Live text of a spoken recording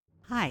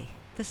Hi,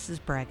 this is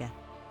Brega,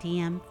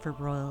 DM for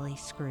Royally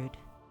Screwed.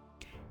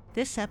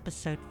 This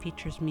episode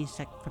features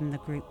music from the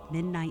group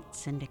Midnight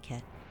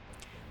Syndicate.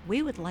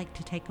 We would like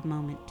to take a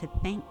moment to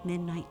thank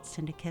Midnight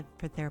Syndicate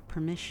for their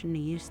permission to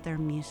use their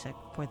music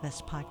for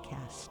this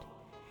podcast.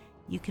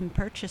 You can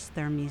purchase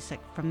their music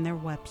from their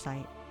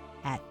website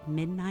at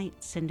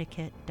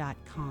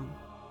midnightsyndicate.com.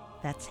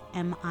 That's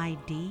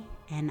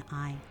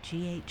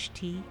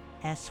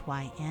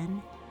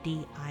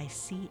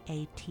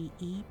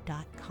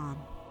midnightsyndicate.com.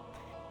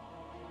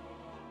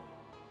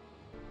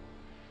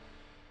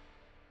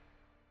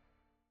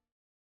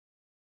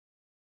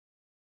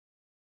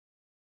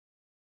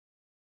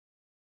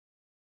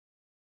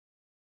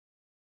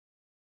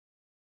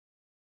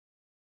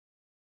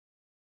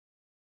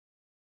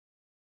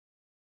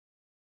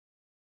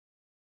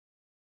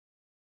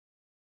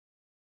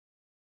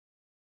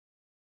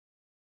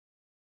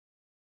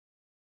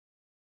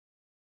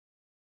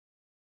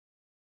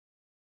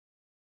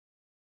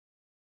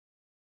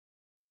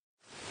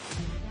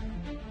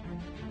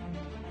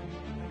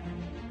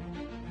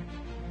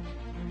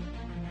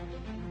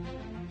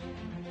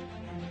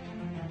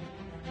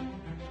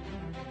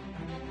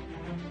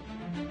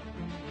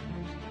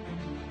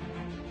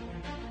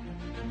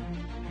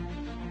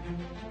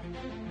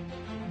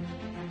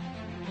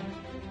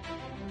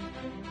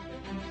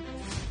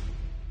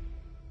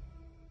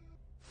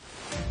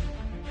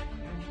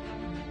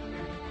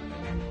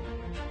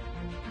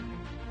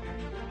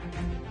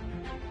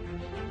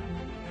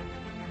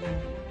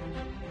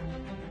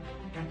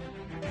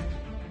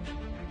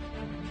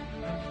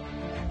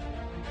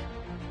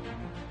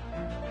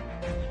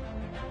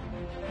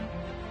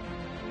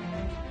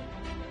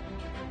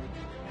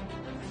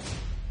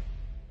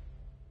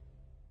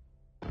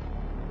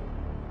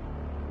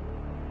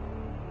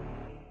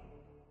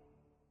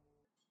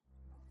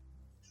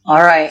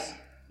 All right.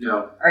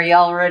 No. Are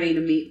y'all ready to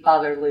meet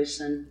Father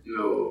Lucen?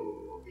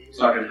 No.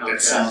 Talking how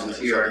sounds the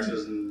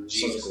TRXs and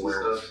Jesus and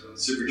stuff.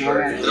 Supercharger.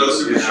 Alright. Throw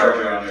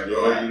supercharger on there,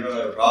 bro. You don't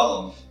have a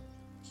problem.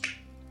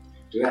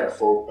 Do we have a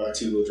full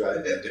two-wheel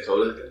drive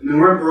Dakota? I mean,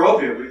 we're in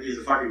Barovia. He's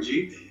a fucking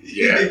Jeep.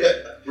 Yeah.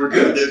 We're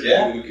good.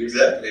 Yeah,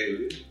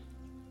 exactly.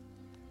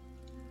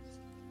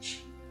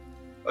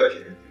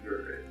 Okay,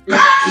 you're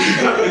great.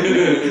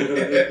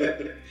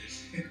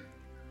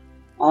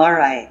 All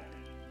right.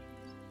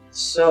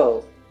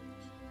 So,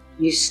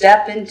 you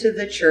step into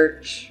the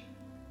church.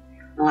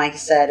 And like I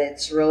said,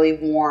 it's really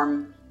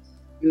warm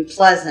and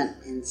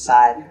pleasant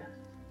inside.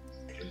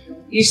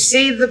 You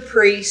see the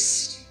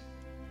priest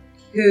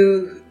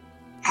who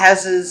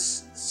has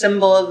his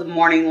symbol of the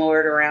Morning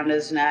Lord around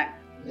his neck.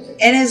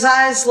 And his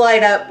eyes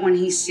light up when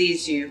he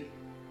sees you.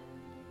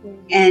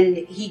 And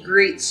he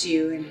greets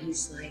you and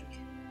he's like,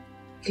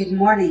 "Good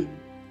morning.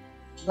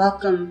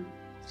 Welcome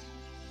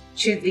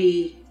to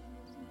the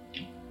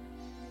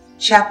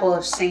Chapel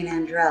of St.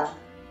 Andrel.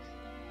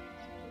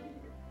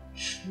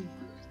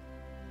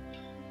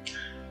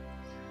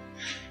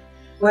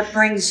 What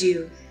brings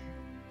you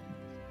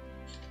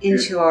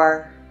into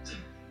our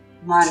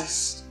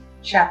modest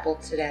chapel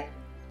today?"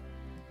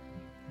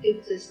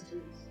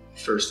 Existence.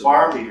 First Why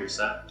off, are we here,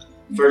 Seth?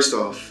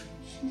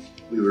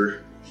 we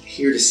were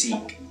here to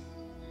seek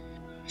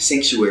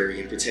sanctuary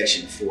and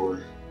protection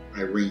for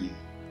Irene.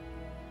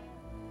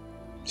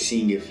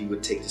 Seeing if you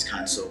would take this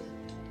kind soul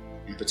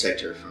and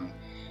protect her from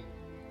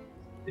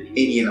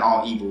any and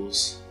all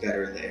evils that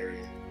are in the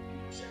area.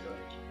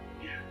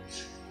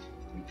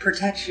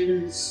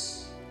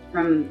 Protections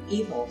from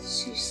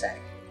evils, you say?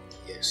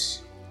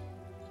 Yes.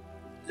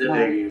 The Wow.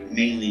 big evil.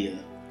 Mainly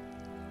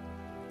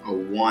a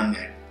one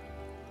that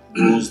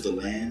rules the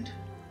land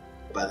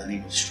by the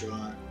name of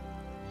Strahd.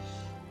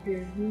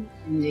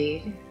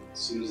 Indeed. As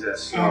soon as that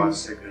straw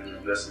is taking an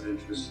vested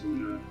interest in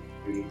her,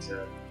 we need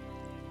to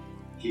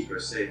keep her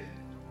safe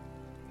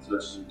as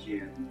much as we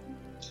can.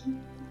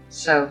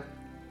 So,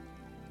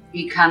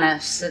 he kind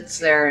of sits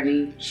there and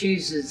he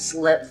chews his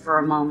lip for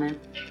a moment.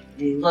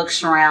 And he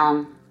looks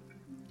around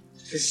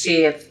to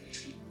see if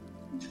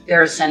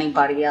there's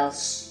anybody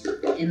else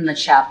in the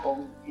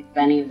chapel, if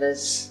any of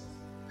his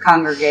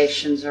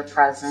congregations are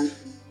present.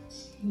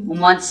 And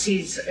once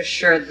he's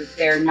assured that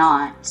they're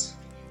not,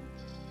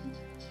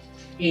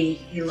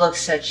 he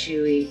looks at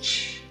you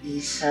each and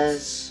he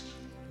says,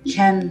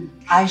 "Can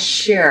I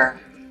share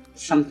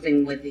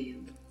something with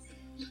you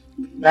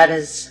that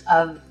is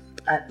of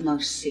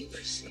utmost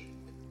secrecy?"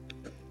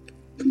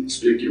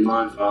 Speak your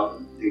mind, Father.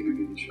 I think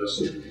we can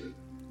trust you.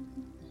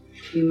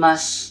 You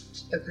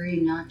must agree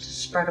not to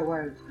spread a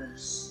word of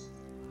this.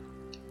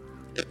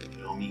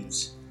 By all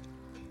means.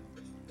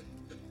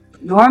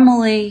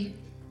 Normally,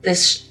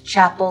 this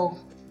chapel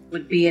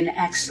would be an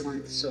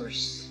excellent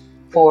source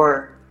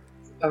for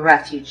a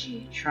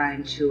refugee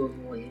trying to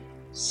avoid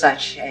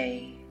such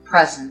a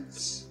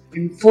presence.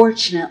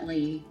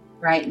 Unfortunately,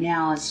 right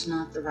now is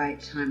not the right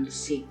time to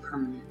seek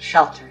permanent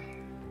shelter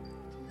here.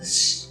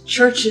 This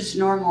church is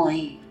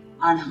normally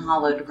on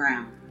hallowed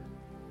ground.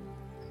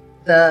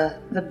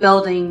 The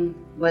building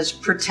was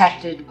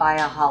protected by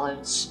a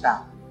hallowed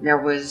spell. There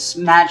was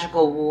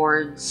magical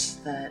wards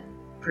that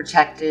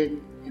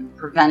protected and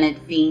prevented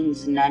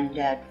fiends and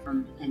undead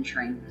from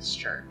entering this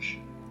church.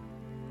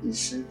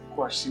 This, of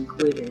course,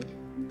 included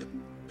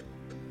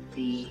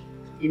the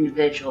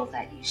individual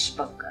that you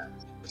spoke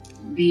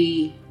of.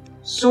 The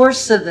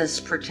source of this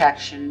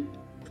protection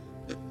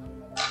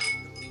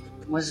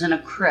was in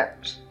a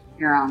crypt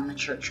here on the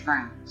church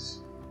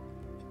grounds.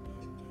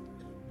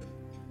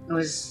 It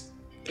was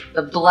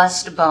the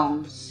blessed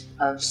bones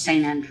of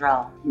Saint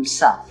Andrel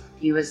himself.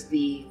 He was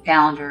the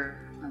founder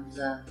of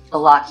the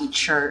Balaki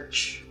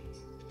Church,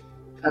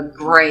 a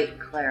great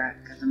cleric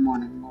of the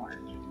Morning Lord.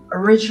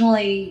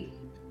 Originally,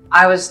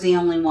 I was the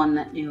only one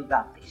that knew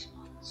about these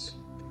bones.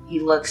 He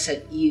looks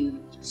at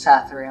you,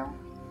 Sathriel,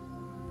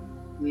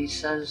 and he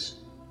says,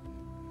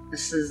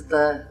 this is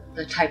the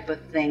type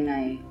of thing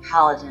a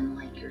paladin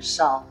like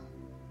yourself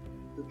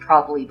would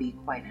probably be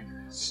quite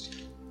interested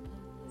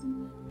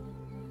in.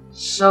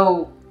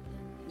 So,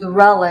 the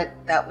relic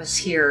that was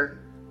here,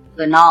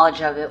 the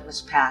knowledge of it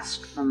was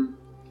passed from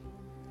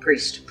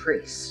priest to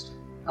priest.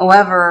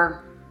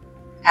 However,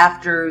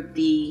 after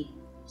the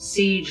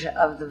siege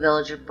of the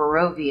village of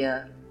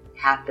Barovia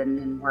happened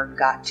and word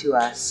got to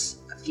us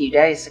a few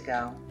days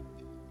ago,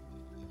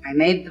 I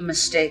made the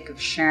mistake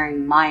of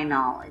sharing my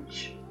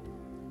knowledge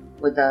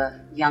with a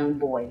young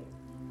boy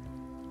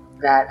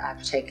that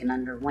I've taken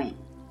under wing.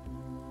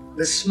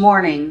 This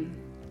morning,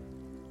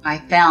 I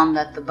found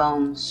that the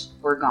bones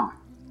were gone.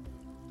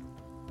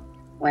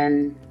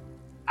 When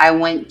I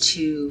went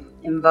to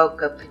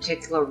invoke a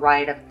particular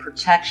rite of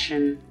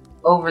protection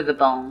over the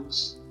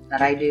bones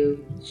that I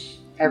do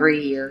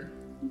every year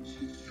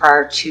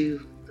prior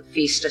to the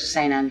Feast of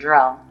Saint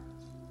Andrel,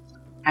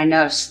 I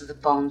noticed that the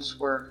bones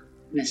were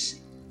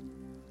missing.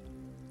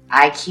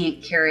 I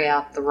can't carry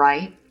out the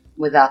rite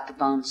without the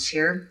bones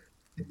here,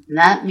 and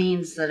that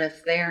means that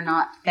if they are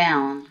not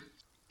found,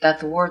 that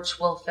the wards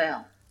will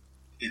fail.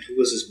 And who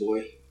was this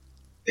boy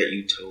that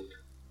you told?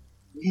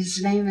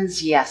 His name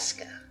is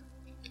Yeska.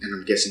 And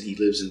I'm guessing he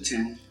lives in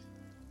town?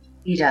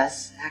 He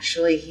does.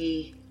 Actually,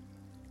 he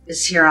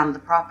is here on the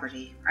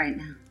property right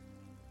now.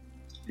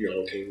 You're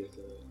okay with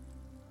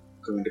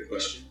going to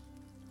question?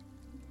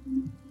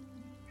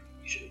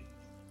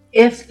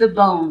 If the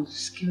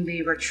bones can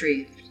be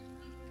retrieved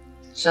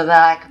so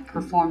that I can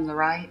perform the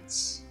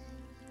rites,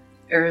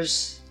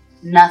 there's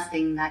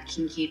nothing that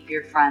can keep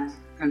your friend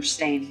from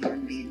staying here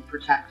and being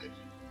protected.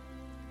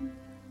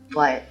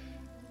 But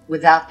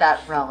without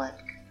that relic,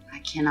 I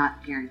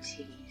cannot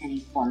guarantee any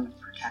form of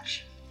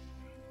protection.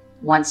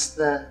 Once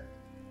the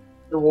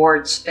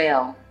wards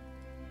fail,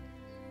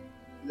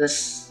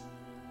 this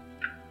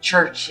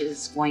church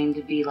is going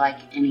to be like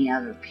any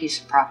other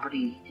piece of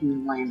property in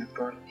the land of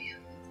Barovia.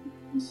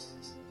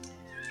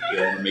 You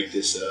want to make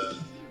this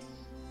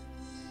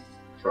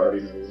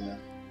priority number one?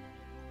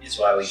 That's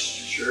why we...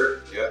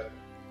 Sure, yeah.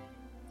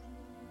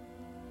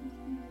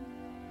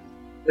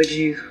 Would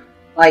you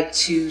like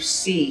to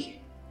see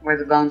where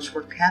the bones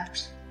were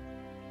kept?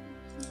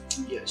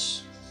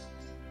 Yes.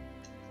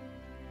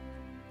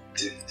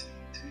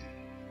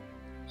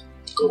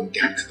 Going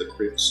down to the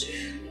crypts.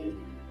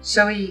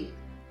 So he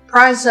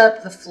pries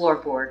up the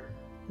floorboard,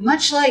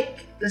 much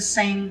like the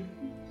same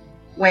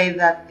way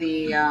that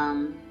the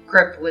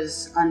crypt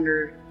was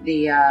under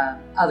the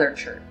other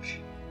church,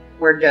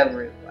 where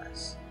Dobru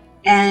was.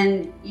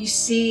 And you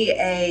see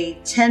a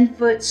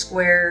 10-foot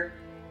square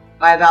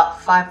by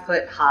about 5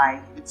 foot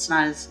high. It's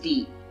not as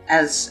deep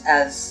as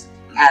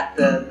at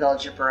the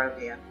village of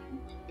Barovia.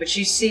 But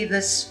you see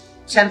this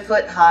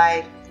 10-foot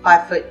high,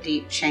 5 foot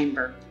deep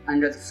chamber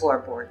under the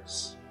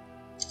floorboards.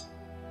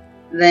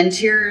 The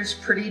interior is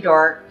pretty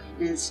dark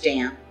and it's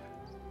damp.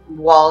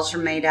 The walls are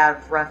made out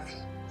of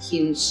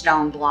rough-hewn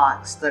stone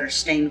blocks that are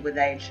stained with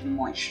age and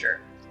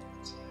moisture.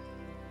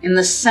 In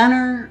the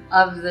center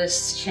of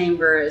this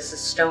chamber is a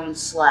stone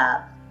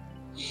slab.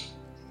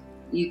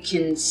 You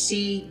can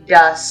see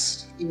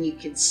dust and you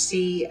can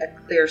see a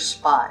clear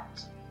spot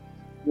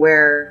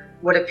where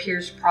what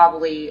appears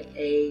probably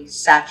a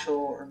satchel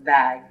or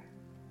bag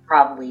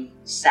probably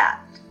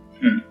sat.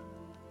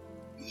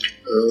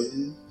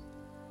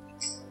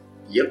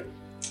 Yep.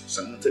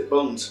 Someone took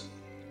bones.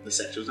 The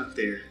satchel's not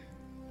there.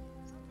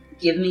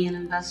 Give me an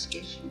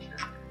investigation check.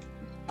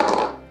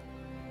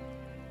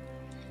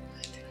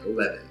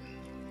 11.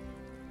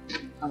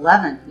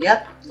 11.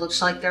 Yep.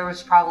 Looks like there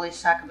was probably a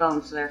sack of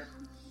bones there.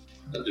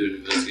 I'll do an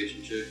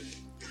investigation check.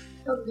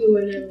 I'll do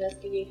an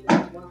investigation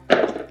as well.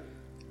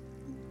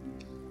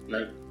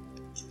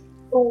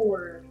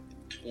 4.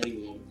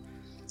 21.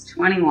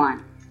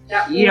 21.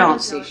 That You don't one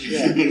see is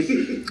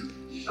shit.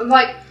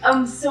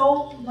 I'm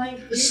so,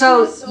 this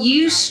So is so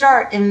you fun.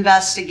 start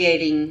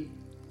investigating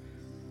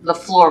the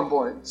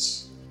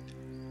floorboards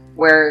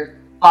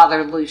where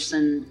Father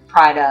Lucen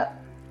pried up.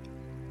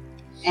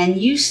 And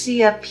you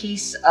see a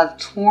piece of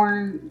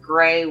torn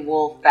gray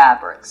wool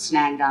fabric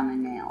snagged on a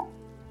nail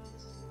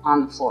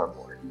on the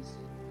floorboard.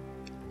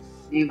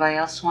 Anybody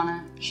else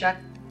want to check?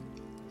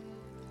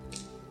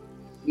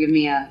 Give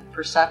me a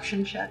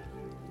perception check.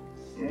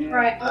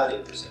 Right. I'll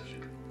do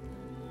perception.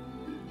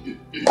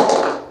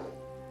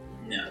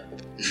 No.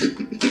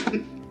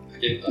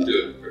 Yeah, I'll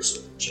do a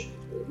personal check.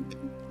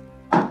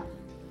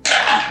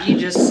 You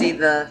just see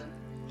the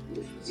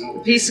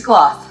piece of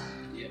cloth.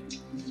 Yeah.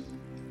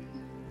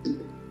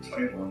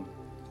 21.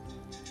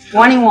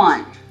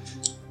 21.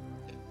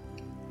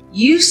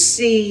 You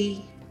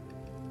see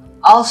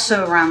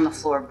also around the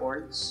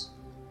floorboards,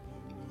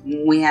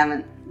 we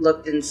haven't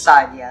looked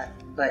inside yet,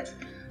 but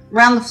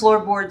around the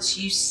floorboards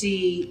you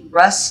see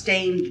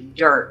rust-stained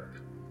dirt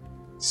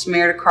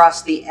smeared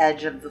across the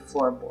edge of the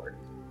floorboard.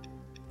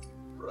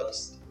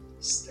 Rust,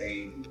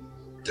 stain,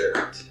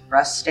 dirt.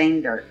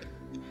 Rust-stained dirt.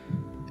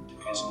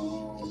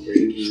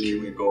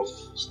 Can we go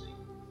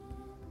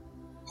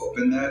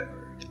open that?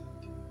 Or?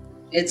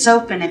 It's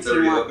open if It's you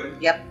already want. open?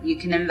 Yep, you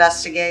can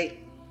investigate.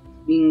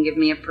 You can give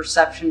me a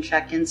perception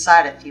check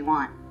inside if you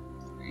want.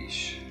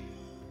 Yeesh.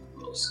 A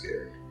little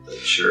scared. But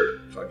sure,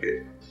 fuck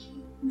it.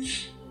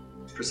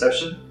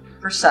 Perception?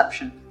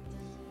 Perception.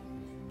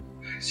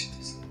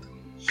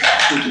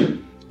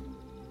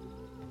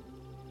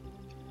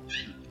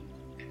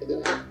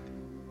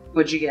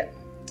 What'd you get?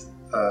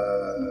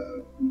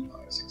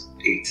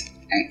 8.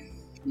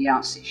 You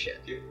don't see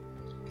shit.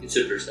 It's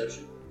a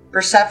perception.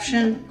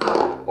 Perception,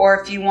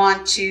 or if you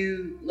want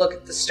to look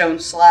at the stone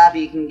slab,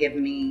 you can give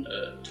me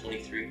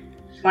 23.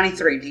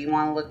 23. Do you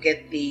want to look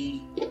at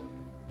the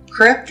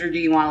crypt or do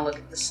you want to look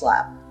at the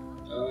slab?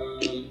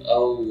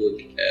 I'll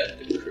look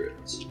at the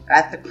crypt.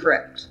 At the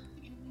crypt.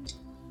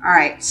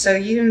 Alright, so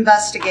you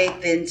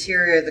investigate the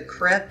interior of the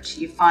crypt.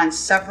 You find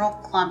several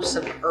clumps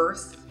of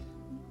earth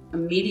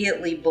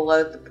immediately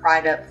below the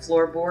pried up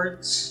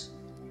floorboards.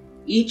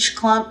 Each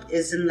clump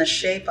is in the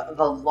shape of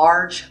a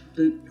large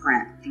boot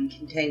print and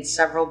contains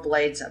several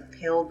blades of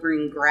pale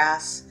green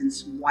grass and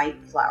some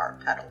white flower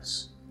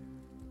petals.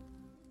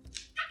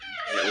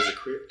 That was a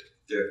crypt?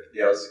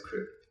 Yeah, it was a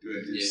crypt. You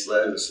want to do Yeah,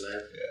 slab? do a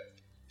slab.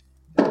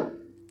 Yeah.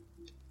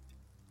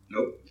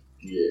 Nope.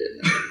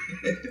 Yeah.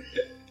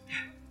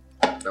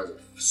 That was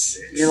a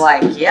 6. You're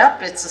like,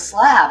 yep, it's a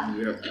slab.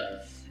 Yep.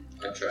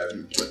 I'll try.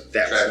 But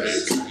that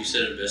Travis, was you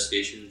said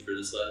investigation for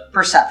the slab?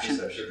 Perception.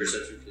 Or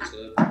perception for the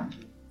slab?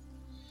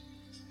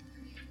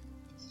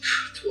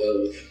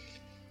 12.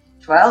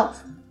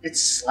 12.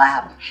 It's a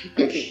slab.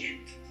 Oh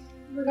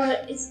my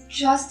god, it's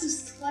just a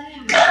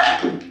slab.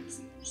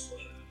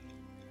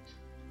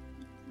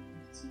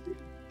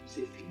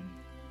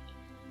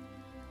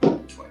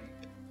 20.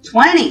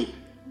 20.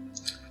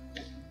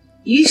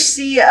 You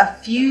see a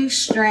few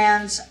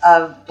strands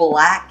of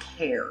black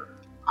hair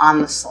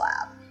on the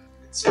slab.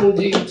 So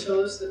do you tell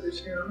us that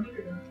there's hair on it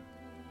or not?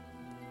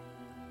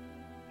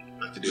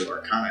 I have to do an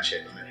arcana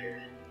check on that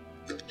hair.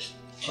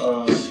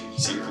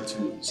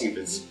 See if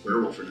it's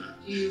werewolf or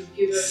not. Do you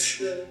give us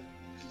the...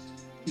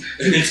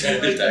 do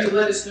you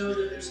let us know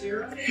that there's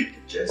hair on it?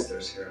 Yes,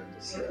 there's hair on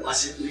this slab.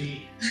 Was it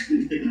me?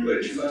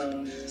 What did you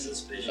find?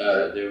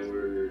 There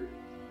were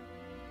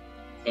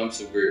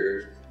clumps of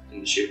earth in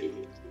the shape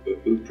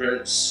of boot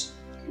prints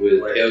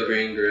with White. pale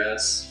green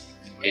grass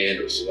and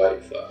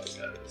white flower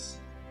petals.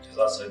 There's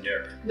also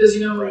dirt. Does he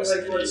know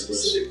like what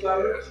specific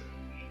flower?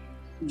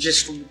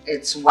 Just,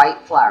 it's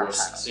white flower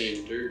Rust petals.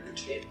 and dirt.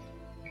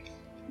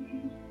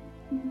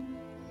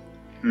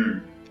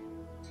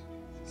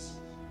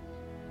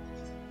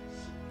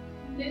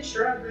 Didn't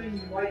Sherrod bring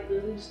white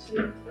lilies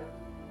too?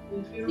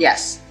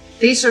 Yes.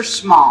 These are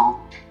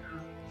small.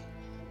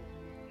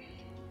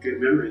 Good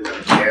memory though.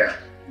 Yeah.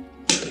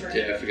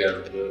 Yeah, I forgot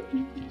about that.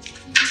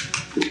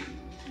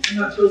 I'm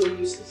not totally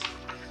useless.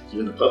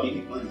 Even the puppy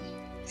make money.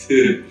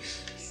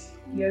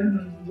 Yeah,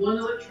 one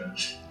electron.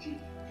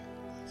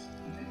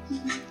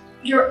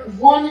 You're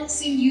one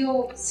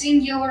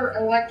singular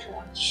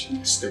electron.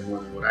 It's still more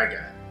than what I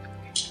got.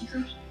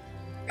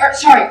 Or,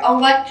 sorry,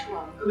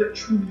 electron.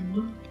 Electron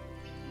one.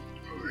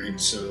 Alright,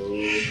 so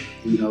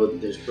we know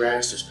that there's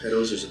grass, there's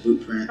petals, there's a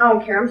boot print. I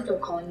don't care, I'm still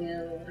calling it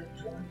an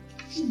electron.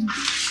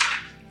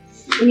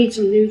 We need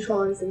some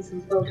neutrons and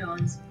some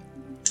protons.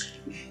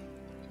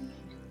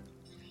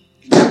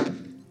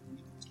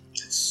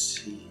 Let's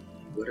see.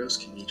 What else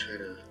can we try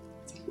to.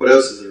 What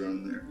else is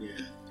around there?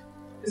 Yeah.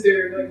 Is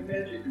there like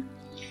magic?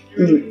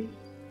 You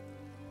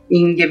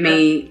can give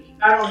me...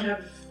 I don't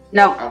have.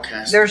 No, I'll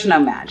cast. there's no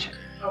magic.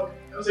 Okay.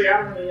 I was like,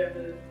 I don't really have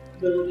the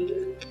ability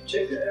to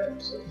check that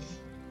out. So.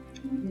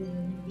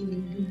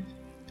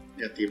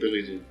 Got the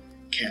ability to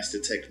cast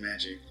detect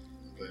magic,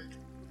 but.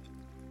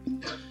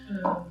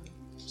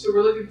 So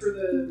we're looking for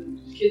the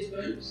kids'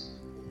 bones.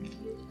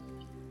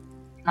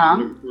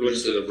 Huh? We're looking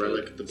for the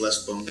relic, the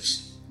blessed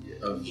bones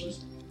of.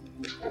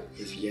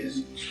 If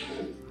yes.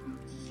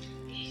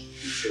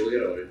 So we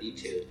got all the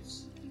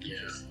details. Yeah.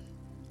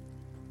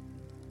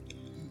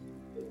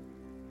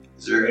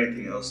 Is there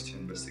anything else to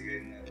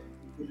investigate in that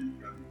room?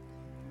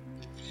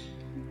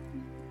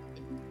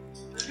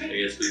 I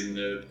guess we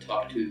can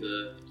talk to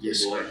the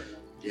Yes. boy.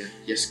 Yeah,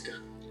 Yeska.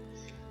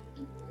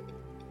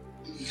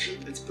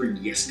 Let's bring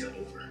Yeska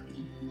over.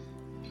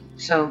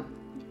 So,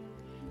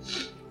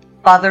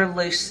 Father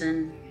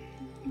Lucen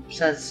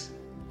says,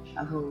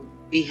 I will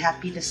be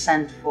happy to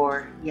send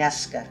for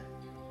Yeska,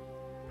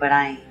 but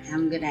I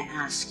am going to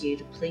ask you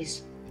to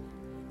please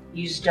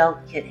use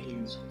delicate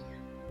hands with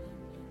him.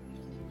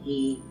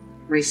 He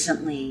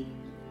recently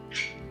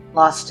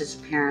lost his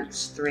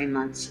parents 3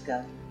 months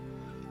ago,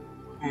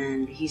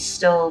 and he's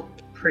still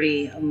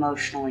pretty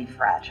emotionally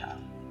fragile.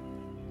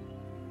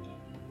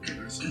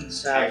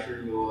 So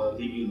Typhoon will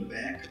leave you in the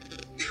back.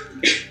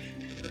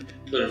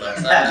 Put him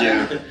outside.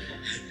 Yeah.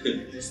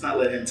 Let's not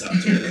let him talk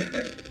to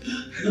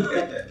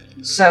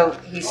you. So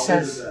he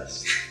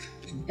says,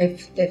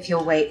 if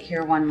you'll wait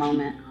here one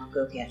moment, I'll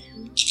go get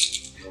him.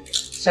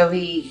 So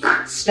he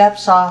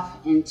steps off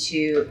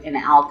into an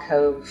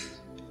alcove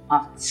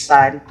off the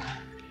side,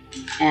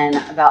 and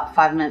about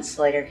 5 minutes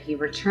later, he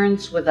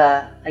returns with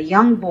a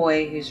young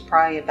boy who's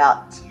probably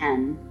about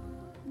 10,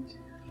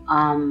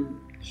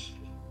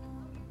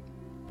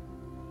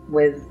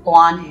 with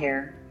blonde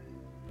hair.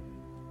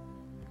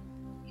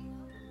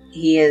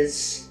 He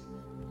is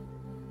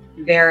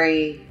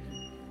very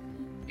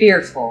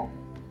fearful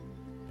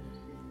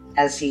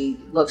as he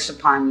looks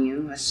upon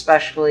you,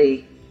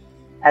 especially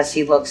as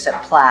he looks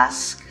at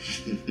Plask.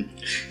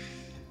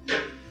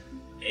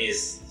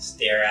 He's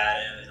stare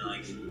at him and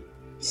like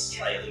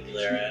slightly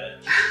glare at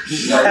it.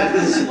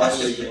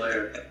 Slightly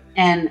glare.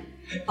 And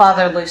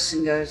Father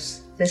Lucen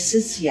goes, "This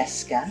is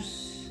Yeska.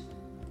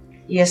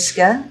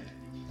 Yeska,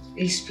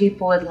 these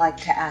people would like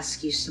to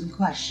ask you some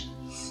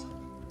questions."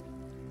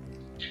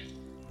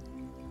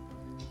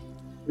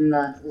 And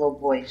the little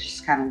boy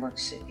just kind of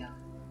looks at you.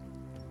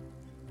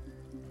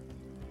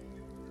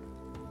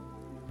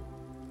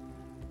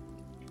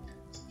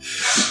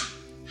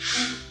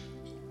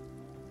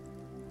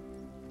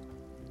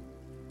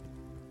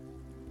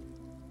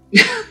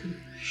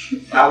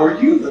 How are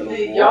you, little boy?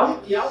 Hey, y'all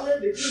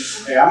ready to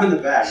cook? Hey, I'm in the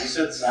back. You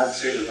said I'd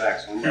stay in the back,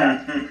 so I'm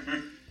back.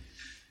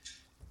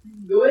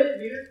 Go ahead,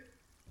 Peter.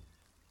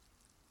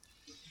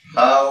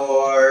 How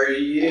are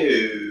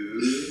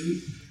you?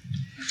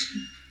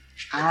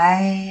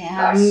 I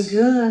am Nice.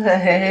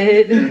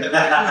 good.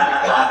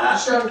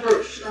 Strong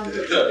approach.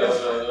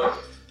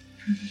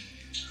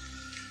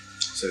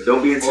 So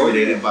don't be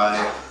intimidated by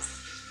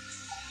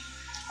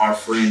our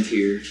friend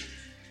here.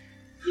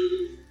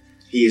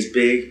 He is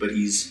big, but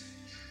he's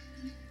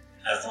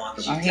As long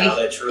as you Oh, tell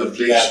the truth,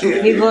 he- you got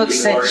He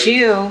looks at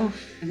you,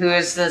 who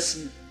is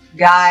this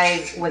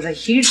guy with a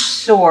huge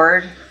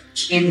sword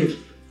in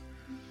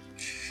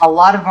a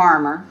lot of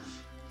armor,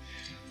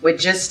 with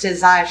just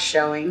his eyes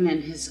showing,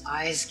 and his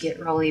eyes get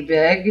really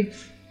big.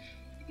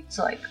 It's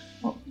like,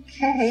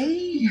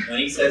 okay. When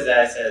he says that,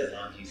 I said, as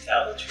long as you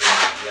tell the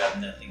truth, you have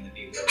nothing to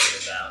be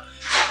worried about.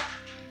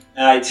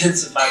 I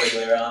intensify the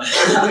glare on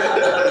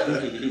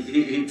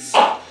it.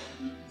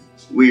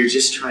 We're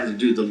just trying to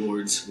do the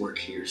Lord's work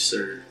here,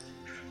 sir.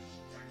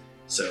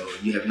 So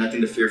you have nothing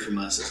to fear from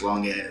us as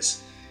long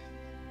as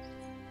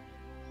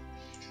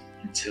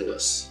you tell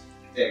us.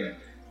 Amen.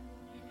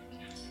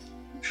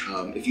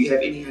 If you have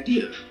any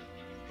idea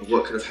of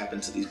what could have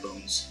happened to these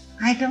bones.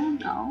 I don't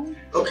know.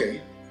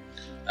 Okay.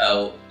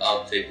 I'll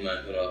take my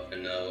hood off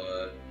and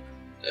I'll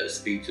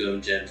speak to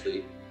him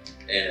gently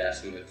and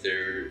ask him if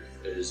there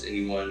is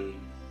anyone,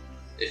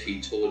 if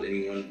he told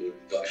anyone with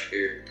black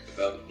hair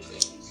about the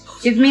bones.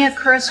 Give me a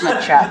charisma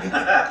check.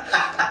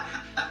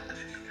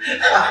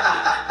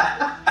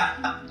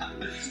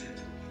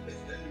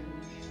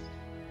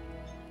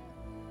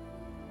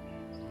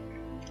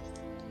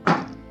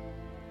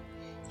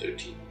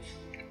 $13.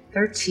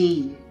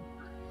 13.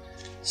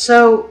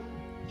 So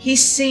he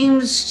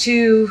seems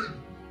to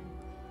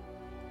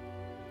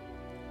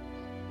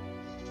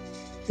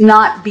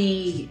not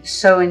be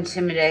so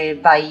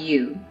intimidated by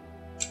you.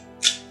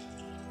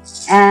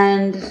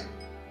 And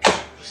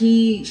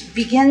he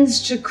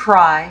begins to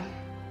cry,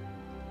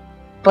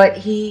 but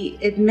he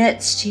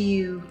admits to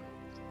you,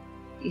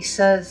 he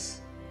says,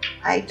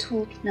 I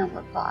told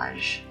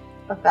Milavage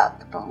about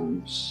the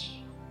bones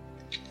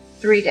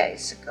 3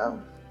 days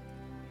ago.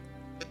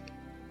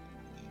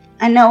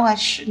 I know I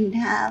shouldn't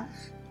have,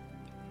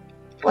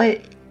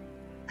 but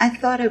I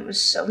thought it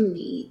was so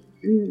neat.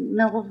 And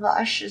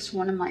Milavage is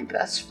one of my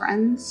best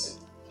friends,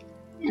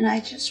 and I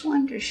just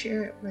wanted to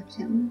share it with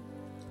him.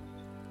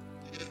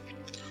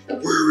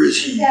 Where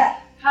is he? Yeah.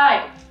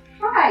 Hi.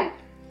 Hi.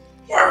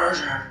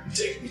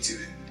 Take me to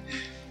him.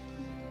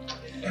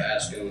 I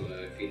ask him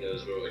if he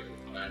knows where we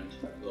can find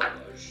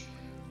Milavage.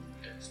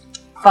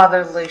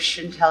 Father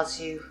Lucian tells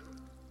you,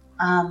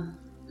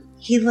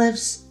 he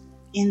lives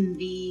in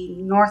the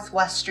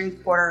northwestern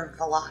quarter of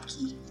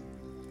Valaki.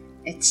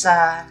 It's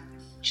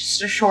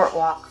just a short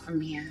walk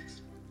from here.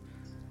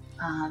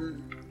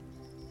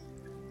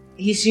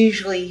 He's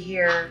usually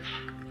here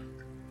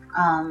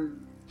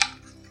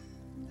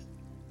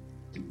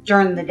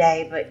during the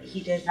day, but he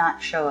did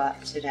not show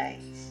up today.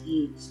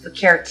 He's the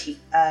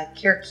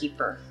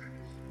carekeeper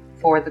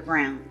for the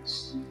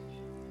grounds.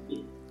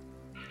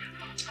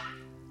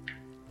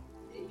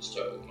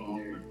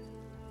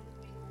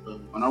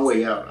 On our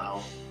way out,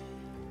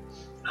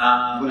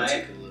 I'm gonna I,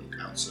 take a look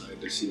outside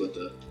to see what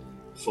the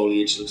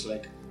foliage looks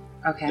like.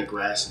 Okay, The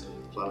grass and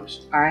the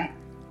flowers. all right.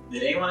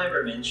 did anyone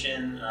ever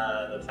mention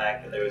the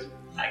fact that there was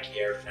black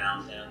hair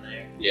found down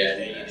there? Yeah,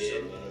 you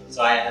did.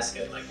 So I asked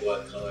him like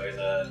what color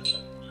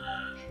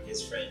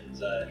his friend's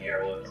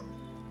hair was.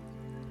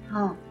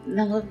 Oh,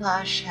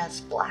 Milavash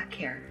has black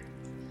hair.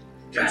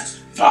 That's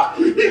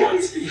fucking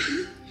nuts.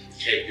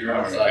 Okay, you're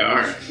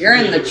outside. You're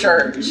in the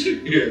church.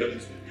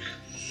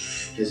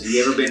 Has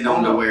he ever been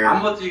known to wear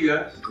I'm with you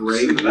guys.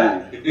 gray In the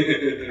back. wool?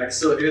 I can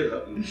still hear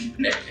though.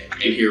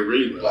 You hear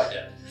really well. Black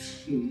down.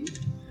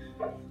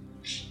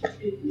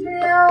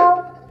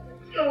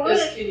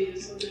 This kitty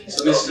is so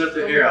So we sit up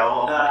here.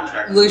 I'll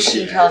track.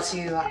 Lucian tells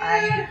you,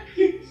 I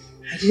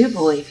do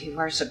believe he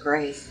wears a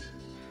gray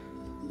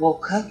wool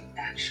coat,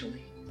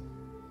 actually.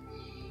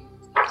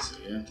 So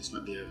yeah, this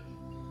might be a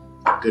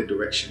good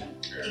direction.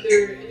 Are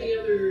there any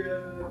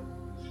other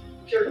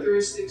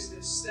characteristics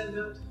that stand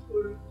out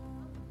for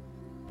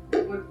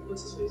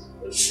what's his face?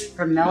 What's his name?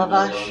 From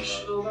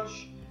Milavash,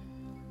 Milavash?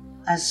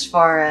 as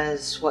far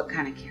as what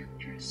kind of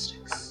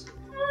characteristics?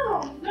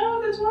 Oh,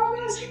 no, that's why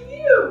I'm asking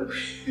you.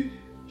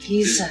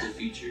 He's Physical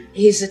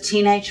feature. a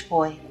teenage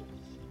boy.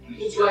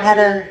 Black Had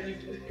hair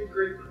and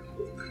great.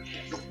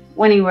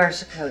 When he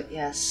wears a coat,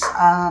 yes.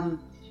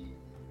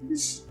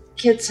 This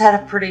kid's had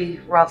a pretty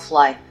rough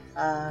life.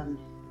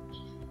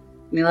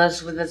 He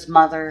lives with his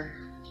mother.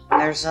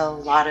 There's a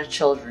lot of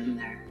children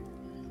there.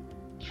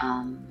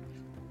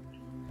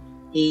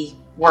 He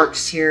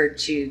works here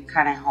to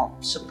kind of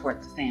help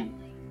support the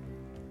family.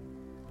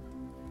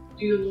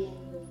 Do you know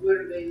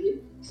where they live?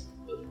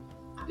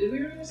 Did we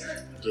realize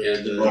that? Yeah,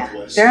 the Yeah,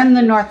 northwest. they're in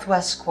the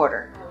northwest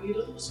quarter. Oh, you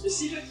don't know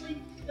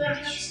specifically that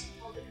house?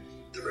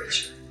 the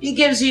rich. He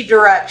gives you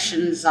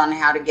directions on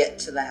how to get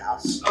to the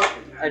house. Okay.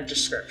 A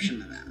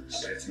description of the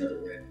house. That's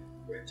another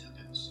red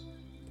townhouse.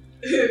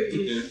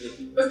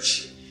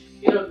 But,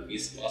 you know,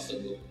 It's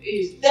possible.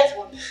 he's that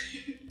one. I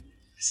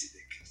see the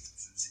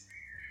consistency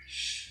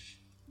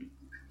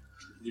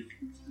here.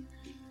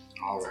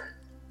 All right.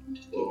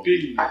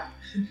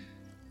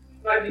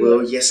 Might be Well,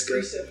 like yes,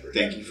 three good. separate.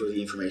 Thank you for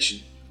the information.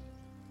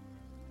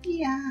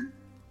 Yeah,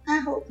 I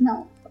hope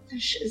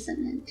Milavash isn't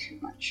in too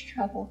much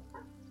trouble.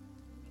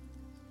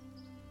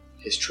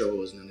 His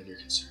trouble is none of your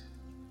concern.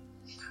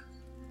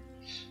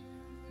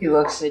 He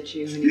looks at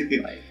you and he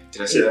like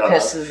Did I he say that out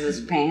loud? pisses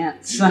his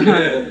pants. He'll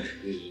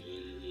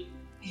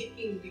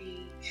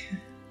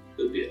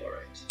be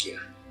alright.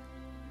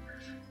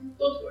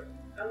 Don't worry,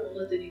 I won't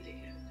let anything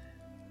happen.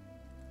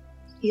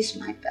 He's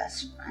my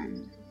best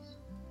friend.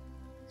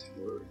 Don't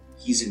worry.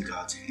 He's in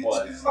God's hands.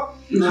 What?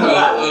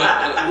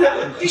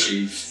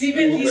 Jeez.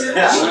 Even he's in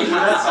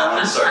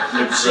I'm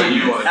sorry. So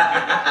you are.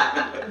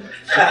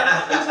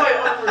 That's my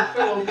awkward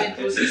fellow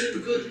Mentos. He's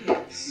in good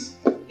hands.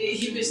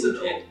 He missed it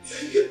all.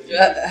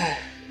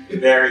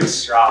 Very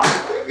strong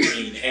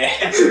green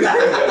hands.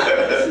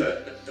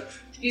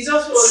 He's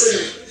also a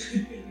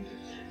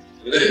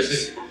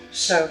little.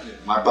 So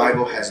My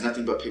Bible has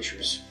nothing but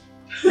pictures.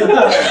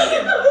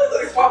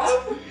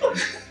 Pop-up.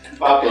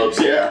 Pop-ups,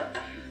 yeah.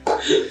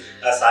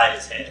 Aside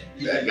his head.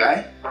 That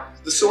guy,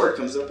 the sword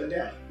comes up and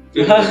down.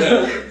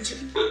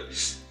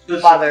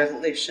 Father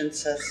Lucian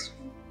says,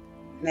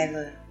 "May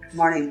the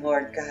morning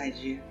Lord guide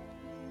you.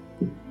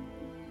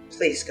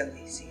 Please go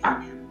easy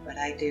on him, but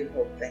I do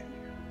hope that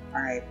you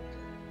are able to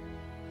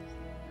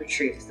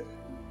retrieve the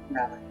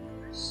relic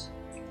of us."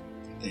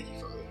 Thank you,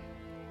 Father.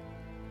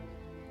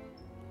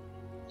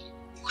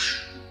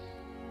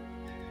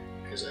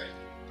 As I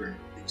bring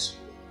these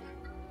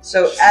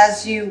So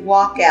as you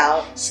walk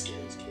out,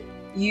 skins, kid.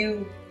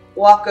 you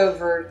walk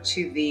over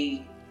to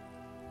the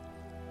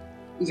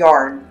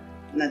yard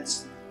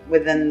that's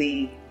within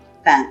the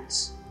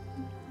fence.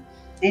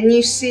 And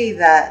you see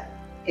that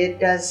it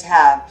does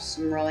have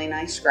some really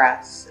nice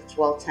grass. It's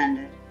well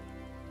tended.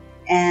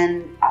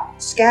 And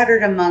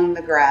scattered among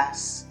the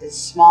grass is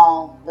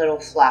small little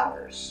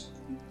flowers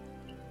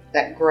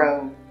that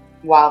grow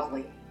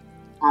wildly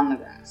on the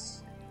grass.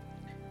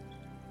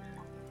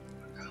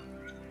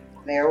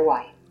 They are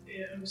white,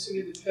 Yeah, I'm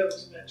assuming the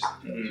petals match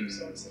the petals.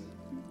 So it's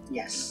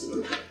yes.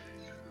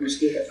 Who's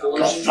good at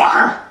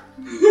Fucker!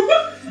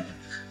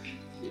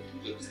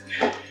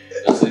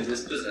 Looks like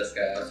this possessed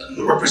guy outside.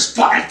 Rip his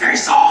fucking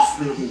face off!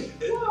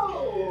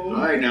 whoa!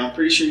 Alright, now I'm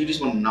pretty sure you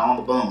just want to gnaw on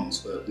the bones,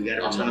 but we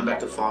gotta return them back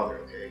to Father,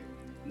 okay?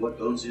 What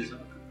bones you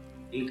talking?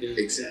 Okay.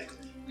 Exactly.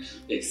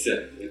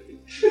 Exactly.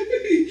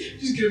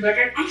 Just get it back.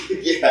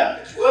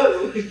 Yeah.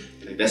 Whoa!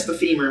 Like, that's the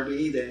femur, we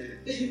need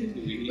that.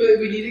 But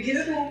we need to get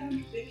it back.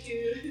 Thank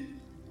you.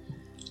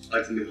 I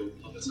like to make little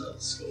puppets out of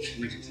the skull.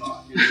 Make it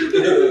talk.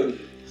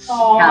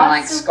 Aw, Kind of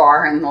like so,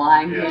 Scar and the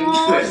Lion King.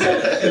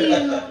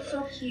 aw,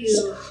 so cute,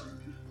 so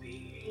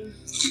cute.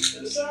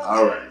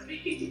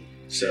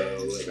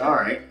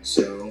 Alright.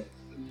 So,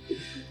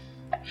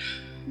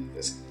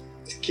 this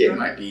kid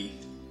might be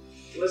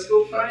Let's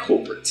go a find.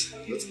 culprit.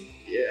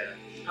 Yeah.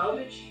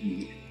 Knowledge?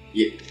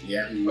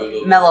 Yeah.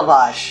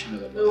 Melavage.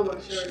 No,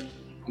 I'm sorry.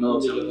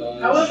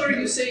 Military. However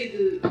you say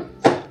the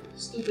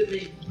stupid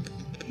name.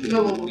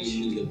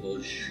 Millavage.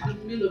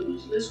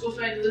 Millavage. Let's go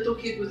find a little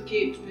kid with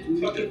cape and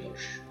fucking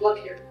black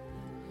hair.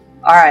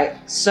 All right,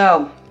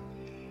 so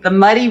the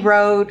muddy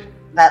road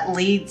that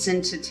leads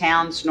into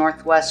town's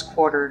northwest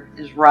quarter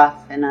is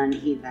rough and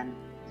uneven,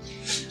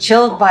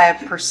 chilled by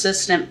a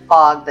persistent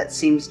fog that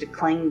seems to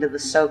cling to the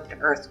soaked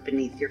earth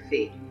beneath your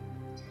feet.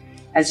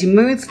 As you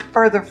move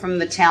further from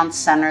the town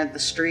center, the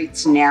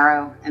streets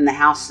narrow and the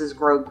houses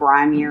grow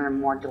grimier and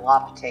more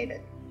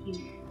dilapidated,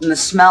 and the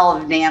smell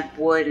of damp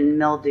wood and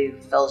mildew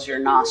fills your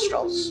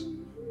nostrils.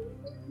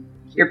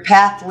 Your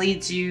path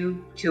leads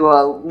you to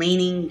a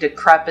leaning,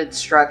 decrepit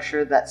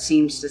structure that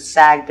seems to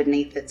sag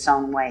beneath its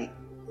own weight.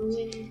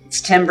 Its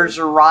timbers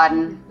are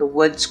rotten, the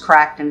wood's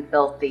cracked and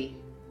filthy.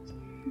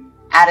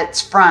 At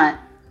its front,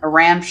 a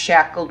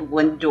ramshackled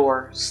wood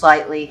door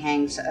slightly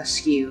hangs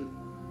askew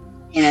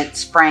in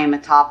its frame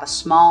atop a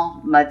small,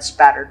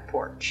 mud-spattered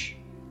porch.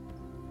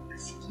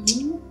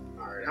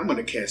 Alright, I'm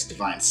gonna cast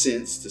Divine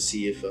Sense to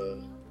see if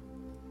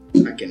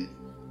I can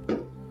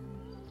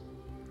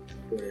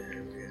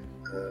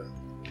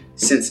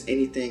sense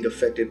anything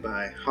affected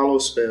by hollow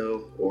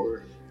spell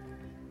or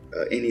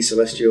any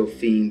celestial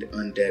fiend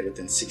undead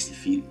within 60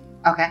 feet.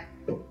 Okay.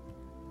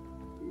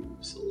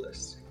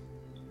 Celeste.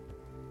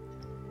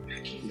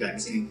 You got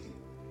anything?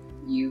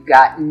 You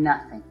got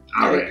nothing.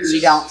 Alright.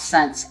 You don't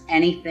sense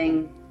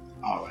anything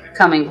Alright.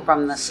 coming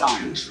from the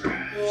song.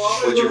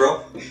 What'd you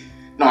roll?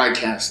 No, I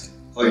cast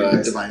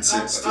Yes. Divine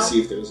Sense to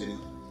see if there was any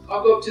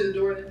I'll go up to the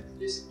door then.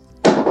 Just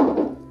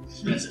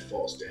as it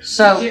falls down.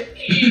 So,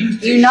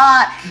 you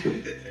knock,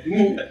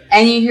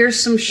 and you hear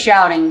some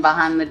shouting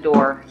behind the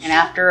door, and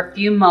after a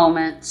few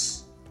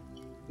moments,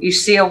 you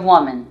see a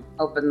woman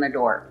open the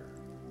door.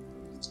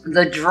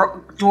 The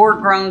door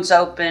groans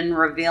open,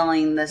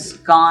 revealing this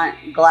gaunt,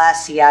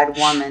 glassy-eyed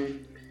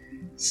woman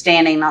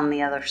standing on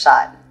the other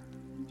side.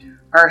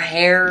 Her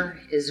hair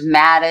is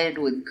matted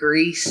with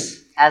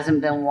grease,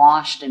 hasn't been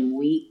washed in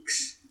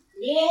weeks.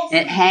 Yes.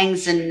 It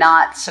hangs in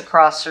knots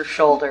across her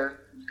shoulder,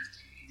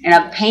 and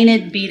a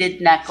painted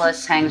beaded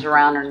necklace hangs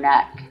around her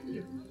neck.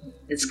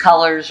 Its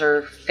colors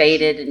are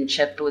faded and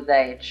chipped with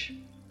age.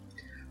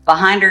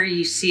 Behind her,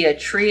 you see a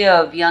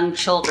trio of young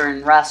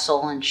children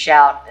wrestle and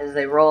shout as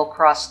they roll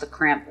across the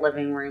cramped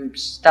living room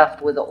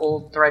stuffed with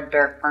old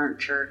threadbare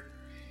furniture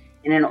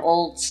and an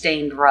old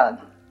stained rug.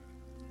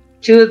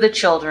 Two of the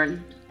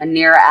children, a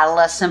near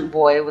adolescent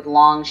boy with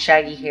long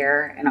shaggy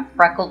hair and a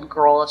freckled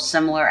girl of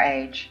similar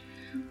age,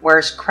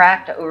 wears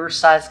cracked,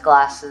 oversized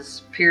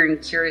glasses, peering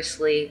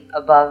curiously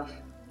above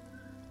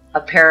a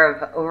pair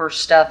of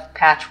overstuffed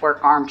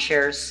patchwork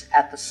armchairs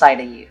at the sight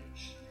of you.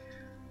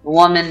 The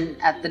woman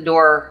at the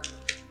door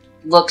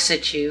looks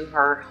at you,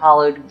 her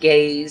hollowed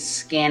gaze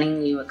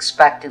scanning you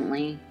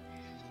expectantly.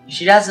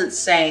 She doesn't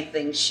say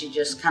anything, she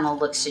just kind of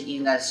looks at you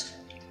and goes,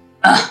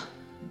 ugh.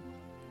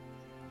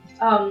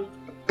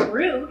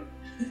 Rude.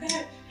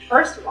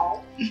 First of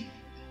all.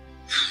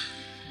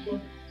 I'm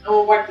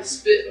gonna wipe the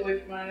spit away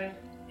from my eye.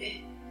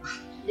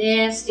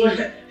 Nasty.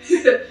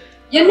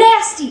 You're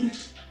nasty.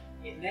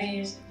 You're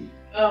nasty.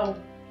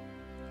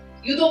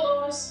 You don't know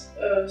us.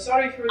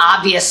 Sorry for.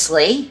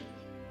 Obviously.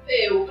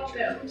 Hey, well, calm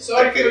down.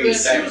 Sorry for Come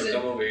confusing.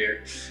 over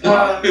here.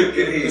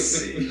 You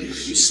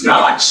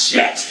smell like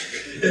shit.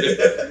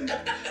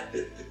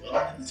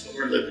 That's what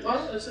we're living.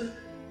 Well, listen.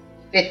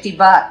 $50,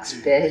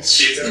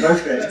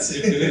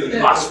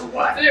 bitch. Lost for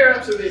what? Fair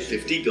observation.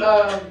 50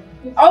 gold.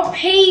 I'll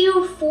pay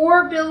you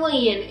 $4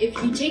 billion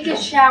if you take a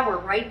shower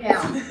right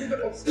now.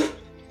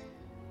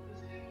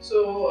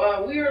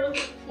 So we are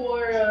looking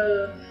for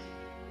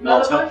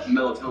Melatonin.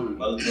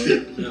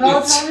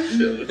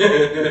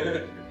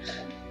 Melatonin?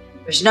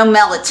 There's no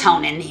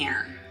melatonin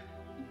here.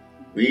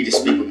 We need to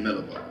speak with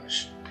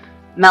Melavage.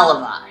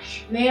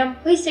 Melavage. Ma'am,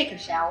 please take a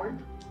shower.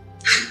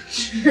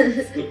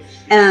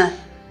 And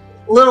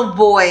a little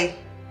boy,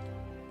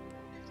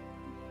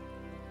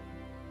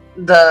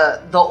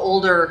 the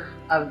older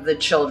of the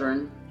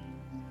children,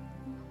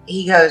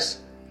 he goes,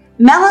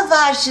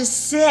 Melavage is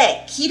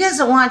sick. He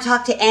doesn't want to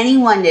talk to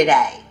anyone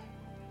today.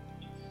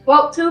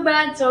 Well, too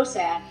bad, so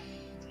sad.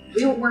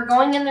 We're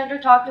going in there to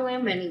talk to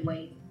him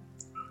anyway.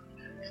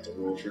 Have to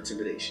roll for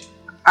intimidation.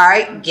 All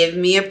right, give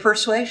me a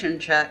persuasion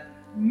check.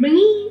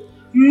 Me?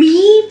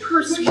 Me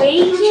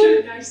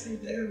persuasion? nice thing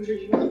there.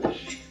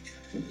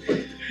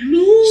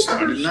 Me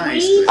Started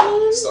nice,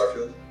 persuasion?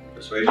 Starfield.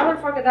 Persuasion.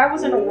 Motherfucker, that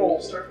wasn't a roll.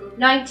 Starfield.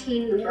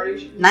 19.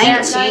 Retardation.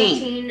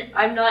 19. 19.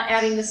 I'm not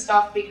adding the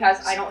stuff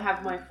because I don't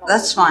have my phone.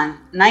 That's fine.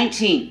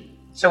 19.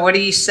 So what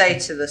do you say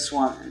to this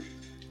woman?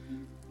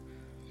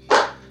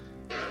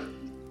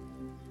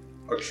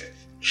 Okay.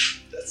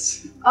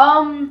 That's.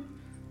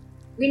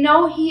 We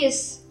know he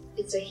is.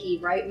 It's a he,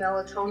 right?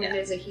 Melatonin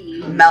is a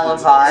he.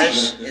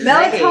 Melavage. is a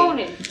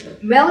Melatonin.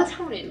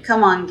 Melatonin. he.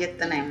 Come on, get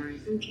the name right.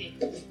 Okay.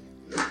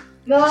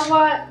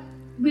 Melava,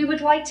 we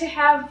would like to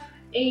have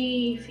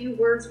a few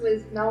words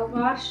with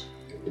Melavash.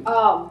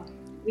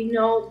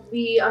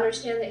 We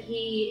understand that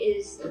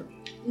he's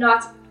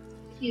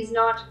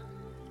not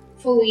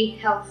fully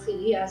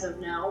healthy as of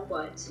now,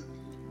 but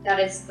that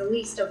is the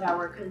least of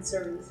our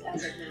concerns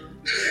as of now.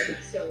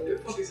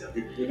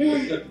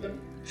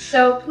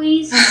 So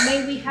please,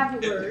 may we have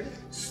a word?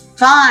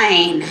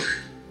 Fine.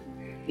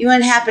 You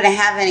wouldn't happen to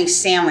have any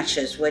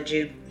sandwiches, would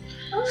you?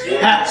 Oh,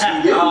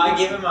 I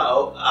give him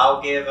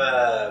I'll give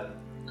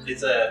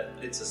it's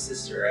a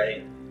sister,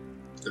 right?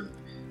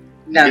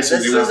 No, Guess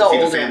this we is want the to feed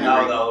the old family. one.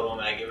 Oh, the old one.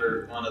 I give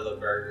her one of the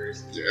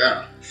burgers.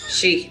 Yeah.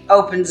 She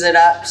opens it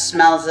up,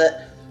 smells it.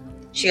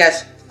 She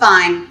goes,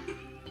 fine.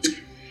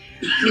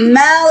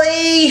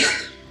 Melly,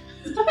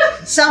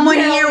 someone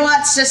here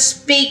wants to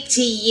speak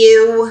to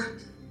you.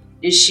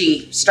 And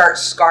she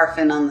starts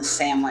scarfing on the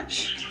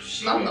sandwich.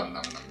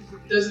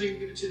 Doesn't even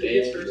give it to the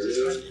kids first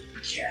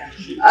this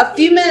time. A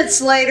few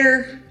minutes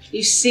later,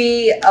 you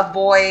see a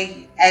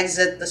boy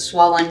exit the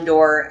swollen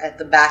door at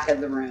the back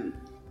of the room.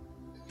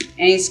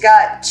 And he's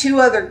got two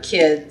other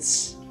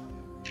kids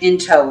in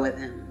tow with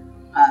him.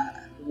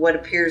 What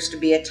appears to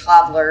be a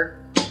toddler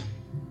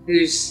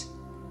who's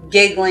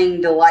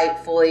giggling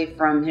delightfully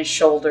from his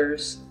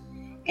shoulders.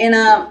 And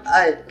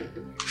a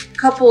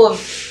couple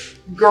of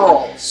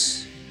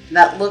girls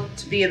that look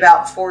to be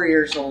about 4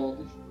 years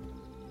old.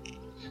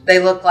 They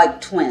look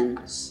like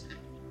twins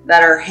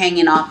that are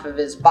hanging off of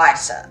his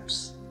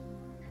biceps.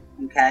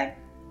 Okay?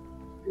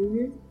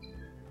 Mhm.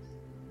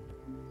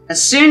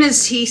 As soon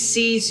as he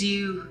sees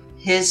you,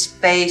 his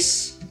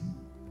face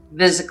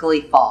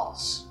visibly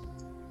falls.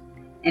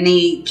 And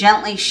he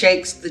gently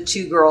shakes the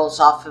two girls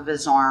off of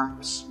his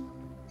arms.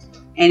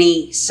 And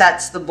he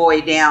sets the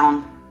boy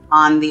down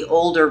on the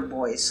older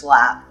boy's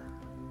lap.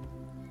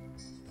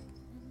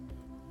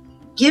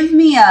 Give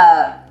me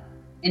an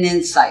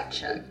insight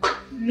check.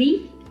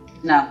 Me?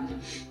 No,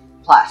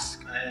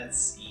 Plask. Let's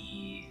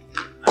see.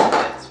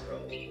 Let's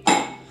roll.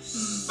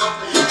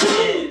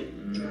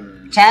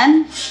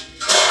 10?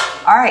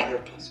 All right.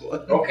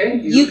 Okay.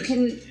 You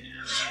can...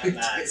 I'm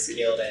not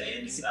skilled at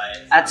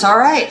insight. That's all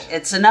right.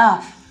 It's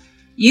enough.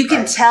 You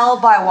can tell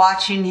by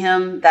watching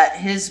him that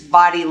his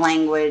body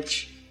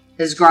language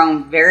has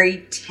grown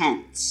very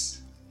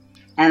tense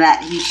and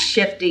that he's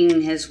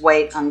shifting his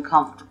weight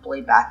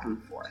uncomfortably back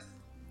and forth.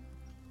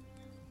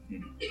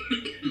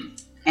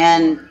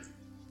 And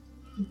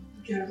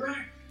Get it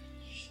right.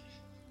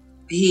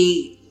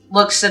 he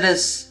looks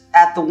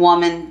at the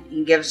woman.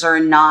 He gives her a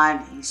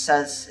nod. He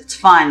says, "It's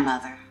fine,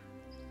 Mother."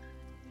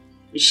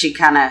 She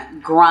kind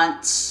of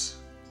grunts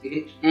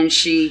and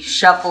she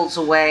shuffles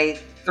away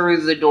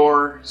through the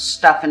door,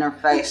 stuffing her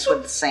face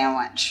with the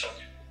sandwich.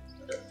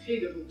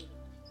 Peekaboo.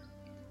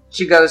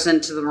 She goes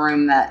into the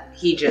room that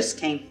he just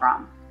came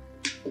from.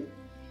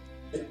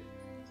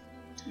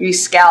 He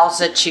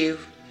scowls at you.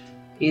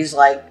 He's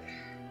like,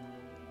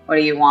 "What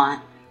do you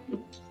want?"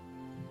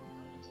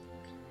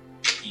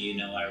 Do you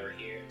know why we're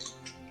here?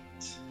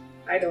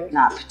 I don't.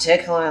 "Not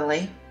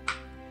particularly."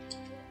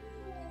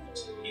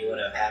 You would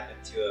have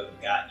happened to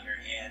have gotten your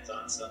hands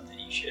on something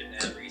you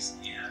shouldn't have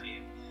recently, have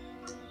you?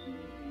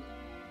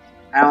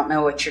 "I don't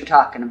know what you're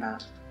talking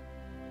about."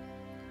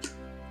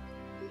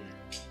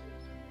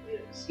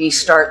 Yes. He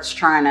starts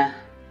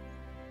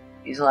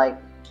he's like,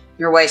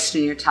 "You're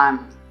wasting your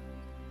time."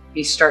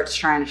 He starts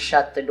trying to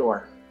shut the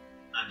door.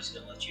 I'm just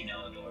gonna let you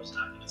know a door's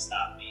not gonna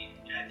stop me,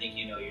 and I think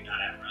you know you're not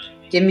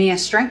outrunning me. Give me a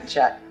strength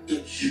check.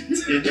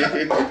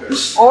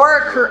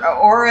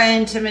 Or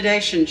an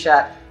intimidation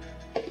check.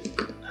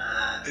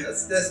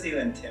 Let's do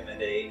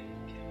intimidate.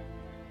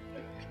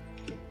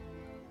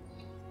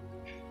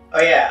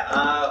 Oh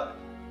yeah.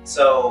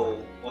 So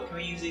what can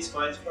we use these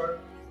coins for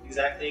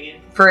exactly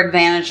again? For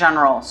advantage on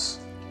rolls.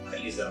 I'll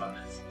use them on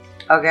this.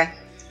 Okay.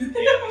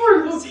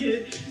 Poor little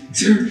kid.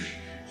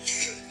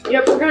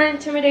 Yep, we're gonna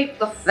intimidate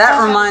the.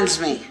 That reminds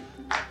me.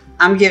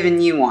 I'm giving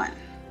you one.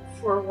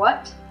 For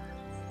what?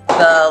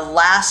 The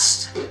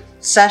last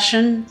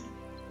session,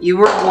 you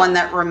were the one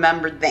that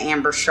remembered the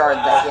amber shard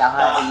that y'all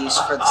had to use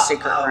for the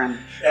secret room.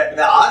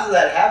 The odds of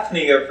that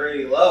happening are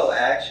pretty low,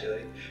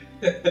 actually.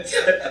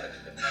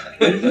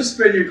 You just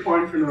spend your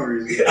coin for no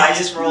reason. I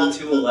just rolled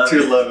 2 11s.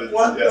 2 11s.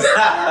 What? Yeah.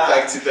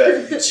 Back to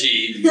back.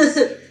 Jeez.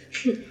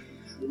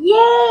 Yay!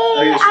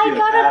 I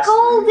got a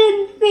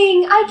golden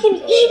thing. I can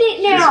eat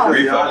it now.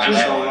 Pretty fun.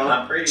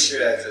 I'm pretty sure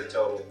that's a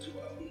total of 12.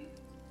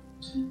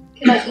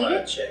 Can I eat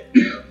it? Check.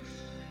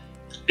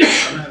 I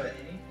don't have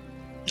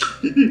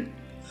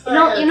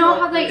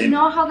any. You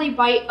know how they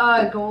bite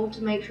gold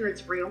to make sure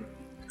it's real.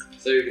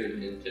 So you're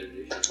doing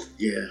intimidation.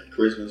 Yeah,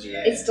 charisma's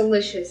your, It's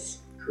delicious.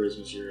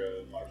 charisma's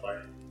your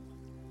modifier.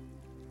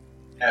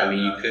 I mean,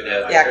 you could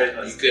have.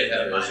 Yeah. You could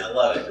have mine a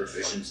 11.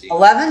 proficiency.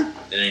 11?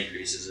 That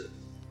increases it.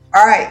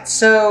 All right,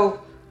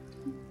 so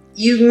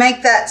you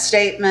make that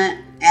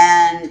statement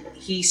and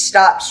he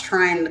stops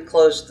trying to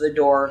close the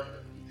door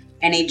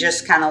and he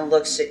just kind of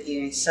looks at you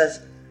and he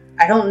says,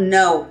 "I don't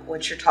know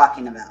what you're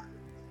talking about.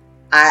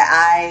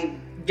 I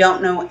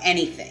don't know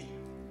anything.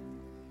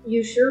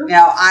 You sure? You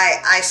know,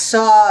 I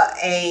saw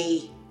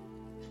a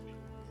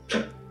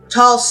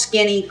tall,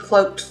 skinny,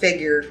 cloaked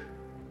figure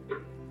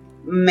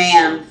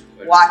man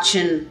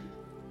watching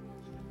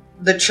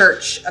the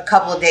church a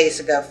couple of days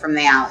ago from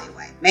the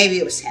alleyway. Maybe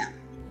it was him."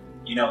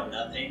 You know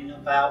nothing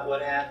about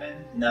what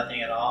happened?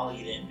 Nothing at all?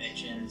 You didn't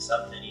mention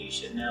something you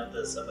shouldn't have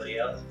to somebody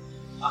else?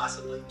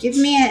 Possibly? Give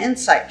me an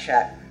insight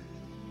check.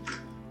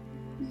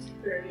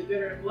 Better get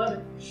better at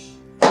 11.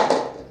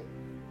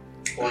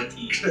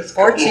 14.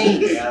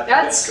 14. Yeah,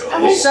 That's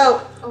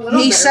So a little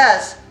he better.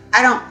 says,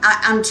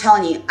 I'm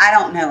telling you, I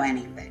don't know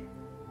anything.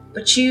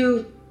 But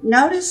you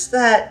notice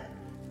that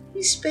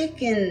he's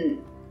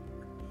speaking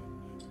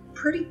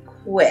pretty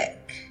quick.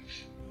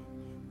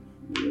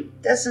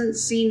 Doesn't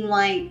seem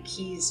like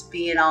he's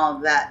being all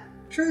that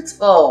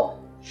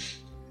truthful.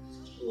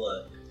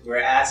 Look, we're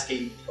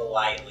asking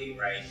politely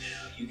right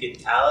now. You can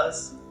tell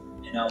us,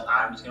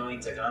 I'm going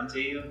to come to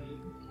you,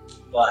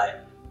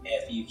 but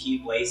if you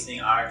keep wasting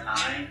our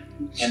time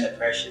and the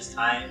precious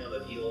time of the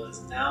people of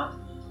this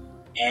town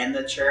and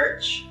the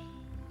church,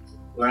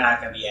 we're not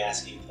going to be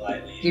asking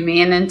politely. Give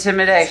me an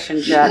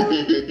intimidation check.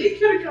 It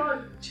could have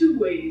gone 2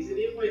 ways, and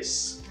it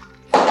was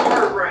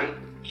far right.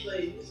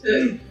 Like,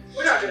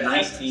 we're not gonna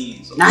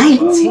 19.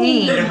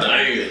 19. You We're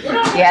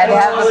not gonna had to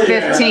have a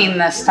 15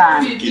 this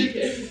time.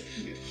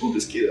 Pull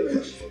this kid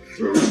up.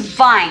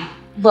 Fine.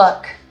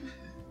 Look,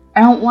 I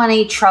don't want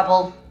any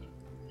trouble.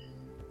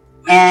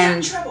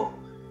 And trouble.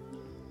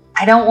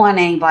 I don't want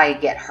anybody to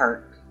get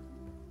hurt.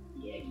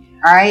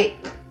 Alright?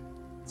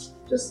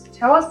 Just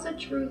tell us the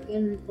truth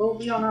and we'll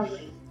be on our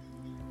way.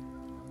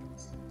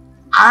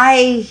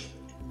 I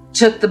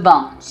took the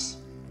bones.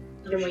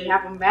 Can we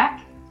have them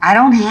back? I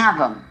don't have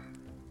them.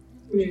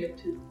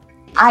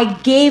 I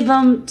gave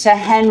them to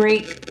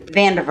Henrik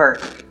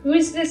Vandervert. Who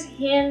is this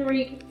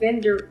Henry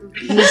Vender?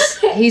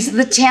 He's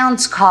the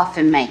town's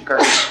coffin maker.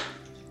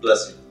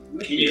 Bless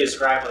Can you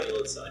describe what he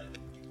looks like?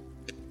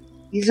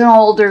 He's an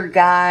older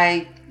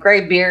guy,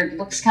 gray beard,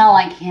 looks kind of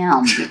like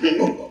him.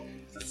 you.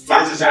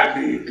 What is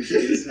happening?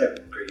 He doesn't have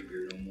a great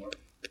beard no more.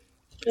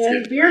 Yeah,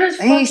 his beard is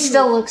He fucking...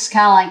 still looks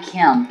kind of like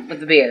him with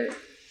the beard.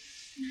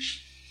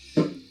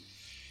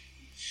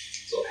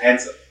 So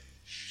handsome.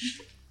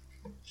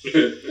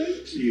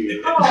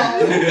 Oh.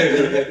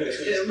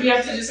 Yeah, we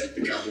have to just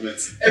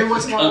Compliments. every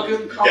once in a while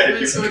give him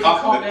compliments so he can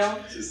calm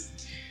down.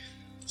 Just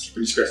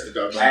when you scratch the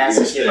dog. I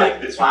asked you,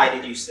 why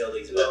did you steal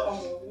these bones?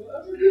 Oh,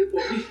 I'm a good boy.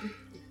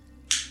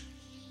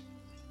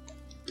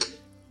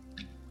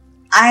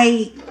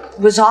 I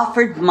was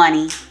offered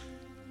money,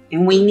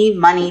 and we need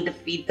money to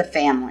feed the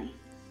family.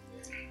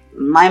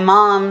 My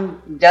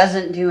mom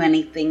doesn't do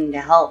anything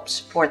to help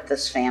support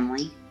this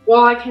family.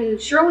 Well, I can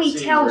surely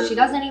Seems tell weird. she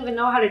doesn't even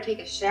know how to take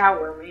a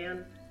shower,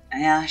 man.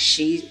 Yeah,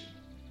 she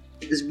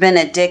has been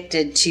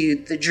addicted to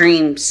the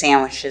dream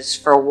sandwiches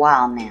for a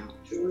while now.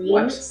 Dream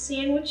What?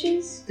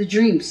 sandwiches? The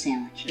dream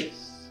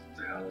sandwiches.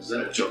 The hell is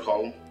that? What y'all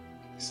call them?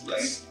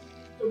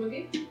 Come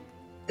again?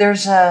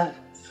 There's a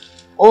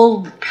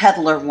old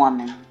peddler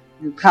woman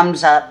who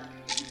comes up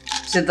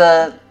to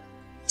the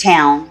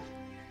town,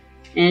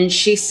 and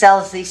she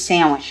sells these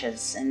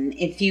sandwiches. And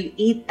if you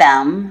eat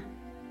them,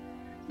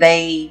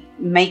 they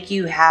make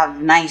you have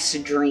nice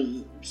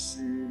dreams.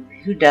 And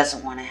who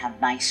doesn't want to have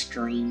nice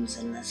dreams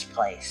in this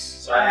place?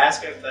 So I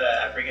ask if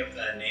I bring up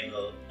the name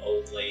of the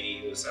old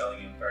lady who was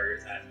selling him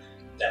burgers, and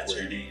that's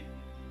her name.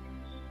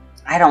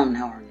 I don't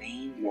know her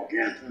name.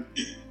 Morgana.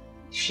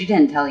 She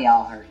didn't tell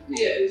y'all her name.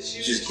 Yeah, it's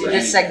Just just She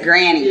just said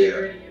Granny. Yeah,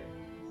 Granny.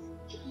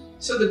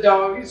 So the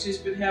dog has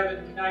just been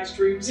having nice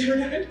dreams every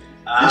night.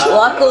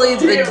 Luckily,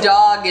 the Damn.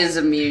 dog is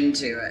immune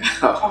to it.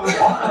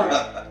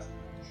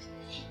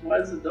 Why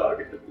is the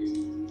dog at the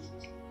food?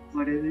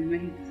 What do they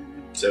mean?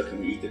 So can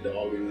we eat the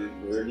dog and then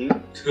we're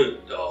again?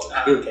 Dog.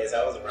 Okay,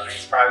 so I was right.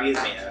 It's probably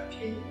is me.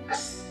 Okay.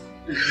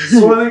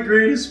 It's one of the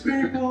greatest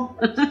people.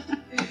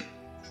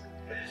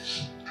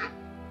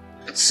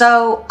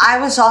 So I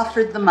was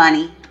offered the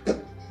money,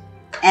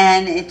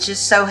 and it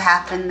just so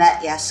happened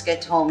that Jeska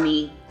told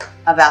me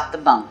about the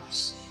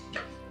bones.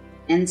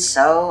 And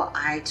so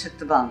I took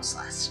the bones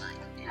last night,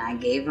 and I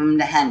gave them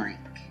to Henrik.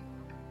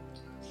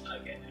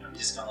 Okay, I'm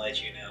just gonna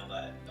let you know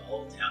that the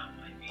whole town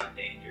might be in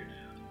danger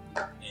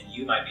now, and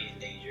you might be in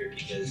danger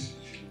because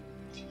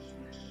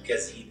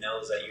he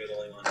knows that you're the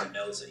only one who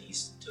knows that he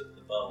took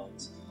the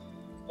bones.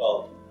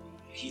 Well,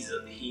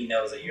 he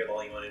knows that you're the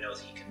only one who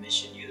knows he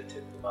commissioned you to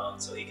take the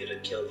bones, so he could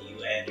have killed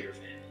you and your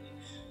family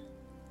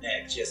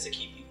next just to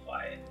keep you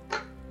quiet.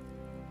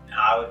 Now,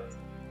 I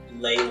would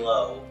lay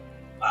low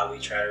while we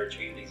try to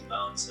retrieve these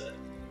bones, so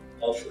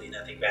hopefully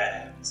nothing bad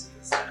happens to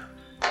this town.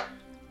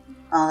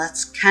 Well,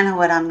 that's kind of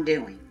what I'm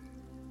doing.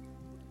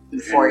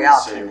 Before Henry y'all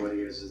say came in. what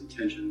his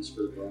intentions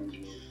for the bones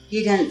were.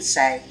 He didn't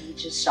say. He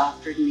just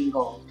offered me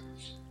gold.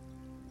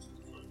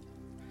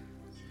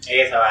 I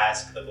guess I'll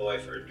ask the boy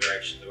for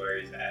directions where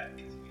he's at.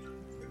 'Cause,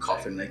 The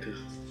coffin maker.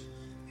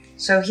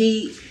 So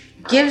he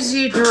gives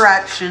you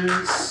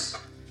directions.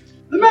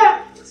 The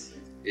map!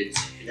 It's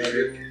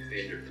Henrik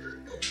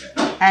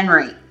Vanderberg.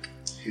 Henry.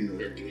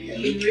 Henrik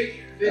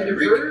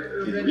Vanderberg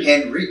or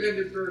Henrik.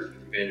 Vanderberg?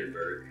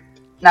 Vanderberg.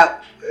 No,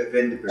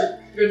 Vandenberg.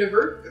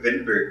 Vanderberg?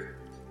 Vandenberg.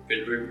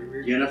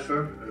 Vanderberg. Jennifer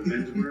or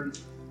Vandenberg?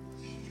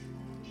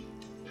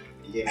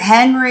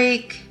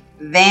 Henrik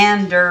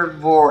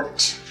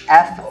Vandervoort.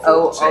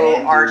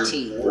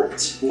 F-O-O-R-T.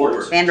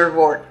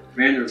 Vandervoort.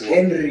 Vandervoort.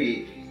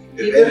 Henry.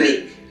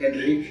 Henrik.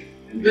 Henrik.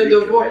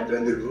 Vandervoort.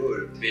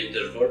 Vandenberg.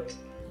 Vandervoort.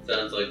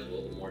 Sounds like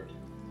Voldemort.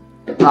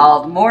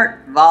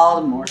 Voldemort.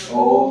 Voldemort.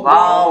 Oh,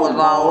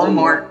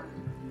 Voldemort.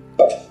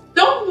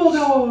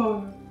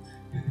 Dumbledore!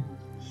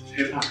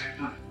 Harry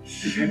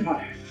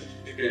Potter.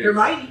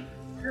 Hermione.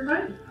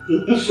 Ron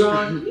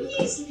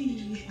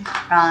Weasley.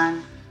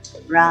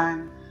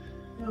 Ron.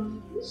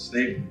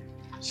 Snape.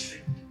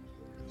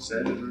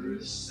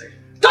 Severus Snape.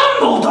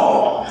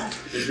 Dumbledore!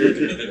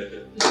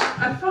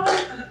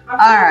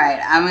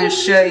 Alright, I'm going to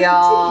show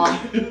y'all.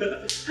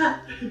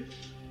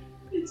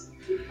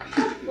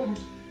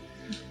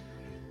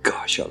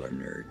 Gosh, y'all are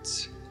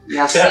nerds.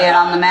 Y'all see it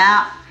on the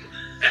map?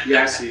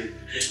 Yeah, I see it.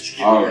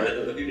 Alright.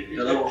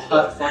 The little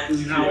hut fucking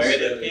house.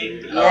 Where the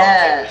pink?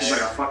 Yes. It's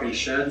like a fucking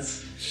shed.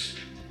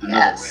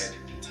 Yes.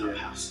 Top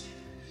house.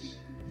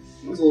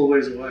 It's a little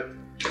ways away.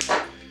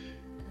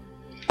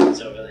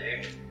 It's over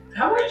there.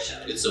 How much?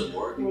 It's a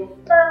morgue.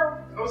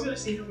 I was gonna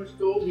see how much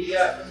gold we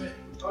got from it.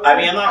 I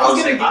mean, I'm not I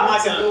was gonna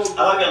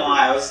gonna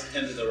lie. I was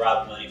tempted to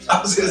rob money.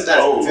 I was gonna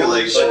start feel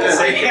like But at the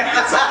same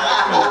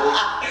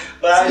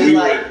but I was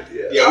like,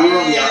 Yeah, we were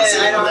on the opposite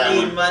I of that don't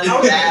need one. money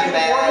that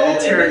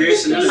bad.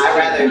 Interrogation. I'd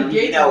rather,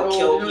 kill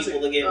gold,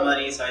 people to get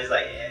money. So I was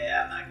like,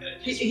 yeah, I'm not gonna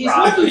just He's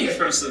rob lucky. money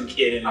from some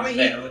kid in I his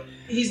mean, family.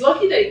 He's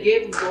lucky that he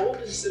gave him gold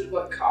instead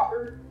of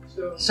copper.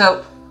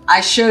 So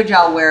I showed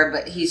y'all where,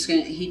 but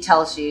he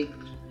tells you,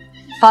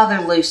 Father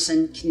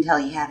Lucen can tell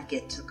you how to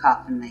get to the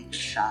coffin maker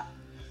shop.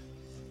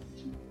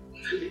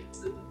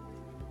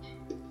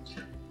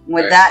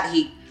 With that,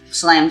 he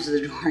slams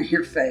the door in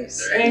your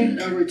face. There ain't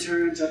no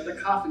returns at the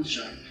coffin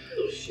shop.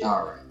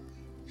 Alright.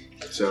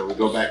 So we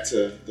go back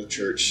to the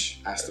church,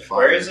 ask the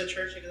father. Where is the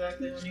church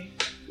exactly, Lenny?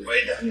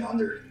 Way down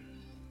yonder.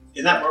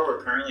 Isn't that where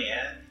we're currently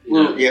at?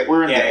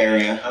 We're in the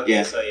area. Okay,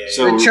 Yeah. so yeah.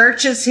 So The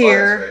church is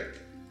here,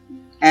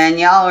 and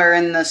y'all are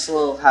in this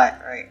little hut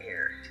right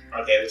here.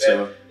 Okay,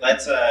 So-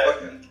 let's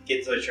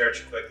get to the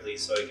church quickly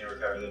so he can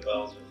recover the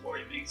bones before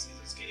he makes his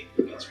escape.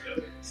 Let's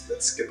go.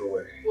 Let's skip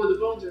away. Well, the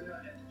bones are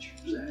not at the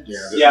church.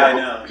 Yeah, I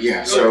know. Yeah,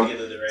 Go so to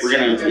the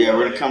direction.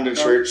 we're gonna come to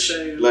church,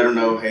 let them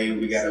know, hey,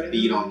 we got a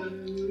beat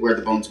on where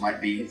the bones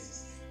might be.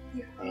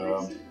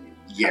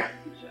 Yeah.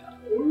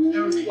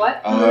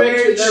 What?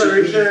 Where's the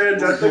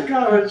returns at the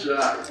coffin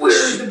shop?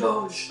 Where's the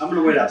bones? I'm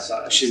gonna wait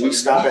outside. Should we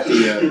stop at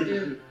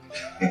the?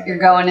 You're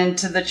going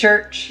into the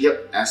church?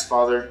 Yep. Ask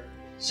Father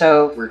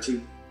So where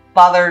to.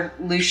 Father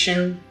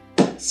Lucian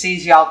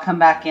sees y'all come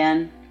back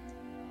in,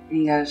 and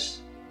he goes,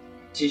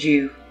 "Did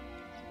you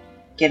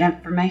get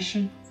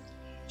information?"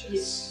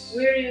 Yes.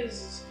 Where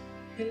is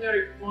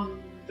Henrik Wonderborn?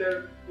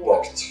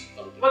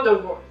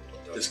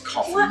 This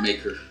coffin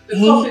maker. The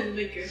coffin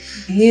maker.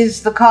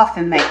 He's the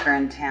coffin maker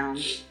in town.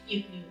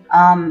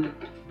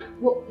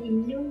 Well, we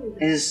know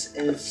that.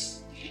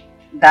 Is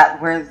that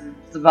where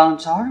the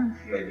bones are?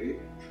 Maybe.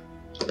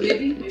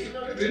 Maybe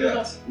not. We don't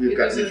know. We've It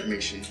got was a-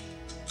 information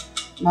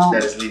Well,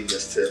 that is leading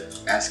us to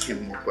ask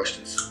him more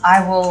questions.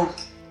 I will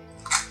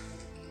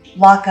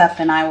lock up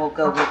and I will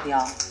go with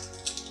y'all.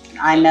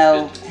 I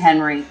know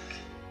Henry.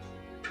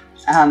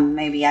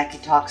 Maybe I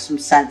could talk some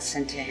sense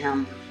into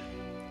him,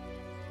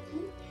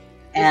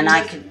 and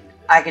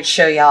I could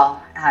show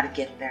y'all how to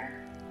get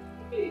there.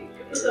 Okay,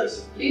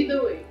 lead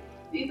the way.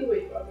 Lead the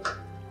way, Father.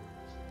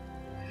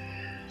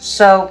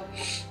 So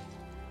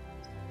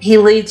he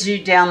leads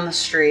you down the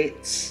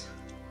streets,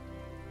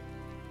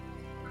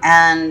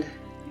 and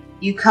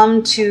you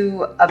come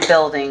to a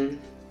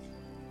building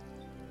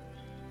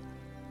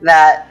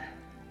that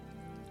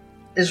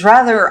is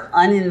rather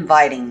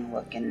uninviting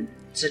looking.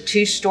 It's a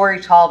 2-story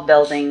tall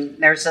building.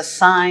 There's a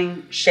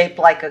sign shaped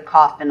like a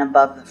coffin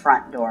above the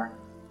front door.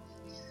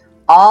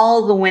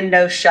 All the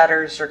window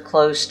shutters are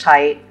closed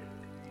tight,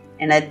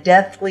 and a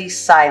deathly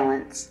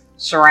silence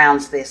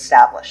surrounds the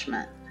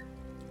establishment.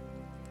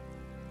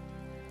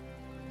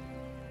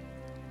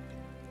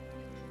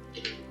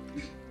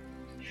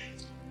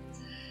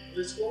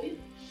 Let's go in.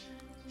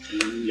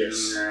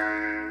 Yes.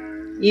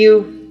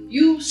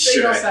 You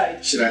stay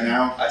outside. Should I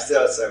now? I stay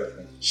outside with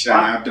him. Should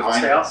I now I'll divine?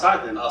 stay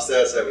outside then. I'll stay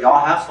outside with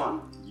Y'all have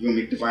fun. You want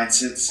me to divine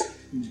sense?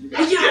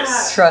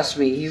 Yeah. Trust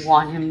me, you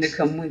want him to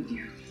come with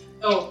you.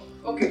 Oh,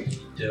 okay.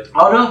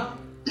 Oh no.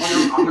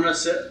 I'm gonna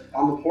sit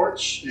on the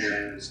porch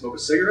and smoke a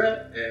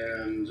cigarette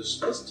and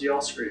just listen to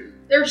y'all scream.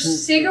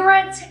 There's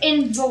cigarettes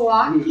in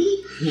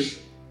Velocity?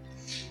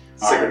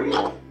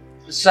 Alright.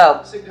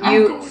 So I'm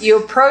you going. you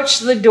approach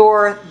the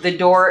door. The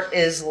door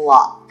is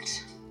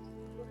locked.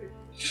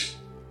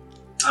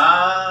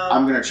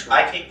 I'm gonna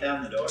try. I kicked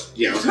down the door.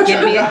 Yeah, I was gonna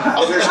Give me try.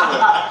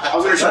 I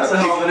was gonna try to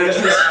pick.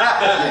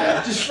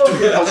 Yeah.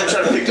 I was gonna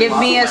try to pick Give them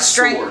me up a with my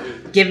strength.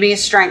 sword. Give me a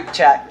strength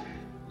check.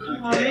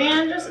 Oh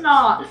man, just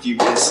not. If you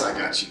miss, I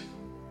got you.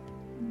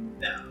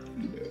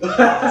 Or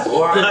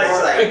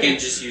I like- can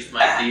just use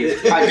my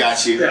teeth. I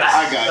got you.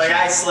 I got Like you.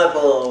 I slip a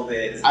little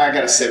bit. I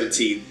got a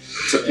 17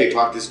 to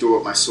picklock this door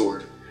with my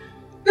sword.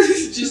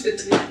 Just a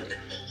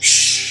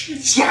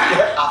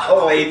All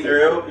the way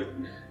through.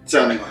 It's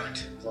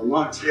unlocked. It's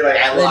unlocked. You're like,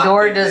 I The locked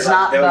door it, does like,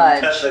 not then we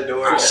budge. Cut the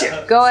door. Oh,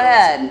 shit. Go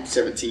ahead.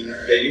 17.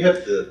 Yeah, you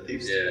have the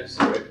thieves' Yeah. tools,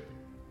 right?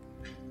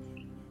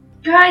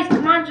 Guys,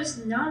 come on,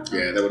 just knock.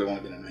 Yeah, that would have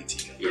only been a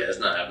 19. Yeah, it's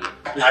not happening.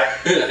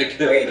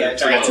 Wait, can I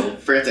try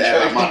Forgot to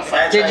add my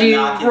modifier. Did you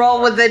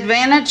roll with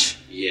advantage?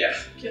 Yeah.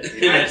 Can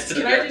I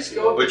just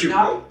go? But you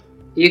knock? roll.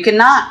 You can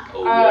knock.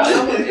 Oh,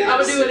 I'm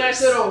gonna do a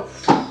nice little.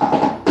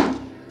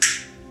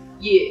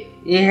 Yeah.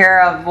 You hear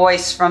a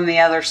voice from the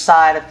other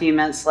side a few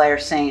minutes later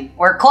saying,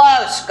 "We're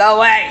close. Go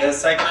away." The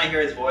second I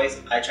hear his voice,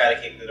 I try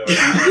to kick the door.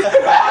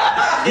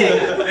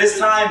 This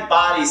time,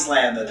 body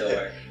slam the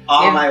door.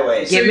 On my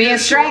way. Give me a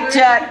strength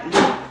check.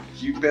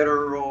 You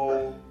better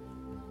roll.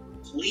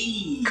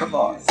 Please. Come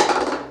on.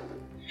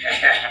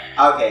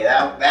 Okay,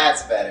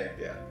 that's better.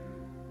 Yeah.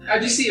 I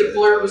just see a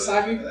blur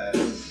beside me.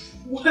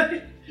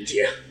 What?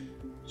 Yeah.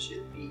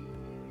 Should be.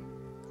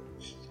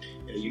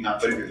 Yeah, you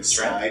not putting it to the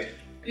side.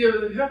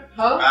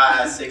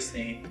 Huh?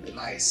 16.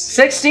 Nice.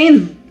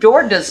 16.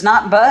 Door does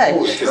not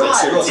budge.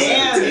 God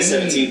damn.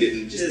 17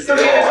 didn't just. Come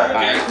here.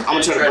 Alright, I'm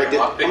gonna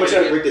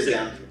try to break this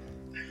down.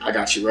 I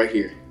got you right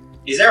here.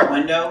 Is there a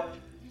window?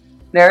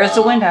 There is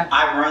a window.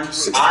 I run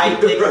through. I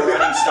take a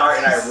running start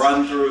and I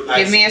run through.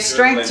 Give me a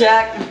strength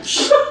check.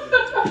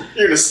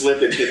 You're gonna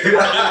slip and hit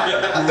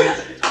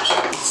the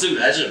Just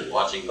imagine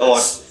watching Oh,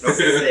 this.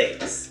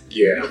 6.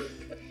 Yeah.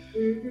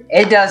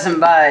 It doesn't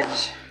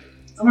budge.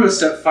 I'm gonna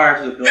set fire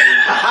to the building.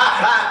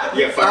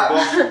 Yeah,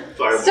 fireball.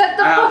 Fireball. Set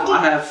the fucking.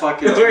 I have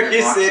fucking. Where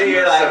you sitting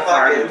here like set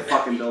fire to the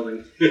fucking-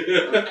 fucking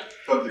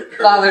building.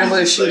 Father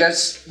Lucian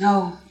goes,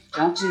 "No,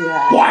 don't do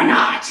that. Why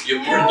not?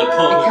 You burned the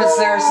pump. Because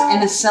there's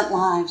innocent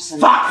lives."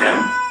 And Fuck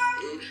them.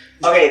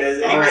 Okay,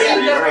 does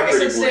anybody, Alright,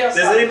 does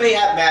anybody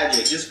have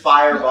magic? Just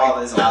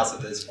fireball this house at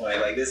this point.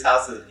 Like, this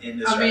house is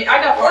indestructible. I mean,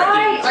 I got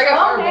Guys, I got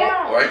calm fireball.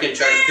 down. Or I can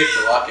try to pick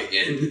the lock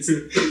again.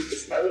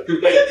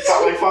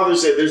 Like Father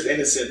said, there's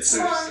innocence.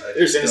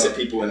 There's innocent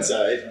people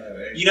inside.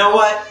 You know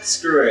what?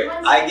 Screw it.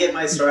 I get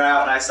my sword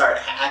out and I start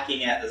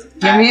hacking at this.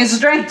 give me a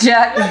strength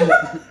check.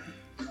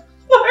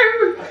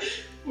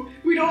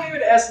 We don't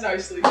even ask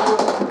nicely.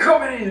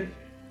 Coming in.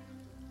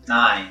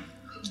 9.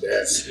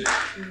 Yes.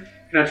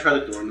 Can I try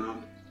the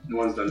doorknob? No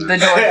one's done The that.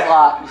 door's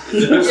locked.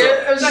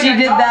 Yeah, it was like She a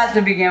did knock. that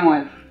to begin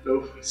with.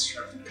 Nope. Let's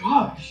try.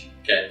 Gosh.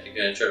 Okay,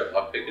 can I try to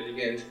lockpick it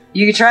again?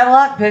 You can try to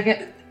lockpick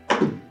it.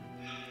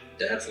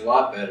 That's a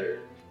lot better.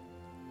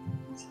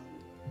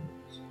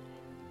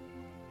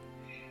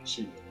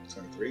 Shoot,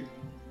 23.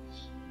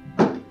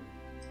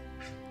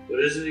 What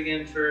is it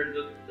again for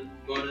the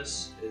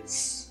bonus?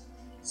 Is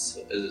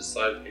it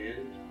sleight of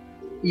hand?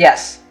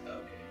 Yes. Okay.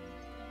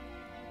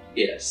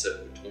 Yeah,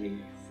 so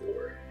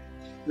 24.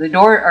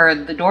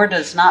 The door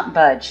does not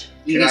budge.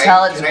 You Can can I-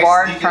 tell it's can I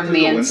barred sneak from into the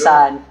the window?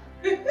 inside.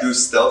 Do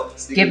stealth.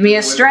 Sneak Give into me the a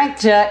window.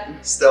 strength check.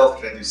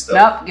 Stealth. Can I do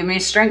stealth? Nope, give me a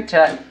strength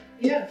check.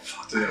 Yeah.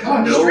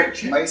 Oh, no. Strength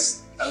check.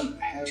 I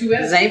don't have. Two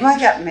Does anybody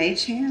got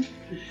mage hand?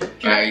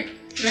 Can I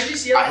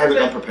just yell I have it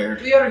that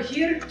unprepared. we are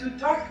here to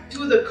talk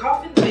to the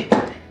coffin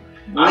maker.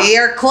 We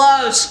are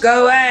close.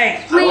 Go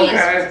away. Please,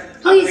 Okay.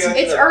 please, I'm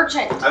gonna it's go-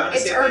 urgent. I'm gonna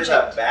It's see if there's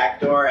urgent. a back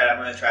door and I'm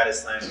gonna try to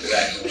slam through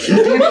that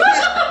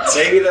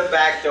door. Maybe the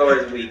back door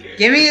is weaker.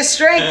 Give me a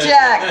strength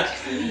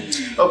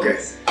check. Okay.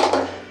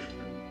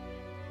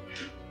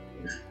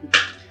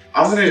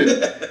 I'm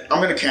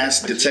gonna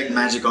cast detect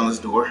magic on this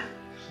door.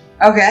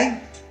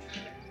 Okay.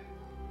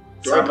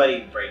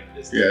 Somebody break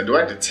this. Yeah. Do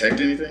I detect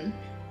anything?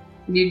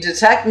 You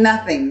detect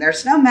nothing.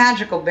 There's no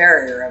magical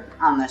barrier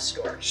on this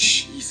door.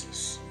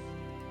 Jesus.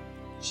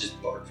 It's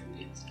just barred from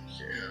the inside.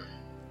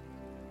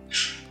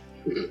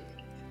 Yeah.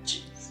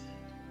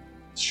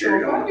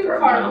 Sure, if I do What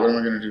fireball, am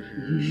I gonna do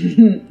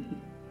here?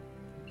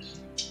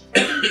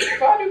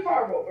 if I do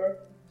fireball, bro.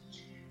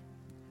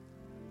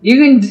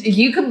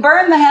 You can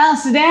burn the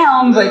house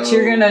down, but No.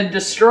 you're gonna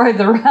destroy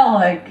the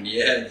relic.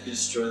 Yeah, you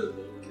destroy the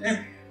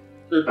building.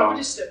 I'll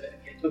just step back.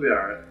 It'll be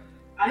alright.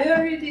 I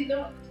already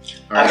know.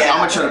 Alright, Okay, I'm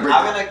gonna try to break.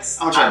 I'm I'm just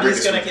try to break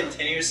this gonna window.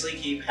 continuously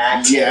keep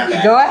hacking. Yeah.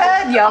 back. Go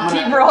ahead, y'all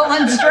keep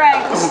rolling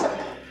strengths.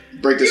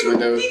 Break this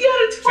window. You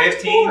got a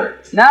 24.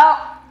 No.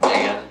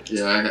 Damn.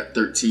 Yeah, I got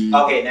 13.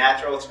 Okay,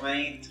 natural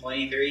 20,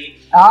 23.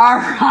 All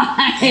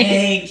right.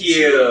 Thank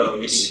you.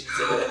 I just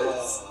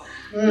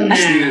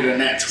needed a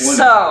nat 20.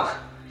 So,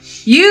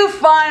 you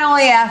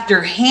finally,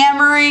 after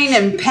hammering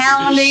and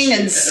pounding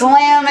and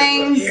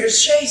slamming,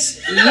 Here's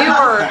Chase.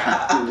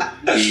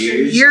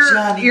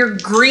 your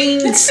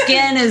green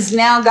skin has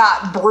now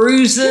got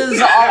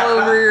bruises all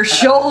over your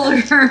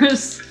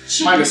shoulders.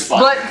 Minus 5.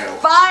 But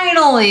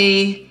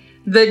finally,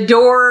 the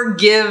door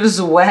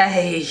gives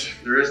way.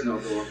 There is no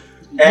door.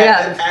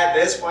 Yeah. At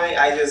this point,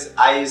 I just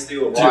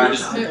do a run.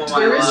 Put my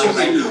There is arms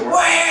like, no door.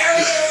 where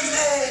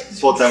is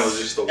This whole time was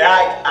just the it?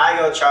 I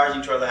go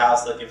charging toward the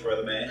house looking for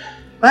the man.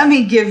 Let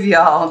me give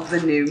y'all the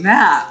new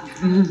map.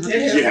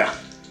 Yeah.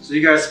 So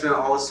you guys spent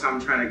all this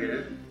time trying to get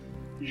in?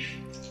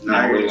 No,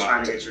 Now we're you're trying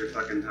locked. to get your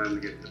fucking time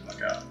to get the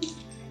fuck out.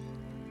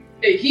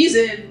 Hey, he's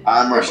in.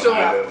 I'm We're right still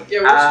behind out. him. Yeah,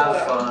 we're still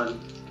out. Fun.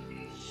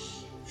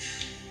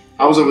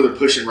 I was over there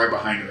pushing right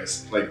behind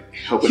us, like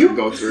helping him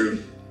go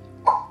through.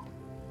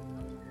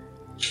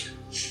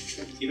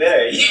 You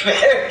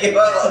better give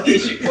up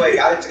location quick.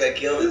 I'm just gonna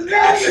kill this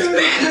guy.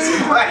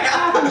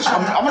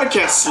 I'm gonna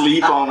cast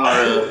sleep on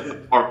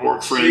our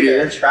orc friend You're here.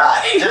 gonna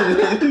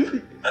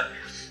try.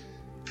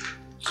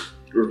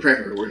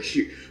 Remember,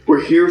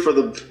 we're here for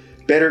the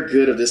better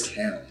good of this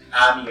town.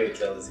 I'm here to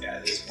kill this guy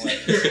at this point.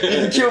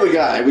 Kill the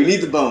guy. We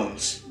need the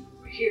bones.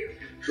 We're here.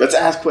 Let's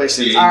ask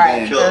questions. All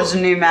right, and there's a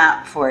new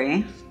map for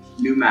you.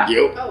 New map.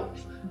 Yep. Oh.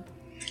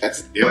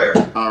 That's Where?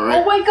 all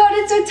right. Oh my god,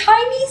 it's a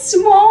tiny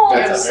small.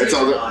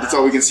 That's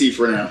all we can see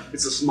for now.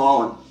 It's a small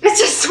one.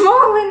 It's a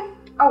small one.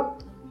 Oh,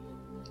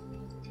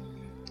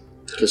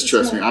 Because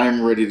trust me, I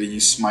am ready to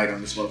use smite on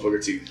this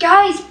motherfucker too.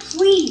 guys,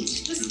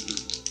 please, just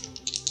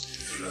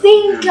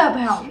think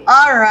about it.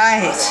 All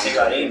right. Think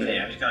about anything.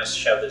 I'm just gonna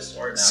shove this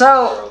sword down.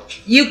 So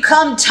you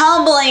come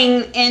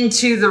tumbling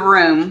into the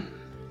room,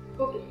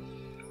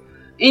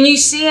 and you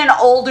see an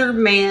older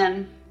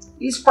man.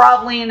 He's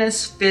probably in his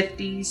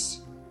 50s,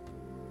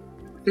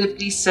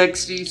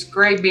 60s,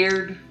 gray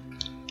beard.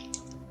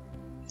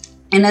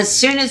 And as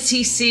soon as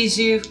he sees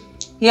you,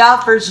 he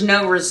offers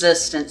no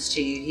resistance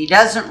to you. He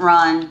doesn't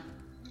run.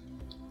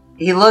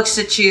 He looks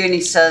at you and he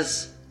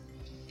says,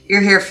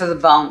 "You're here for the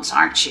bones,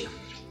 aren't you?"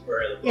 Where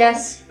are the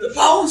Yes, bones? The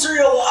bones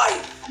are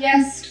alive.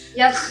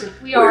 yes,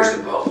 we Where's the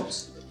are.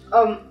 bones?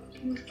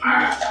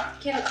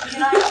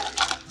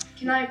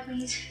 Can I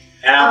please?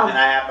 And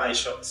I have my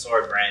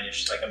sword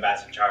brandished like I'm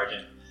about to charge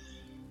him.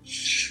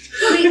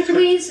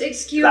 Please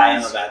excuse. I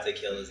am about to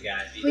kill this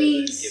guy if he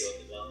Please. doesn't give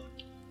up the bone.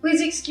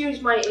 Please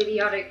excuse my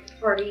idiotic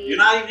party. You're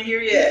not even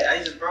here yet.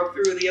 I just broke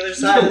through the other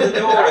side of the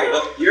door.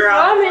 You're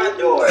on the front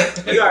door.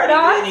 You already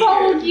No, I been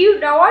followed here. you.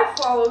 No, I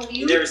followed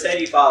You you. never said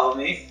you followed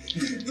me.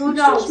 Who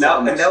knows?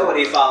 No,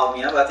 nobody followed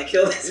me. I'm about to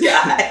kill this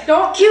guy.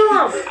 Don't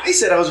kill him. I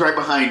said I was right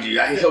behind you.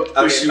 I helped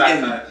push Okay, you fine,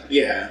 in. fine.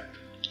 Yeah.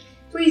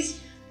 Please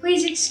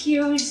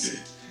excuse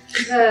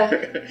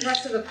the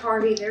rest of the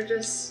party. They're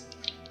just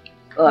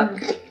Look,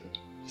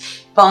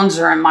 bones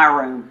are in my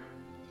room.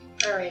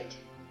 all right.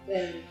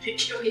 Then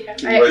Where's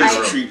the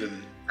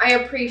Retrieving. I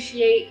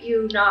appreciate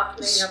you not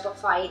putting up a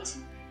fight.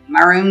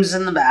 My room's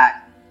in the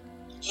back.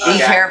 Be Okay.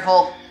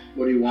 careful.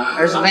 What do you want?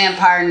 There's a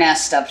vampire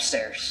nest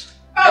upstairs.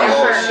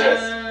 Oh, shit.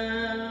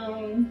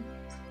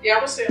 Yeah, I'm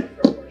gonna stay on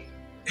the front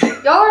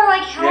porch. Y'all are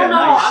like, hell Yeah, no.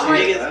 nice. I'm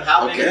like,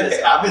 How big is this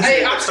Okay, house? I've been Hey,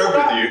 sitting I'm up still,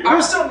 with you.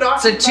 I'm still It's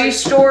knocking. a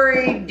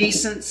 2-story,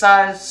 decent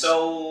size.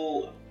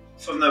 So,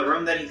 from the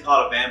room that he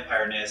called a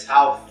vampire nest,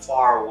 how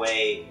far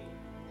away,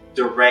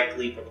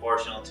 directly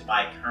proportional to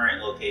my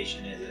current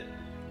location, is it?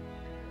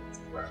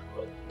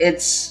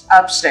 It's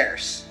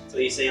upstairs. So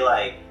you say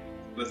like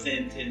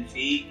within 10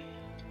 feet?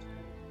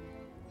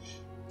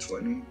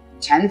 20.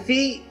 10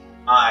 feet?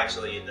 Oh,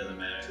 actually, it doesn't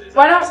matter. There's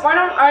why don't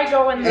I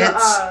go in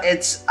the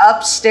It's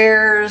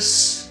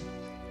upstairs.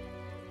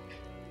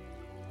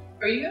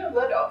 Are you gonna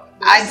let up?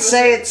 I'd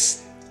say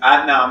it's No,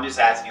 I'm just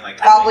asking like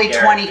probably as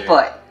a 20 character.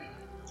 foot.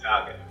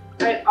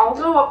 Okay. I'll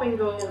go up and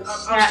go. I'm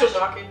snatch. still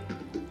knocking.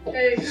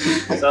 Hey.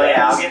 So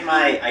yeah,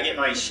 I get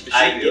my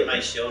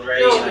shield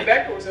ready No, and the I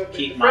back door's open.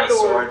 keep The front my door,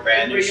 sword everybody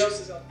brandished else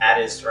is up.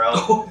 at his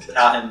throat.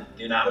 Tell him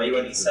do not make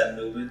any sudden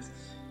movements.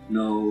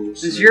 No.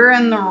 As you're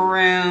in the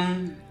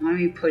room, let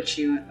me put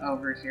you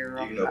over here You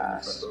real can open the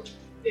fast. front door.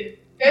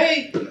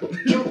 Hey, can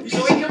we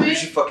come You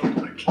should in? fucking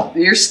like.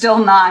 You're still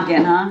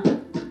knocking, huh?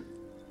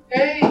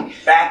 Hey,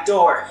 Back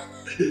door.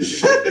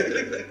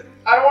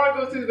 I don't want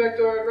to go through the back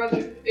door. I'd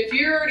rather. If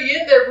you're already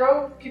in there,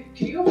 bro, can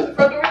you open the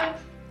front door then?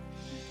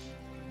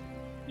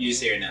 You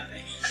just hear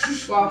nothing.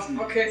 Wow.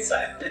 Okay.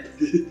 Silent.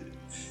 You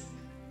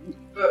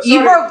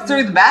Sorry. broke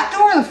through the back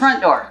door or the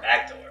front door?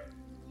 Back door.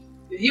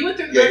 He went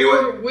through the Yeah, back he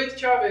door with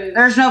Chavez.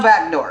 There's no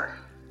back door.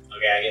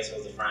 Okay, I guess it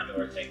was the front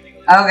door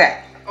technically.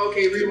 Okay.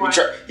 Okay, He rewind.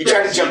 tried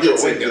to jump through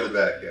a window. To the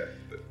back, yeah.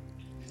 But,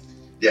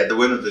 yeah, the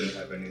window didn't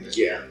have any.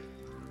 Yeah.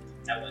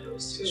 That window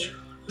was too strong.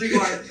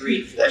 Rewind.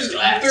 3-4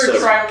 glass. Third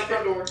try on the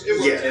front door. It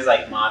worked. It's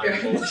like modern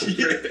Yeah. bullshit.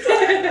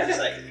 It's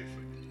like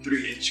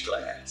 3-inch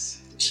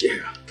glass.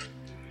 Yeah.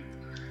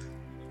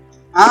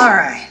 All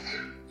right.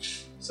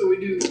 So we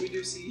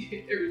do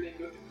see everything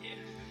go.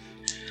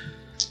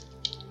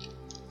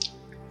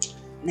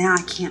 Now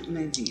I can't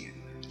move you.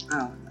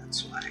 Oh,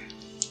 that's why.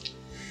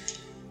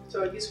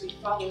 So I guess we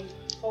follow.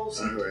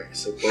 Alright,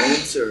 so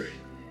bones are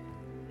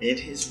in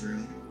his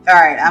room. All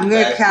right, I'm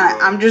gonna Back kind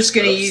of. room, I'm just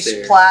gonna use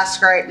upstairs.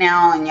 Plask right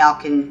now, and y'all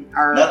can.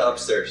 Or Not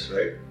upstairs,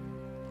 right?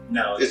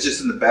 No, It's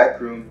just in the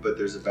back room, but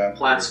there's a vampire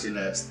Plastic.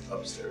 nest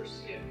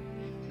upstairs.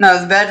 no,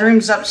 the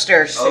bedroom's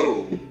upstairs. Too.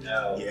 Oh,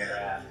 no.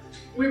 Yeah.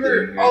 We Didn't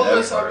were hear all of that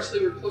us part.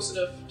 obviously were close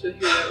enough to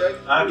hear that,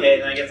 right? Okay,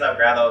 then I guess I'll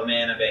grab the old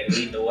man and beg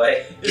lead the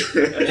way.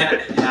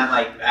 And I'm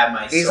like at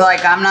my He's sword.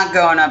 like, I'm not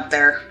going up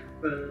there.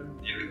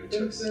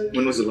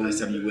 When was the last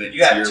time you went? You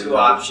to have your two room?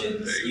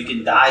 options. You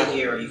can die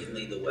here or you can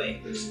lead the way.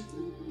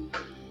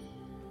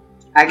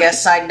 I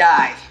guess I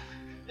die.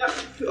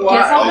 Yes,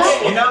 I'll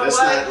go. You know let's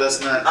what?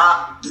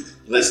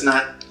 Let's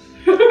not.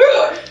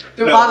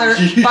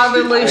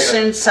 Father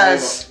Lucian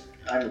says,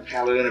 I'm a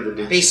paladin of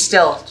redemption. "Be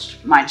still,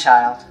 my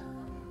child."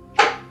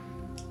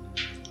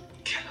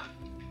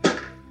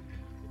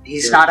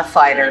 He's not a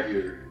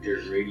fighter. Your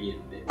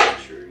radiant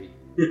maturity.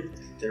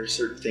 There are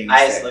certain things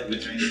I just that looked we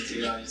between the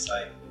two. I'm just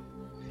like,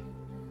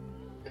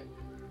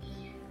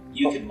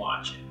 you can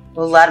watch it.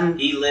 We'll let him,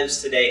 He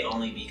lives today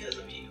only because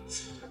of you.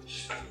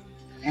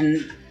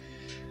 and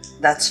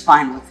that's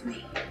fine with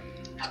me.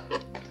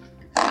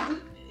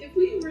 If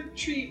we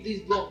retrieve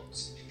these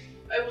bones,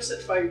 I will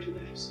set fire to the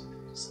house.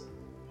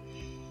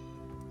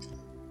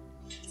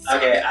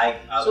 Okay,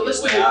 I'll So be let's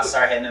away. do it. I'll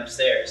start heading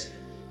upstairs.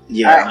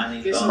 Yeah, Find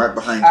these Yes. I'm bones. right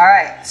behind All you.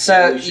 right,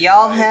 so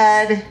y'all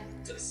head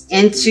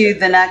into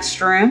the next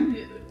room.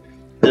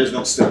 There's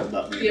no stuff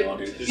about me at all,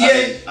 dude.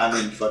 Yeah. I'm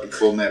in fucking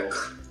full metal.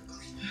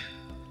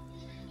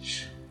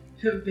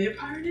 Have a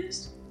vampire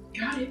nest?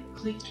 Got it.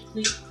 Clink,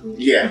 clink, clink.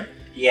 Yeah,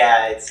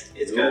 Yeah,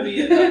 it's gonna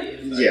be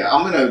a yeah.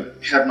 I'm gonna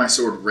have my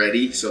sword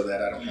ready so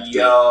that I don't have to.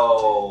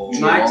 Yo,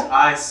 Might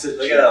I suggest?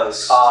 look at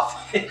those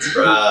coffins.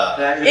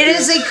 that It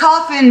is a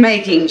coffin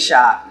making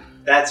shop.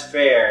 That's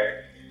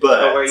fair. But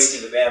But where do you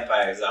think the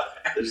vampires are?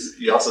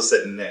 you also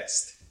said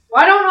nest.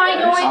 Why don't I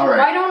go in? All right.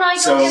 Why don't I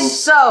go So- in?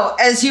 So,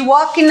 as you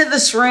walk into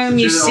this room,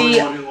 you You're the only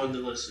see one who wanted to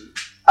listen.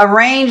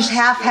 arranged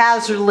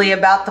haphazardly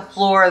about the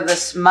floor of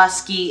this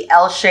musky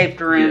L-shaped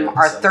room Yeah,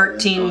 are so I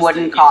 13 was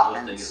wooden thinking- I was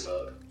coffins.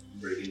 thinking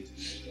about breaking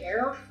into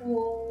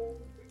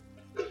Careful.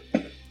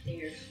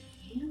 There's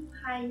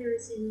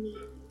vampires in these.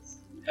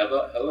 How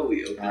about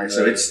we open? All right,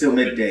 so it's still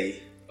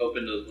midday.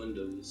 Open those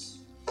windows,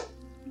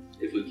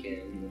 if we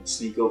can.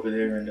 Sneak over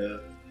there and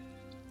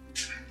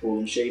pull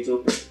them shades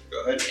open.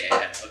 Go ahead. Yeah,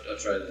 I'll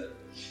try that.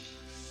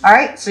 All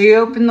right, so you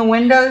open the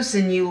windows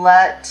and you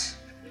let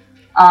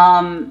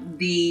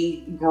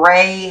the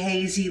gray,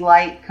 hazy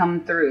light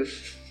come through.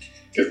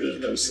 Because there's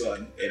no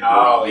sun.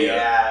 Oh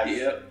yeah.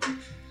 Yep.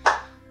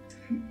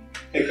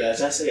 Hey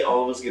guys, I say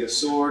all of us get a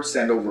sword,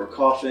 stand over a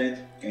coffin,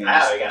 and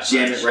Ah, we got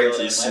jam my it right shield to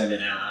the and center.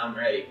 weapon now. I'm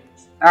ready.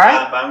 All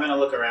right. But I'm gonna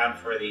look around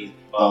for these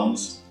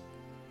bones.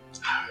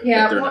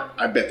 Yeah,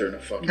 I bet they're in a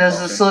fucking Does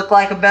coffin. this look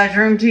like a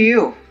bedroom to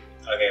you?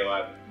 Okay, well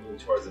I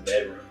move towards the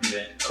bedroom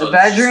then. The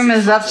bedroom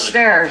is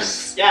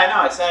upstairs. Yeah, I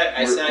know. I said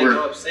I We're-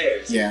 go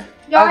upstairs. Yeah.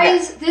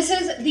 Guys, this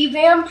is the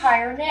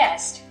vampire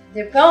nest.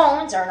 The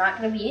bones are not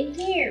going to be in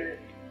here.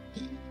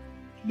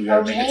 We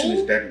gotta make it to Okay.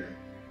 his bedroom.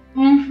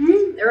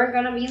 Mm-hmm. They're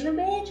going to be in the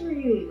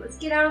bedroom. Let's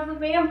get out of the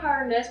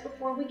vampire nest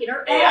before we get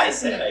our Hey, I asses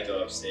said in. I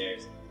go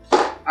upstairs.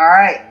 All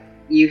right,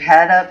 you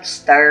head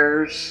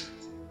upstairs.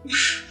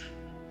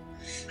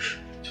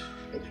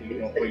 Hopefully we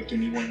don't wake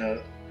anyone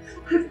up.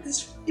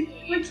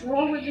 What's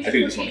wrong with this? I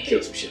do just want to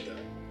kill some shit though.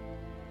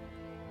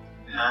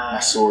 My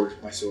sword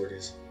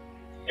is.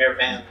 They're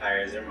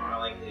vampires. They're more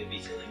likely to be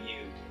killing you.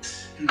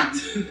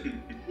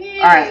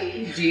 All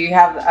right, do you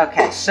have,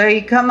 okay, so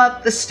you come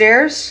up the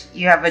stairs.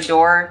 You have a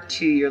door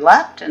to your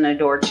left and a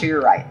door to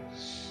your right.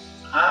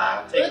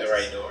 I'll take the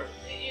right door.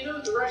 You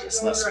know, the right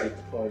Just door not is right. split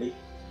the party.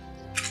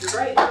 The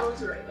right door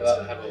is right.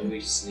 How about we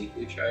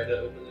sneakily try to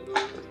open the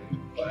door?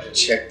 Quietly?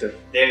 Check the.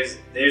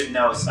 There's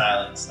no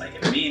silence. Like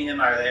if me and him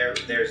are there,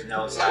 there's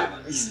no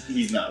silence.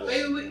 He's not.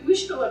 Maybe we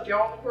should have left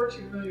y'all on the porch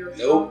even though you're.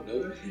 Nope.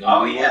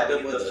 Oh we yeah, want them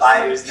leave with the us.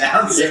 fires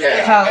downstairs.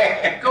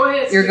 Yeah. Go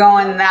ahead. You're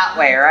going that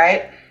way,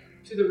 right?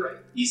 to the right.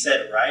 You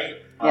said right?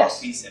 Yes.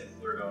 Oh, he said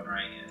we're going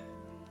right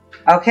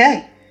in.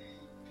 Okay.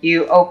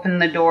 You open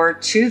the door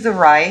to the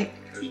right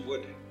There's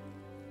wood.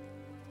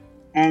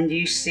 and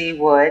you see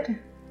wood.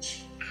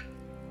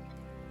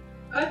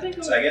 I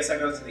think. So I guess I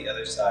go to the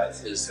other side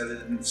because it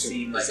didn't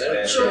seem like is that a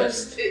that. So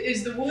chest?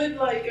 is the wood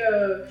like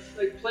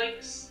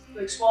planks,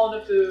 like small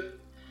enough to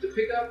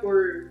pick up,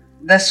 or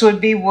This would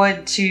be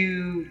wood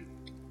to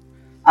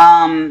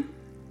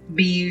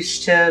be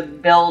used to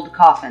build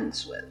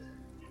coffins with.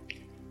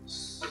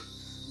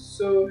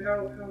 so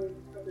how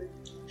big?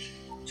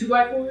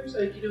 2x4s,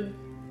 like you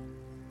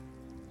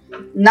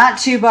know. Not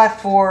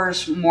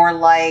 2x4s, more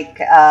like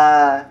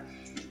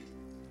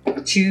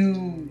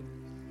 2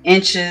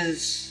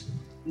 inches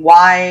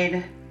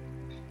wide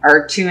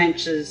or 2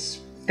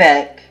 inches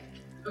thick,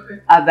 Okay.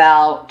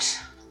 about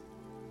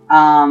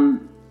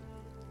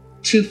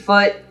 2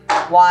 foot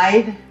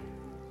wide,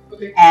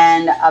 Okay.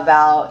 and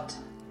about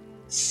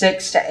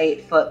 6 to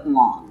 8 foot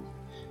long.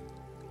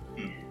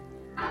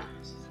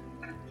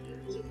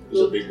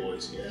 Those are big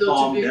boys. Yeah.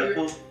 Little too big,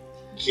 right?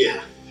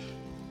 Yeah.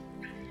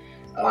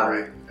 All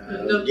right.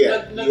 No- Yeah.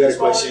 nothing You guys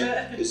smaller question?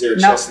 than that? Is there a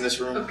Nope. chest in this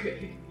room?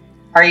 Okay.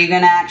 Are you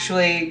going to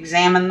actually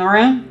examine the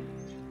room?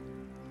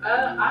 I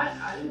don't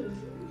know.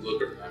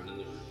 Look around in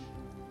the room.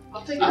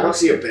 I'll take I it. don't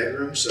see a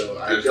bedroom, so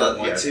I don't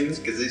want to.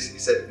 Because he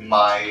said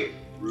my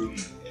room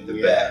in the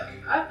Yeah.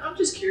 back. I'm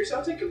just curious.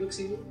 I'll take a look,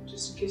 see,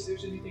 just in case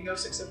there's anything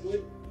else except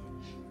wood.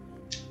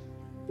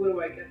 What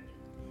do I get?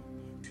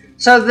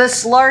 So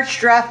this large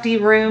drafty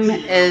room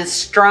is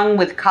strung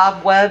with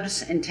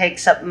cobwebs and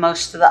takes up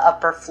most of the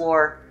upper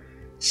floor.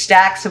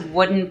 Stacks of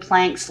wooden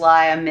planks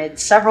lie amid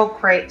several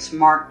crates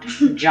marked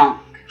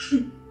junk.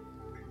 Can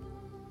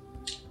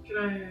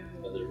I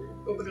Other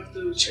room. open up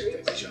those Check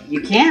crates? that junk.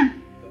 You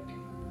can.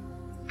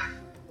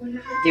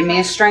 Give me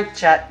a strength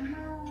check.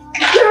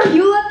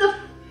 You let the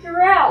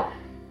fucker out.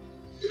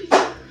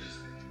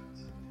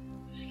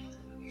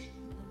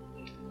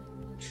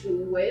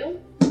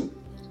 whale?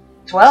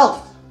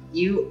 12.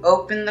 You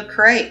open the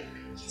crate.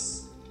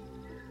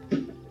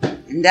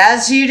 And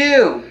as you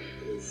do,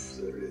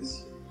 There it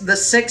is. the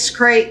 6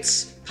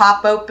 crates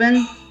pop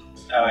open.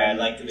 Oh, I'd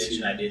like to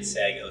mention I did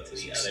say I go to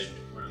the other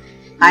room.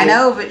 I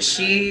know, but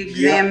she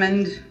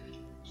examined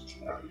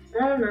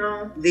Oh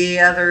no. the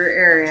other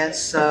area,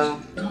 so.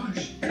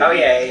 Oh,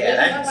 yeah,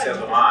 that can still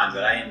go on,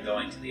 but I am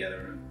going to the other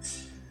room.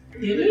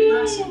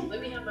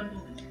 Let me have my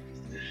moment.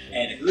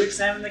 And who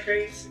examined the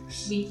crates?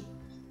 Me.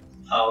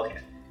 Oh, okay.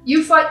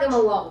 You fight them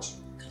alone.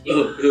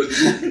 Oh, good.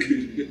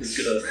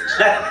 Sure,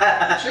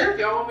 if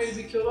y'all want me to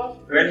be killed off.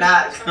 We're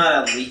not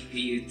gonna leave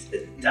you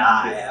to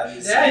die. I'm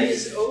just That saying,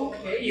 is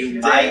okay.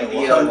 you might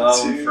be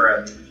alone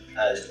for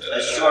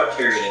a short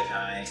period of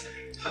time.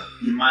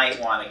 You might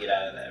want to get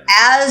out of that room.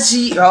 As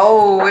you.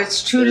 Oh,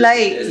 it's too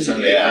late. It's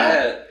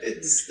Yeah.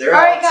 It's they're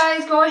Alright, out.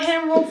 guys, go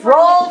ahead and roll for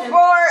Roll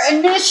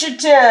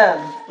initiative.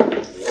 for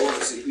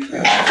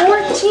initiative.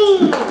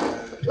 14.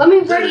 Let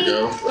me There ready. we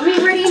go. Let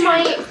me ready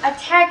my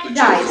attack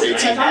dice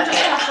because I'm just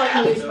gonna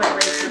fucking use my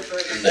razor for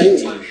it.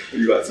 19. Are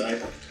you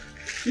outside?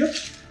 Yeah,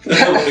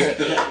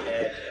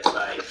 if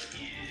I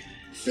can.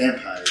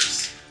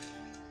 Vampires.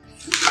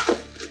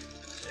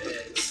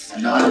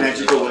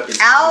 Non-magical weapons.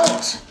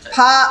 Out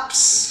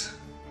pops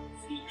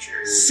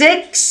Features.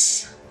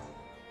 6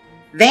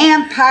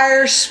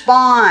 vampire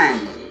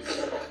spawn.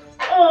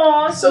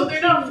 Oh, So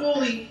they're not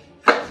fully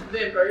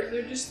vampires,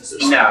 they're just the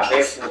spawn. No,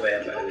 they're full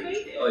vampires.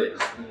 Okay. Oh,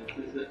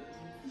 yeah.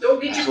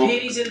 Don't get your I hope-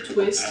 panties in a I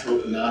twist.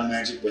 hope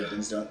non-magic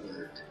weapons don't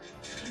work.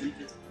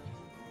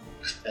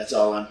 That's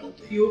all I'm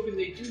hoping. You hoping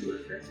they do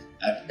work, right?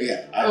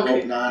 I Okay.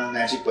 hope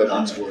non-magic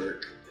weapons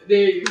work.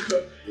 There you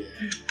go.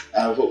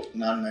 I hope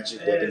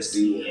non-magic weapons do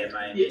Yeah, work.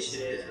 my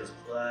initiative is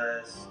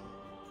plus.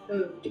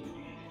 Oh,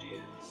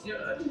 you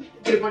know,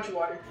 get a bunch of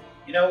water.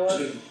 You know what?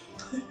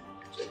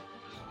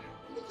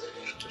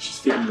 She's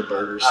feeding the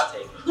burgers. I'll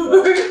take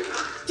it.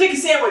 Take a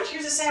sandwich.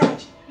 Here's a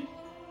sandwich.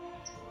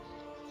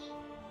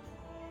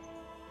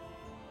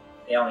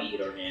 They only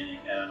eat organic.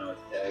 I don't know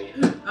what to tell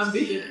you. I'm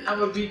vegan.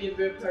 I'm a vegan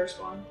vampire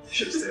spawn.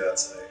 Should have stayed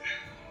outside.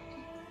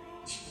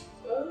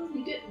 Well,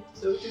 you didn't,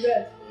 so too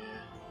bad.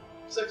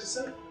 Sucks to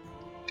suck.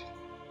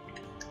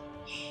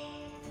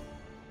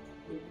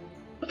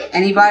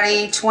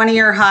 Anybody 20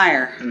 or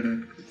higher?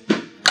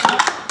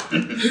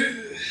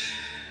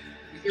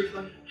 You're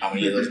funny. How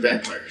many of those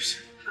vampires?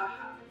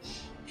 Haha.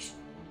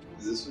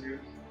 Is this one yours?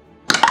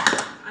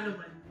 I know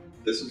mine.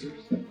 This was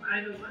yours?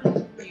 I know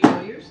mine. Do you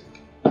know yours?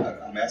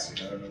 I'm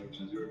asking. I don't know which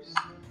is yours.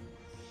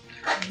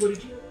 What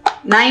did you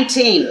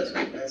 19. That's what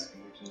I'm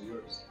asking. Which is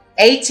yours?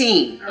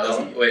 18.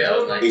 Oh, wait, I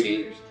was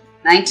 19.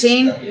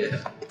 19? Yeah.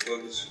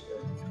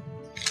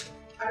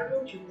 I don't know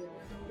what you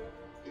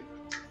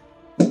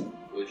rolled.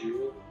 Would you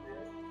roll?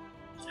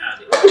 Ah,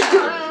 What did you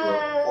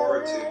roll? 4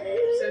 or 2?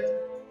 7.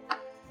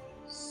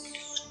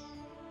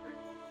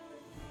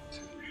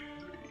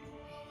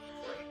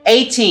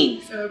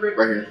 18. Right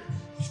Right here.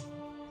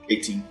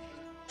 18.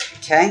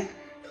 Okay.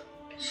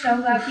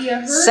 shall that be a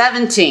hurt?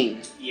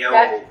 17. Yo.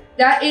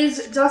 That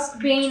is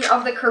Duskbane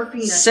of the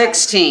Kerfina.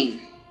 16.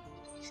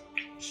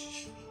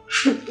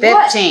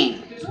 What?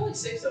 15. There's only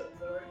 6 of them,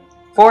 though, right?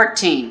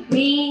 14.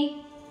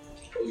 Me,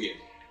 Oh, yeah.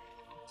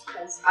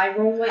 because I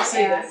roll like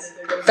Say that. ass.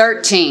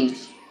 13.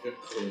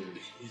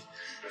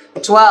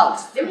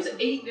 12. There was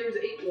 8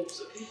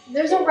 wolves, okay?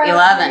 There's a rat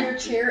 11. in your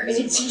chair and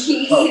it's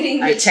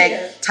eating I the take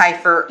chair.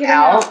 Typher Get him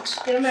out.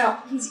 Get him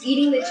out. He's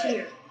eating the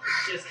chair.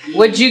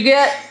 What'd you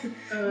get? You're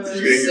gonna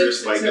hear a 6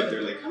 spike and up 7.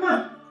 there like, Come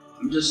on.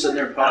 I'm just sitting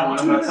there popping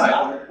on my pipe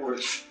on the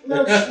porch.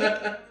 No,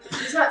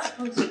 he's not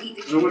supposed to eat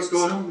the I chair. know what's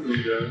going on with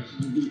you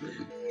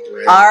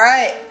guys. All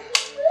right.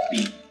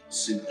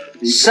 Soup.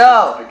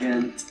 So,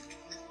 Again.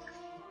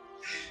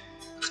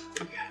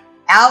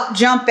 out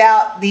jump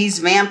out these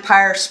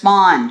vampire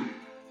spawn.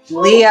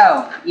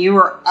 Leo, you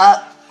were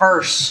up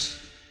first.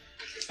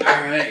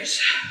 Alright.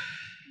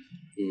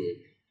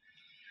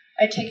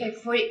 I take a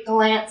quick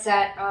glance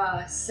at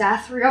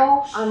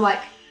Sathriel. I'm like,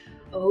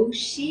 oh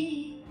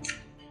shit.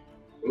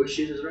 Oh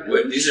shit is right.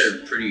 Wait, these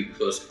are pretty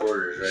close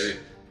quarters, right?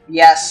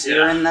 Yes,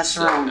 you're in this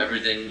So room.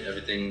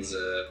 everything's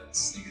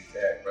sneak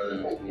attack,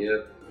 brother.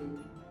 Yep.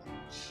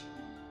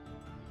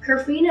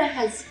 Kerfina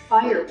has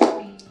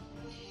fireball.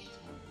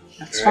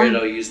 That's Alright, fine.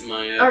 I'll use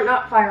my Or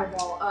not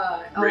fireball,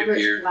 Rapier.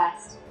 Eldritch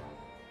Blast.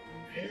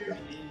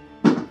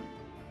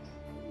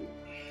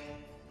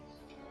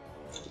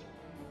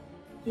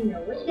 You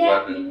know what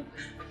that 11. means?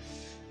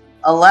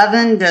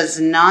 11 does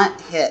not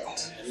hit.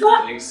 I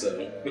don't think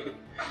so.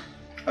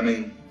 I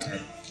mean,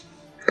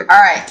 All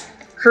right.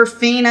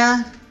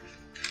 Kerfina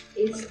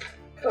Is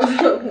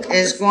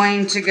is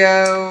going to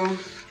go.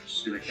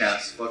 Just gonna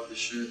cast fuck the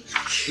shit.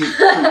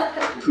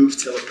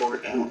 poof,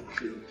 teleport out.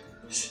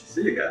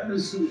 See you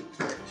guys.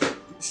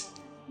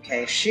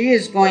 Okay, she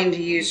is going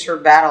to use her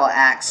battle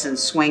axe and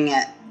swing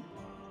at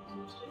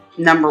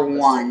number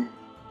 1.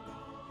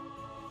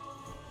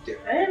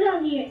 I didn't know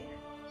I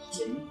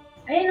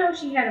didn't know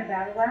she had a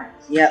battle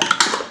axe. Yep.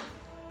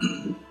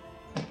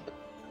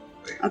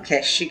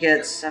 Okay, she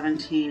gets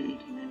 17,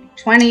 18, 19,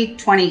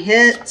 20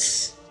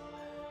 hits.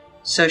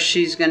 So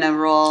she's gonna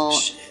roll a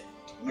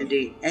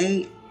d8.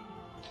 I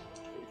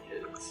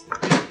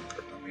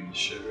mean,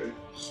 shit, right?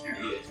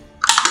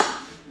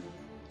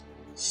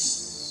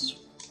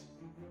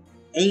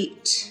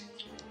 8.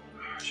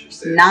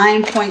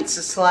 9 points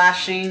of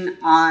slashing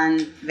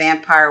on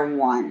Vampire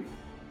 1.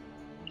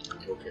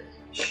 Okay.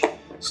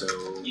 So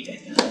You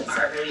guys know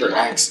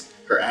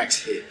her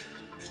axe hit.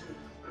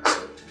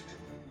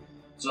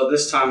 So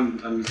this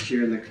time I'm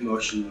hearing the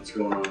commotion that's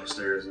going on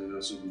upstairs and I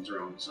know something's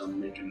wrong, so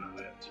I'm making my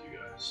way up to you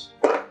guys.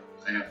 I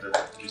have to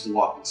just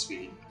walking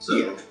speed.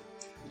 So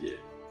yeah.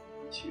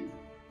 2,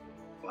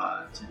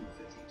 5, 10,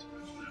 15,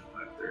 20,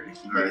 25, 30.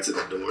 Alright, to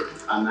the door.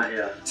 I'm not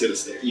yet. To the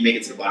stairs. You make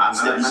it to the bottom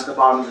of the I'm stairs. at the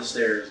bottom of the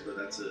stairs, but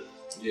that's it.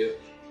 Yep.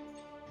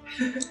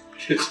 Who's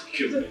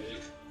coming?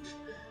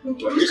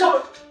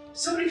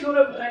 Somebody coming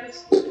up behind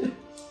us.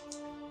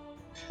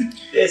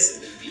 This is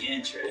gonna be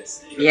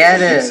interesting. Yeah,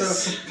 it is.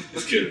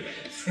 Let's get it.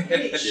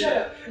 Hey, shut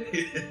up.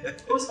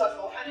 It was my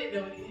fault. I didn't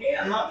know anything.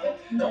 I'm not.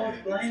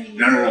 Don't blame you.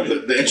 No.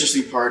 The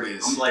interesting part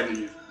is. I'm blaming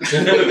you.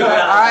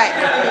 Alright.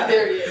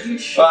 There you go. You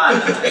Fine.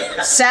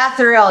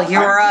 Sathriel, you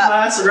are up.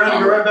 Ass around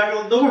and go right back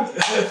on the door.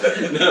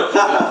 No,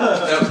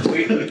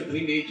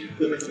 we need you.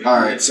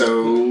 Alright,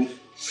 so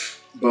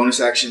bonus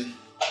action.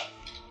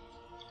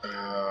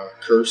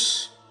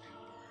 Curse.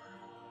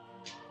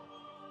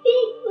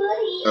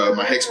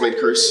 My Hexblade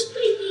curse.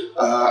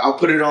 I'll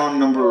put it on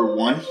number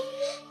 1.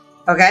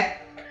 Okay.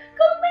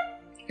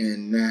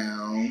 And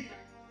now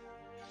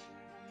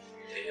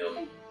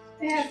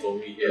Damn. Before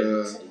we get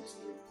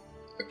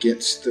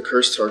against the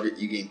cursed target,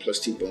 you gain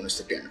 +2 bonus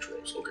to damage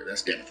rolls. Okay,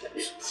 that's damage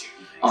rolls.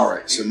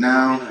 Alright, so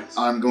now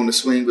I'm going to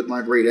swing with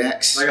my great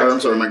axe.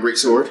 My great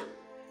sword.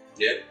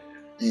 Yep.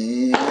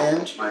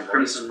 And My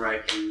crimson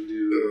right can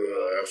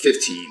do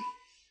 15.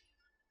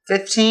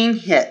 15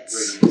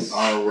 hits.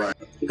 Alright.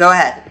 Go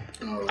ahead.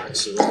 Alright,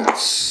 so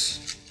that's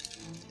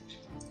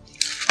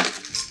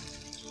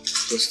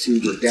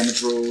 +2 for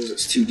damage rolls.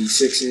 That's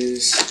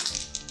 2d6s.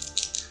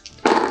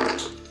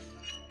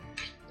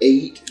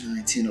 8,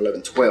 9, 10,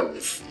 11,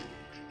 12.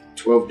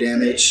 12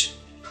 damage.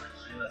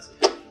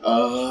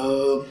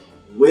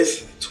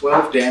 With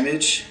 12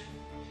 damage,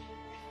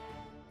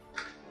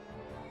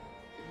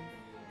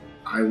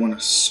 I want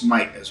to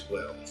smite as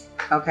well.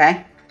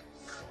 Okay.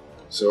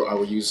 So I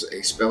will use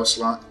a spell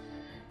slot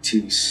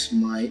to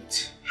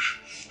smite,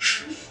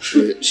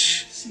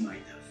 which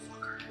smite that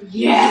fucker.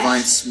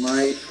 Divine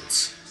Smite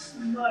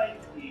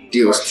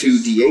deals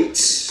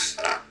 2d8s.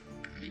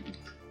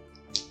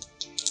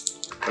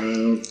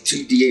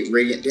 2d8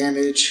 radiant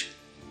damage.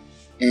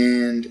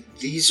 And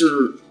these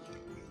are...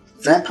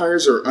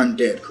 Vampires are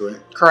undead,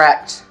 correct?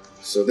 Correct.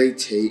 So they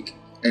take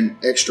an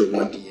extra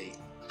 1d8.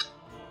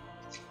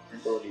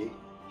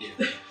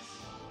 Yeah.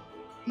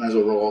 Might as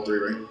well roll all 3,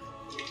 right?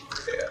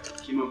 Yeah.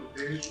 Keep on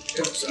prepared.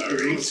 Oh,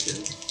 sorry.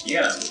 You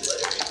gotta let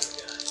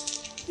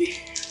it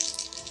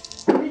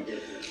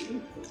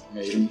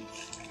Made him.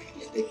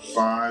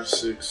 5,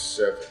 6,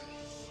 7.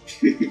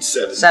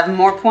 7. 7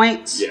 more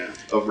points? Yeah,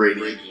 of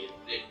radiant.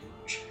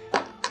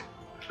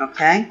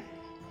 Okay.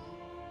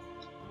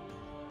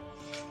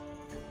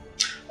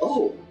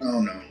 Oh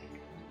no.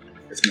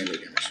 It's melee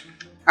damage.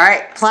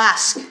 Alright,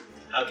 Flask.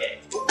 Okay.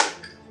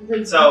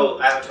 So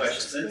I have a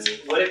question.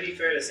 Would it be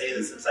fair to say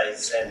that since I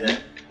said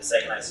that the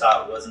second I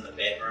saw it was in the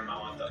bedroom,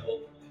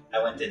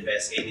 I went to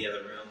investigate the other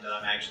room, that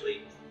I'm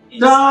actually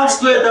Don't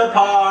split the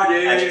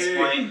party! At this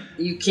point?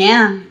 You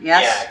can,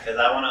 yes. Yeah, because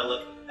I want to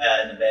look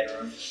in the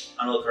bedroom.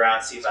 I'm going to look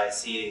around, see if I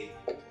see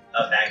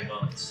a bag of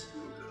bones.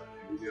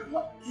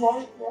 What?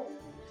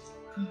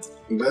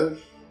 Well,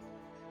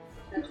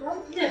 That's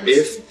wrong.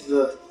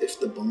 if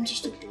the bones are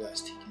still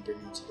blessed, he can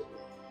bring them to the room.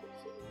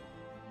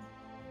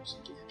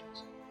 Something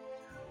happens.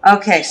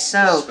 Okay,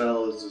 so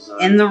Spell is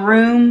designed in the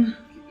room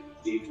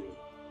to keep it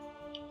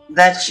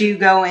that you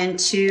go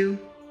into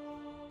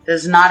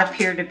does not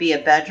appear to be a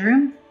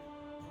bedroom.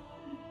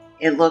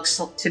 It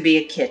looks to be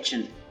a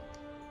kitchen.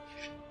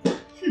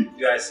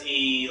 Do I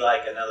see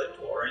like another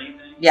door or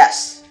anything?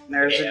 Yes,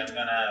 there's Okay, a... I'm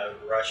going to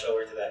rush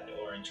over to that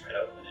door and try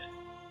to open it.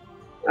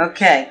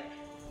 Okay,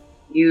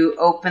 you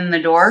open the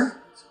door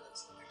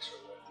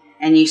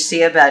and you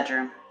see a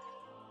bedroom.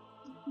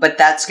 But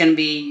that's going to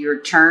be your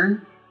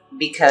turn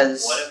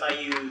because... What if I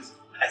use...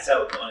 I said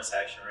with bonus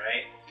action,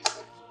 right?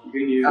 You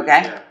can use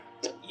Okay. Yeah.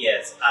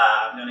 Yes,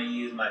 I'm going to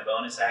use my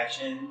bonus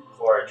action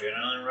for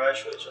Adrenaline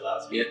Rush, which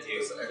allows me to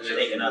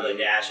take another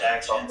dash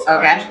action. So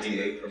Okay. I can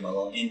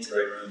into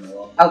the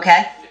room.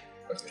 Okay.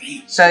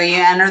 So you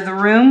enter the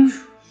room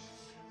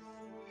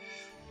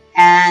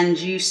and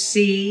you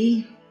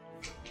see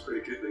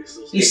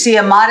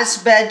a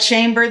modest bed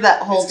chamber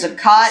that holds a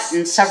cot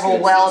and several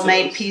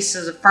well-made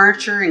pieces of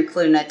furniture,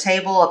 including a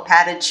table, a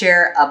padded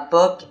chair, a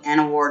book,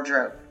 and a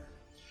wardrobe.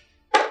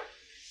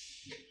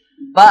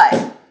 But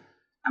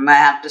I'm going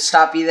to have to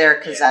stop you there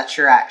because that's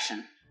your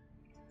action.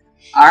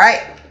 All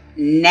right.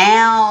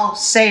 Now,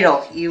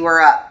 Sadel, you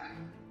are up.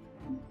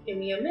 Give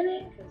me a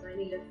minute, because I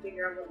need to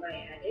figure out what my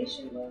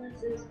addition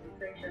bonus is. I'm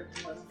pretty sure it's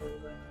plus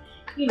 1, but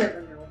You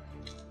never know.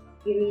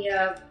 Give me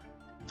a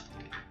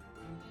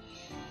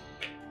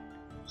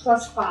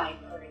 +5.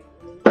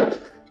 Alright.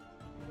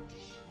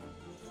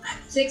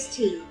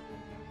 16.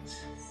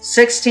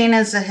 16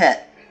 is a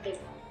hit.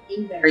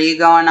 Even Are you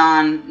going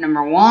on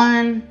number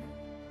 1?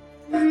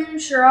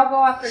 Sure, I'll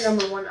go after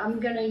number 1. I'm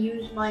gonna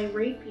use my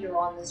rapier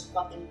on this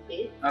fucking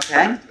bitch.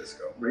 Okay. Let's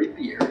go.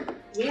 Rapier.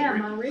 Yeah,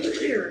 my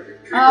rapier.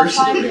 5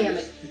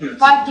 damage.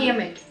 5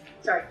 damage.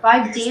 Sorry,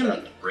 5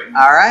 damage.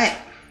 All right.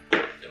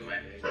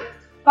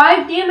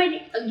 5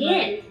 damage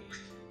again.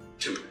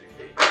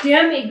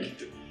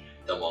 Damage.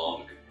 The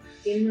mog.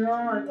 The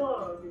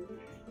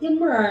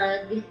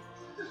mug.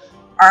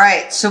 All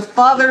right. So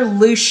Father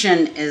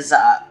Lucian is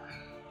up.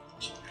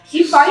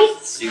 He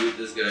fights? See what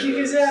this guy Kick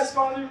his does. ass,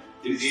 father.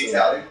 Is he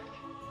Italian?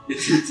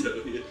 It's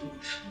Italian.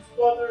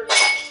 Father.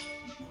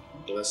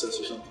 Bless us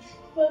or something.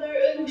 Father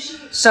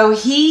Lucian. So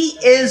he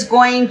is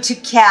going to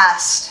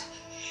cast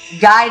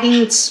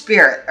Guiding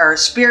Spirit or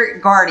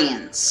Spirit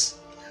Guardians.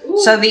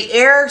 So the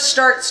air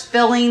starts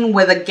filling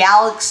with a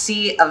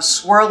galaxy of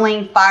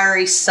swirling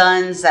fiery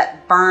suns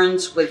that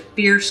burns with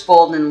fierce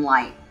golden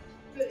light.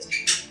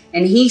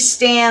 And he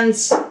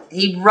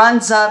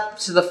runs up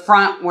to the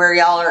front where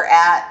y'all are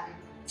at,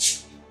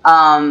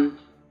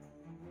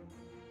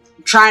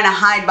 trying to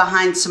hide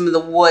behind some of the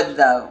wood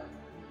though,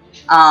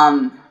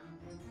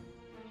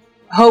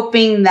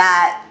 hoping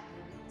that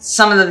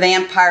some of the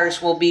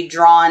vampires will be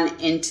drawn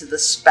into the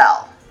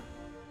spell.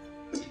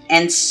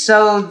 And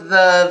so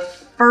the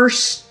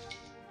first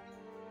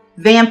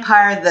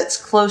vampire that's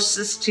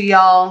closest to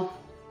y'all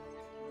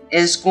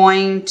is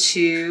going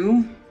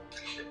to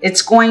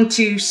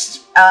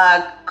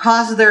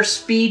cause their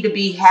speed to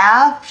be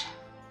halved,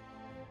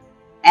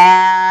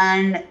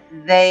 and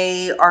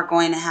they are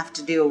going to have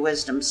to do a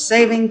wisdom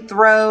saving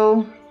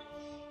throw.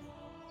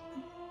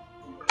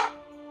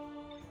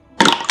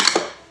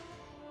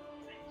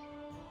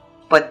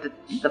 But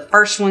the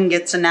first one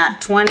gets a nat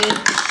 20.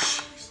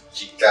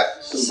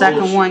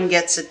 Second one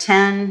gets a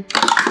 10.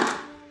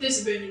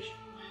 Disadvantage.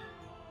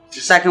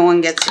 Second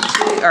one gets a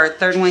 2, or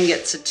third one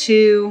gets a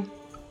 2.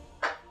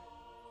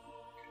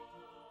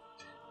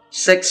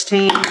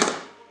 16,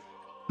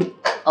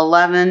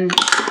 11,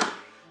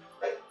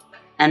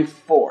 and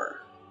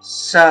 4.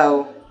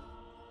 So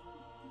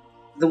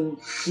the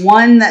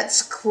one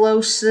that's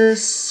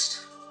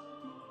closest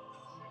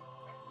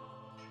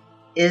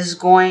is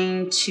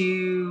going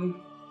to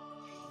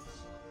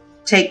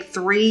take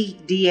 3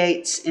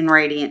 d8s in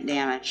radiant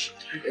damage.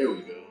 There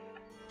we go.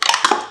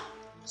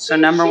 So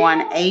number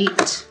 1,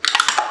 8,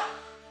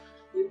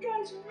 You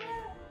guys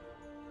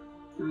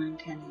are 9,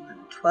 10, 11,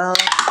 12.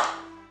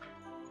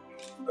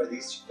 Are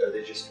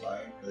they just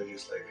flying? Are they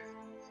just like?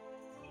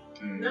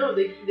 No,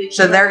 they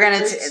So they're going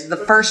to, the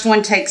first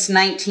one takes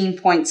 19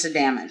 points of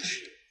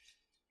damage.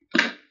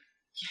 Yes.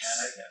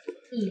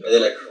 Are they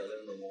like crawling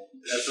on the wall?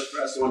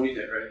 That's the one you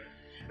hit, right?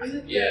 Is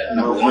it? Yeah.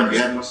 Number 1,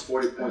 yeah. Almost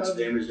 40 points of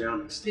damage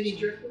down. Mini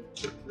Driftwood?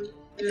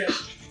 Yeah.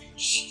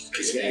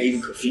 Because yeah,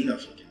 even Kofina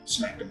fucking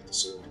smacked him with the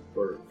sword.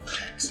 Or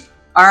axe.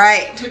 All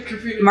right,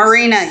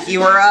 Marina,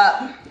 you are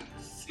up.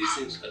 These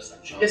things that's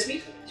not That's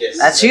me? Yes.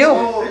 That's you.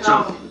 Oh,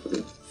 no.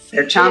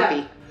 They're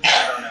chompy. I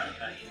don't know.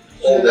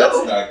 Oh,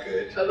 that's not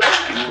good. Hello?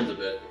 a little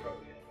bit.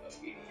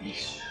 Probably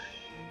Peace.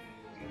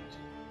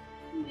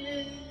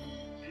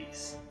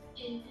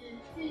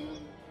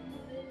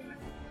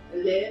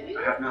 11? I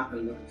have not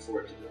been looking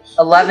forward to this.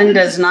 11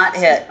 does not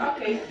hit.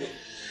 Okay.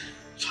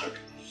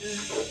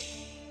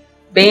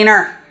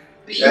 Beaner,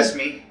 That's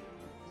me.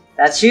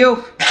 that's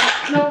you.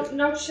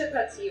 No shit,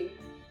 that's you.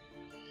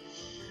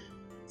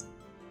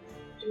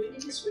 Do we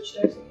need to switch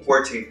dice?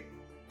 14.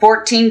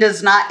 14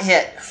 does not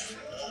hit.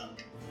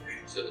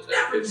 So is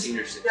that 15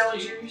 or 16? That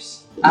was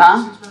yours.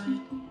 Uh-huh. This was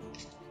mine.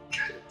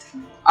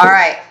 All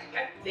right,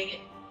 God dang it.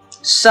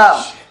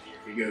 so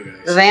Here you go,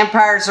 the guys.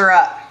 vampires are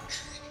up.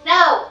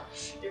 No!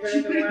 You're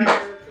gonna go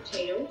after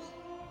potatoes.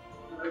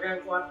 We're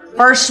gonna go after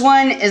First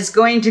one is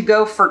going to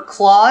go for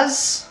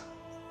claws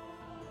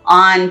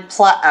on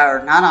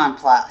not on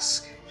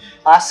Plask.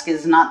 Plask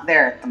is not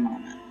there at the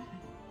moment.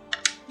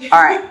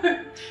 All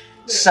right,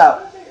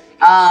 so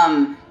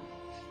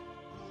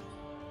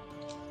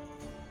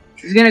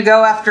he's gonna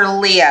go after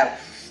Leo.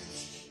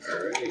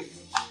 Alright.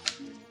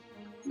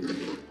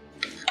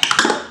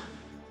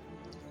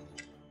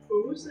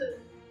 What was it?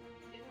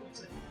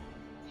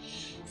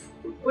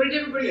 What did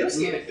everybody else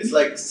get? It's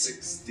like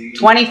 16.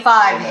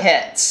 25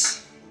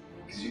 hits.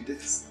 Because you did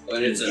this.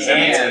 And it's a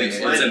Damn, it's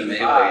a melee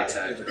 25.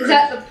 attack. Is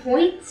that the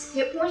points?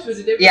 Hit points? Was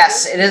it different?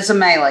 Yes, it is a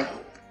melee.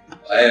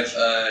 I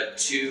have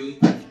 2.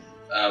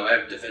 I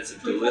have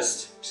defensive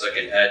duelist, so I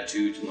can add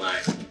 2 to my.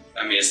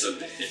 I mean, it's still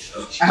a hit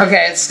though.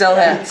 Okay, it still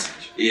hits.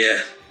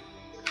 Yeah.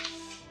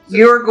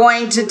 You're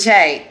going to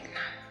take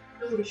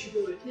No, we should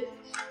go with it.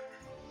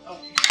 Oh.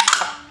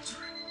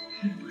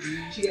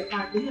 She got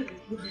 5 damage.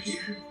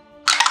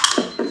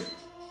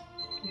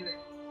 Anyway.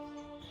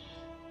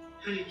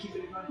 I need to keep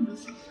it in mind.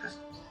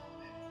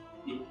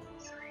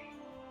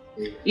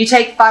 You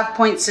take 5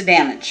 points of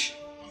damage.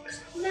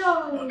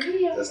 No,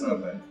 Leo. That's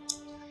not bad.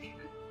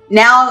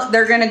 Now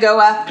they're going to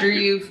go after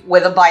you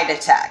with a bite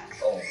attack.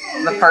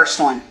 The first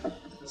one.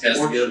 Has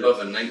to get above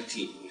a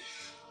 19.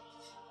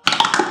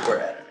 We're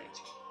at a 19.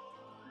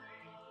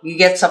 You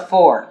gets a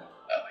 4.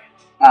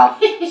 Well,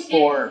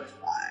 4, 5,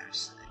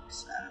 6,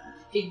 7,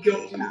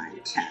 8, 9,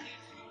 10.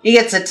 He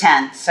gets a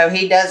 10, so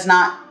he does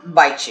not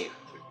bite you.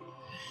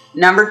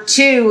 Number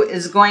 2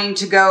 is going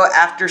to go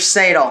after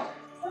Sadel.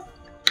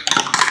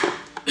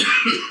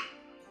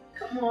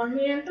 Come on,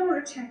 man. Don't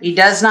attack. He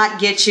does not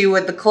get you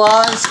with the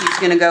claws. He's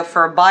going to go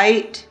for a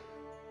bite.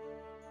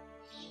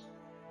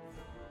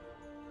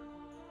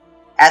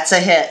 That's a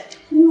hit.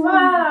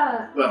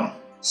 Ah.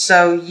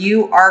 So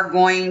you are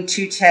going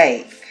to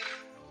take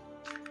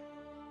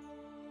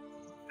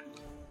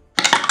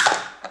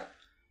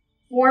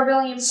 4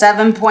 billion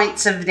 7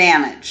 points of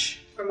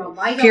damage. from a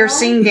bite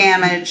Piercing alone?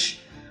 damage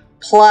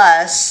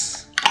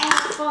plus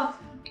Oh, fuck.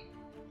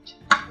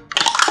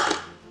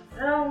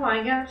 Oh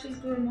my gosh, he's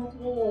doing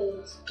multiple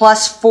rolls.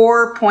 plus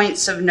 4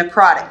 points of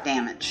necrotic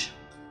damage.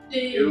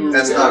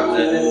 That's not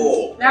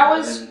cool. That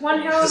was one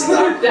hell of a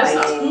good That's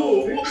fight. not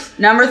cool.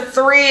 Number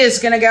 3 is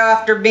going to go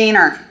after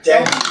Beaner.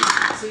 Damn.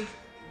 See?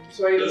 That's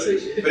why you don't say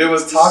shit. But it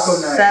was taco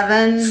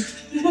night.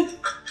 7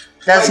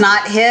 does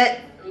not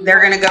hit.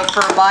 They're going to go for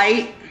a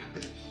bite.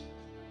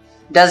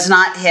 Does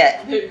not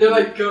hit. They're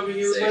like coming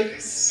in like.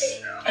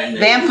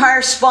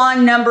 Vampire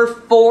spawn number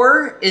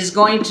 4 is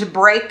going to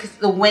break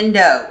the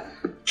window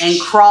and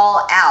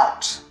crawl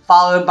out,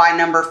 followed by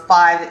number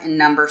 5 and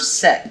number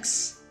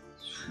 6.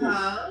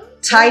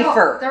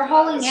 Typher, They're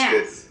hauling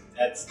That's ass.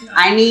 That's not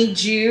I need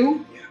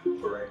you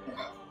for right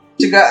now.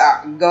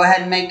 to go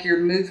ahead and make your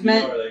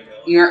movement. Where are they going?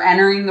 You're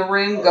entering the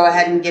room. Go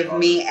ahead and give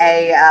me a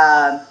They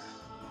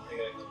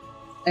gotta go.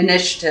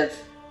 initiative,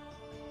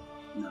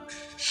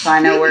 so I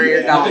know where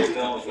you're Yeah, going. they're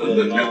going for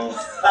the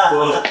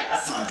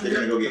ball. They're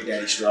gonna go get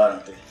Daddy Strahd,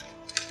 aren't they?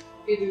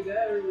 Either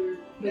that or they're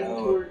heading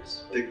No.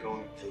 towards. They're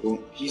going Well,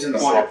 for he's in the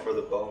assault corner. for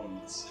the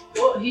bones.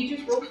 Well, he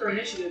just rolled for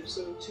initiative,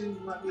 so 2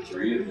 might be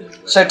 3 of them.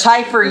 So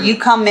Typher, you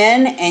come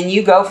in and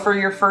you go for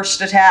your first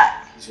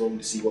attack. He's rolling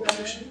to see what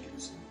position he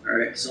is.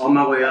 Alright, so on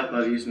my way up,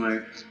 I've used my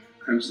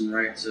Crimson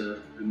Right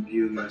to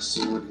imbue my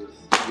sword with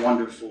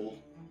wonderful,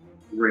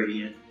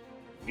 radiant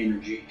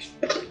energy.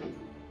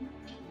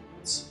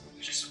 It's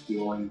just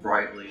glowing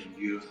brightly and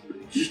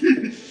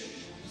beautifully.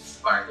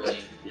 Sparkling.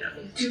 Yeah.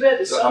 Too bad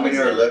the So how many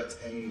are left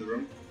in the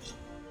room?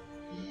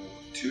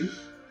 2?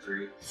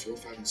 3. 4,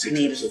 5, and I 6.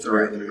 need to so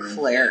throw 3 in the room.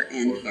 Claire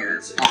in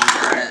here.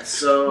 Alright,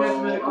 so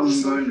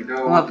I'm going to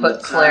go. I'm gonna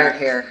put Claire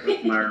here.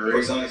 With my Or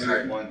as long as you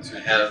have 1, 2, I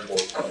have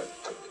 4.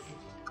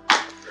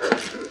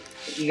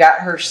 You got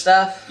her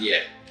stuff? Yeah.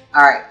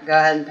 Alright, go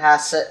ahead and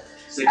pass it.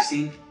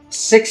 16.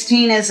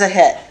 16 is a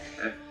hit.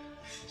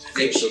 I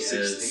think she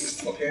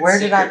has. Okay. Where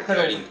did I Secret put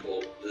her? guiding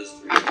bolt. Those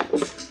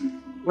 3.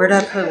 Where did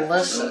I put So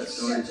Alyssa?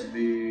 it's going to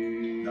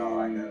be. No,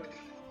 I know.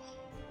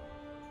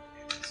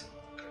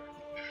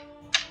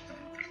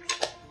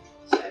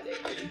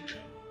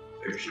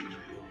 There she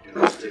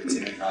is.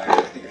 15 and higher.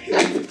 I think I hit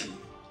 15.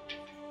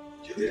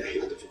 You did, I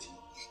hit with the 15.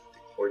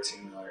 14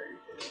 and higher.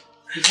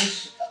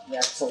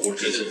 That's a 14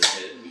 doesn't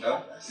hit.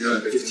 No? You're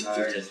at 15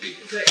 higher. That's big.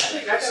 It's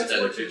It's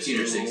either 15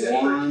 or 16.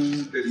 1,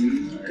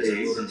 15 higher.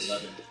 I rolled an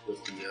 11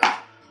 with the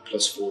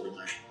plus 4 to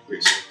my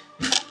great sword.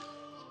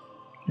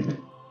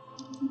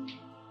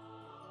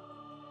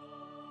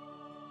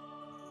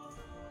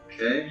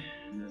 Okay,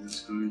 and then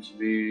it's going to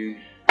be.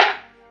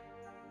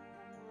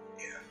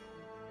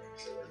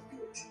 So like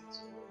 14 as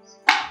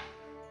well.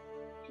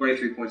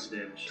 23 points of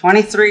damage.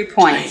 23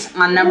 points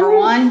on number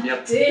 1.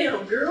 Yep.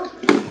 Damn, girl.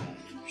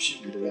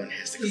 Should be the one that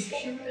has to You go.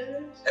 sure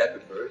that? Happy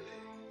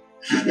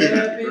birthday.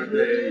 Happy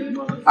birthday.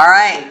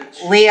 Alright,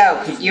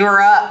 Leo, you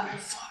are up.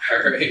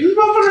 Alright. This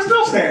motherfucker's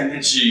still standing.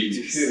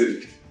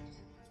 Jeez.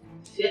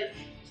 Dude.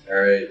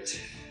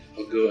 Alright.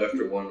 I'll go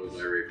after 1 with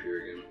my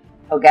rapier again.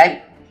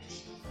 Okay.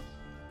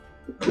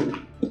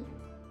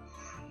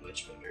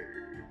 Much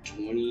better.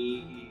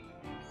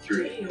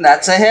 23.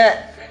 That's a hit.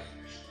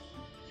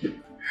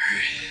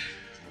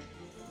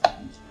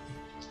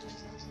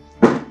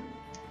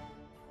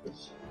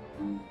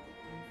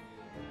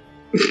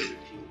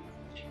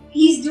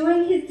 He's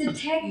doing his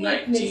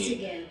detectiveness 19.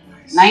 again.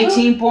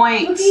 19 Look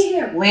points. at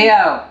him.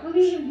 Leo, Look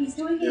at him. He's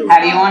doing his. how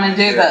do you want to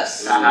do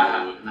this?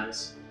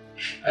 Nice.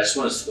 I just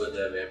want to split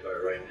that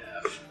vampire right in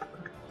half.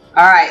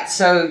 Alright,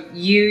 so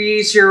you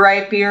use your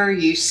rapier,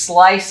 you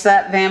slice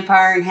that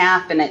vampire in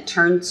half, and it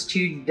turns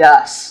to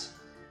dust.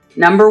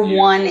 Number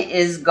 1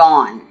 is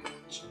gone.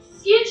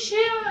 Get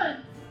shit on.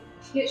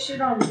 Get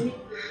shit on me.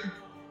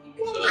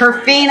 So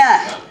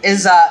Kerfina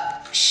is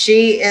up.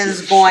 She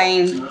is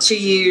going to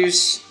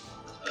use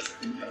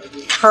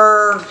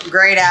her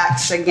great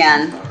axe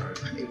again.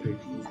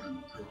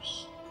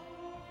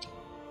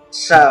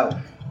 So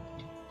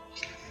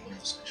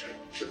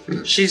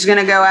she's going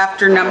to go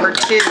after number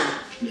 2.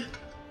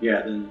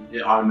 Yeah, then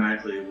it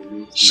automatically will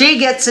move. She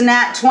gets a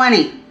nat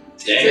 20.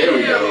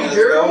 Damn.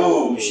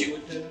 Girl. She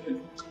would do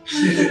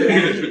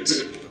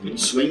it. You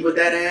swing with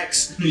that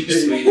axe.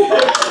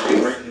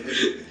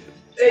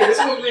 Hey, this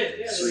one win.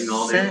 Yeah, Swing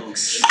all day long.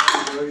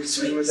 6,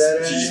 Swing with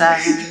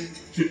that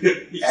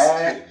 7.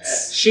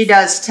 axe. She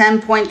does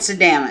 10 points of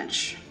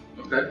damage.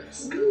 Okay.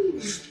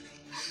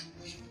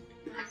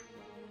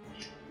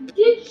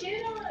 Get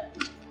shit on.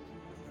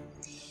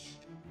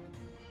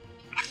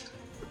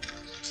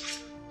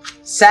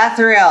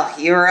 Sathriel,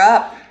 you're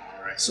up.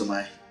 Alright, so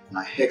my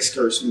hex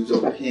curse moves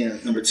over here.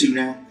 Number 2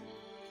 now.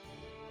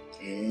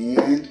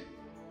 And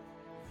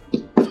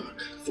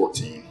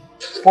 14.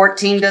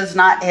 14 does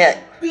not hit.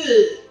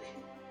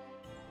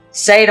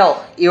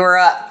 Sadal, you're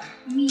up.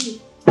 Me.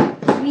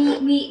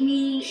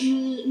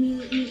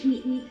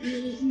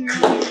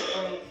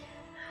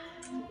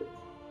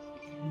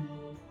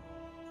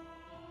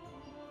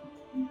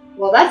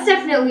 Well, that's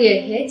definitely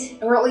a hit,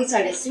 or at least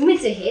I'd assume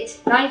it's a hit.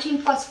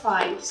 19 plus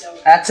 5, so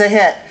That's a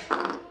hit.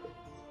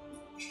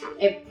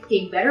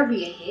 it better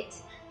be a hit.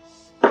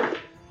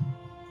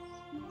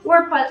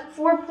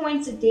 4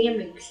 points of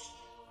damage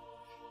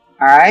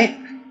Alright.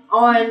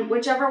 on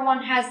whichever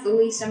one has the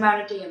least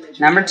amount of damage.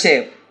 Number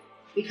 2.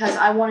 Because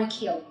I want to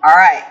kill.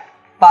 Alright.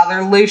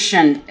 Father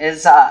Lucian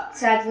is up.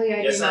 Sadly,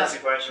 I Just do ask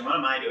not. a question. What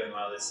am I doing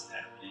while this is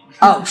happening?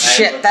 Oh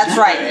shit, that's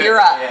right. You're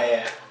up.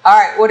 Yeah.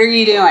 Alright, what are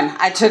you doing?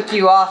 I took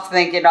you off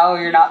thinking, oh,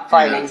 you're not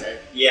fighting.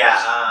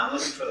 Yeah, I'm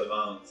looking for the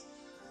bones.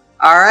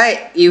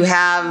 Alright, you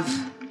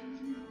have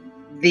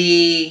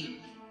the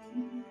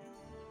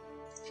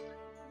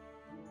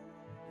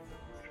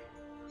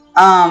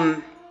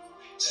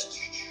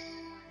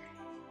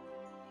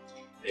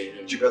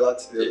Did you go out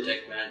to the other room?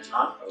 Detect magic.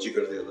 Huh? Did you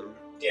go to the other room?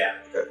 Yeah.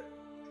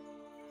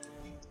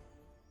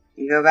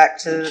 you go back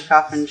to the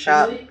coffin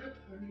shop.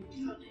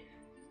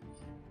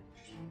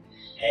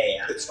 Hey,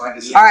 It's fine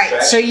to see.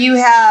 Alright, so you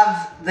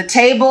have the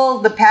table,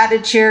 the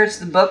padded chairs,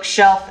 the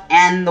bookshelf,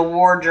 and the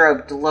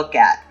wardrobe to look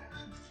at.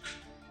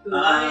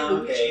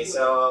 okay,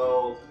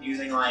 so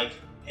using like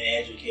an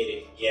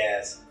educated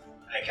guess,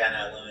 I kind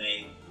of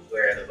eliminate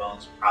where the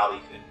bones probably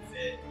couldn't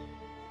fit.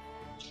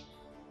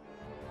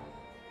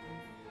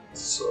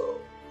 So,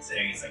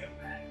 Considering it's like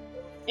a bag.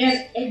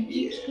 An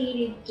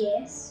educated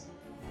guess.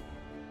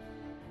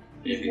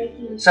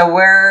 So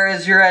where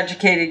is your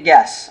educated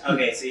guess?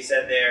 Okay, so you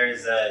said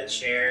there's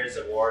chairs,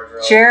 a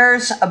wardrobe.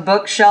 Chairs, a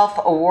bookshelf,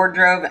 a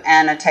wardrobe,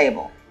 and a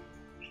table.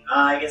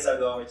 I guess I'll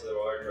go over to the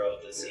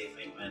wardrobe to see if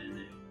I can find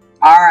it.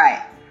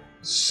 Alright,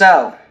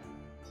 so,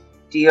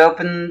 do you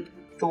open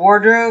the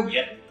wardrobe?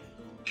 Yep.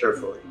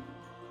 carefully.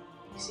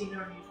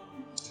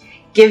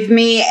 Give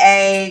me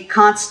a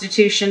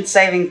Constitution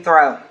saving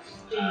throw.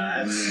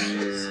 Damn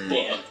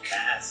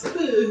pass.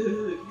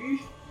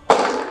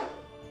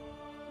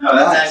 Oh,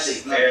 that's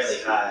actually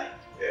fairly high.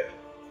 Yeah.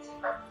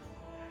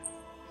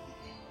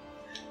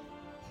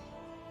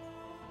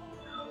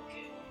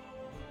 Okay.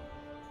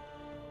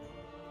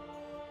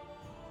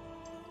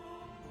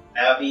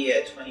 That'll be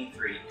at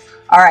 23.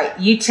 Alright,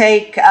 you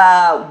take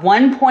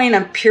 1 point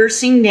of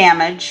piercing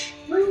damage.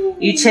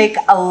 You take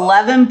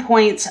 11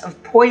 points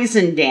of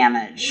poison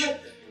damage.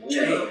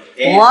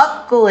 Damn.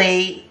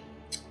 Luckily,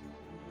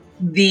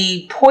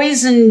 the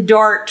poison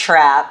dart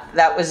trap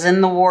that was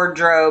in the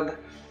wardrobe,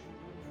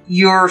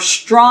 you're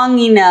strong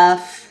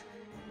enough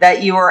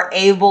that you are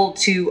able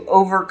to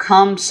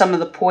overcome some of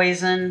the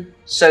poison,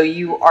 so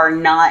you are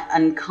not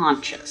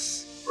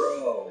unconscious.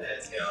 Bro.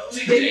 Let's go.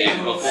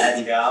 Damn.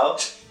 Let's go.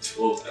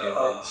 12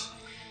 damage.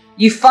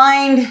 You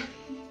find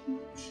You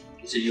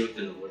said you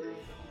opened the wardrobe.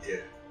 Yeah.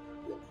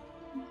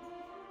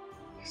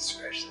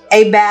 Scratch that.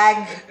 a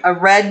bag, a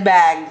red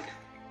bag,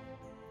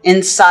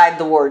 inside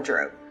the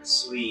wardrobe.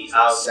 Sweet.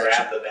 I'll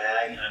grab the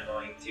bag and I'm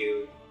going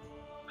to.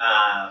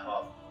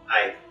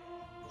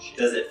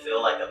 Does it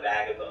feel like a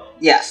bag of bones?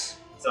 Yes.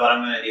 So what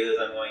I'm going to do is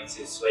I'm going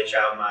to switch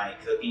out my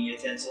cooking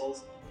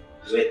utensils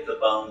with the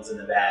bones in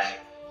the bag.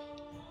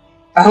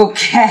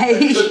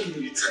 Okay.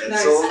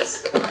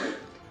 Utensils.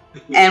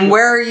 And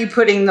where are you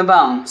putting the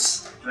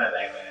bones? In my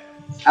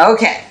backpack.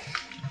 Okay.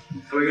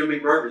 How are we gonna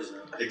make burgers now?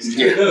 Make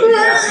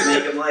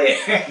them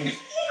later.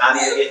 I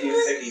need to get new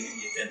cooking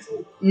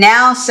utensils.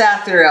 Now,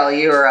 Sathriel,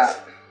 you are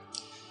up.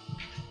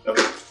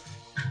 Okay.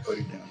 Put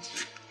it down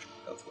to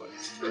health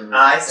wise.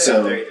 I still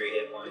have So- 33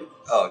 hit points.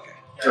 Oh, okay.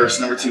 Curse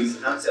number 2.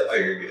 I'm still Oh,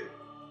 you're good.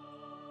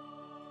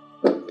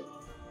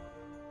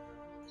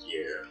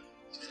 here.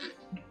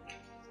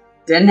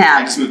 Didn't I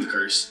happen. can smooth the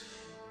curse.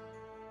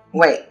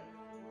 Wait.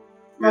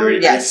 We already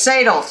did. Yes,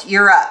 Sadal,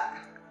 you're up.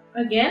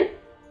 Again?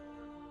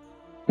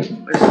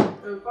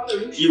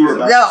 You were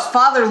about No,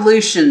 Father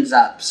Lucian's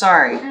up.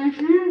 Sorry.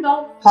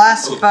 Don't.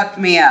 Plastic fucked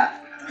me up.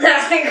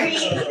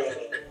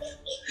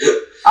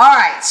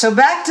 Alright, so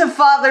back to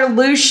Father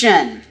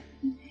Lucian.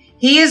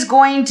 He is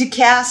going to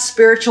cast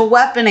Spiritual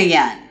Weapon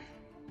again.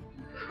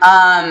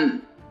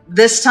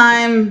 This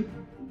time,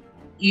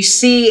 you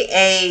see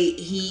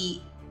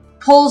he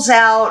pulls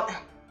out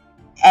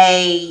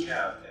a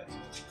Yeah,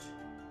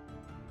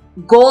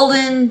 okay.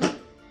 golden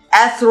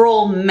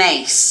ethereal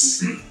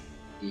mace.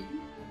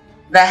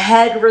 The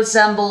head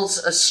resembles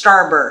a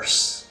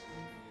starburst.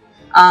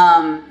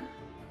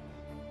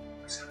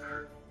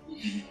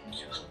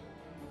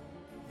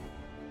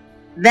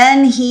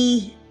 Then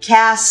he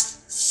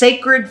cast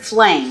Sacred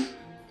Flame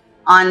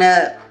on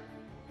a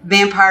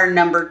vampire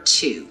number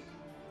 2.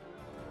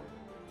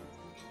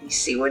 Let's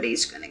see what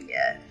he's going to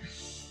get.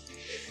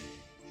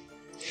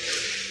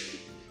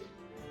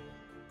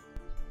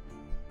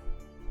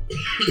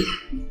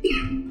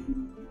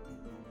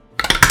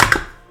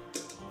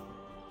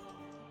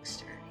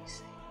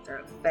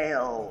 There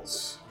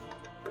fails.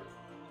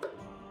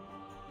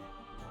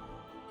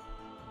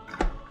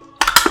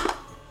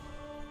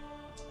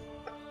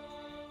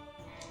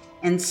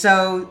 And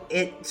so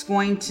it's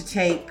going to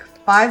take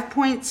 5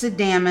 points of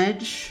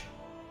damage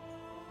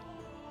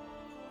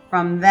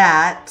from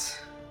that.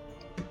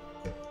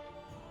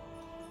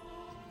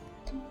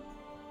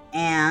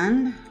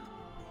 And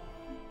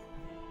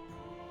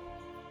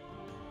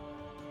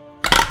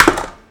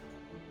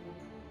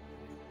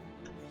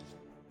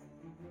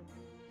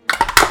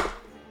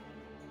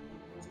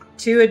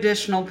two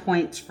additional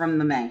points from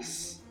the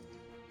mace.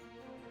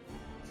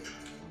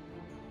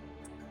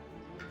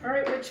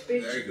 Alright, which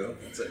bitch? There you go.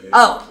 That's it.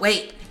 Oh,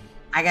 wait.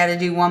 I got to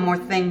do one more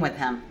thing with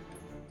him.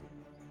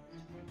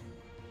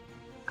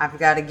 I've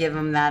got to give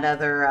him that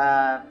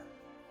other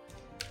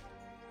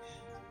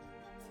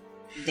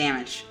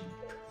damage.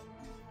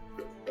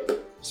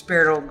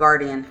 Spiritual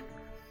Guardian.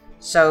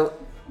 So,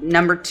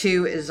 number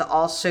 2 is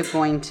also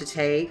going to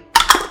take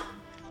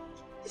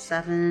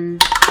 7,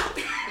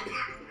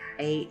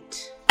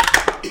 8,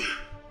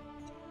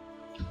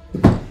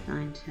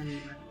 9, 10,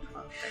 11,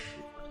 12,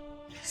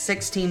 13,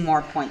 16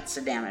 more points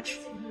of damage.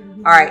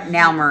 Alright,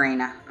 now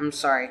Marina. I'm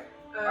sorry.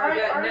 I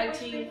got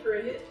 19 for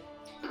a hit.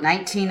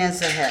 19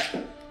 is a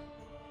hit.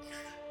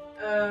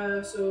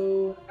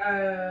 So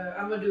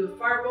I'm gonna do a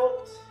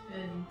firebolt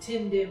and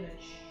 10 damage.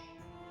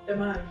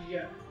 Damage,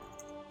 yeah.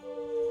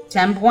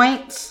 10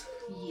 points?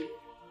 Yeah.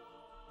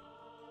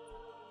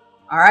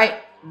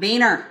 Alright,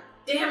 Beaner.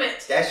 Damn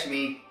it! That's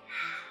me.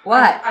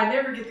 What? I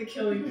never get the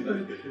killing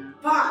point.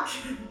 Fuck!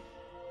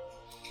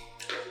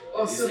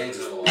 Oh, These so things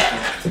are long.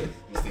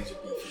 These things are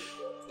beefy.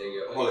 There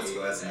you go. Oh, let's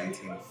go. That's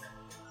 19.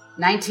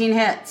 19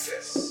 hits.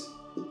 Yes.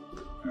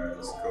 Alright,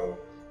 let's go.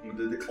 I'm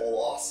gonna do the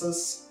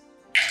Colossus.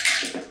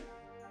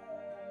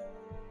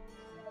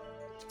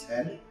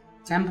 10.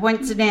 10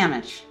 points of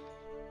damage.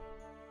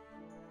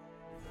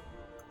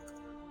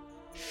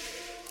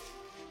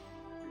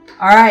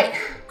 Alright,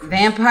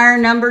 vampire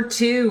number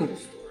 2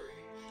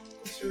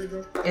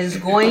 is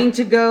going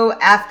to go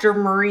after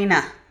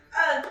Marina.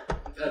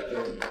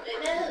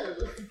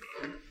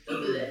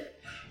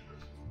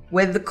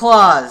 With the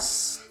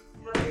claws.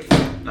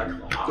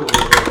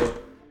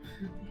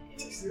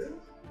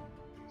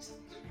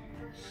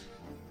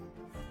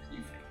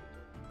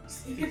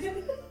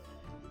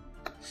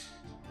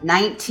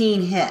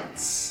 19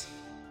 hits.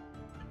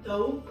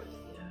 no.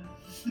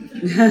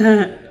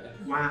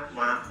 Wah,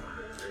 wah.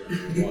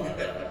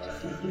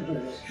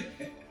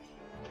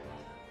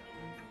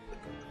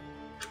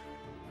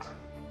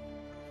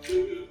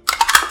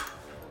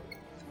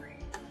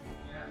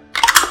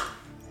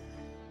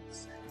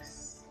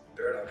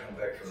 Better not come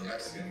back from the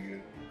Mexican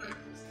again.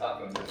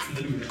 Stop him.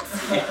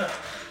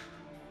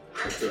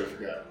 I totally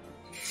forgot.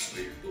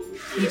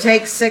 You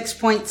take 6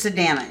 points of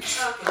damage.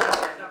 Okay,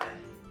 not bad.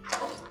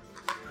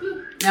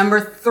 Number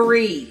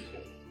 3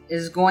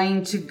 is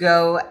going to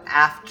go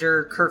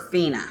after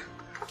Kerfina.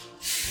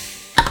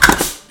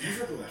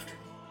 Never go after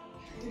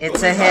me.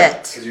 It's a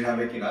hit. Because you're not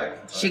making eye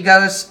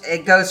contact.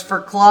 It goes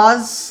for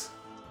claws.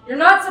 You're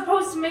not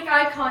supposed to make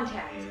eye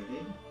contact.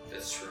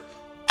 That's true.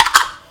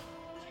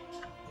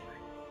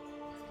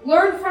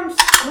 Learn from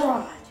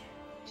Strahd.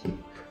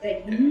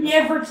 They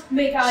never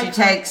make eye She contact.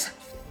 takes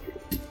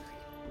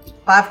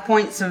 5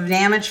 points of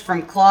damage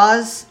from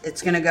claws.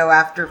 It's going to go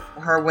after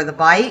her with a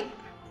bite.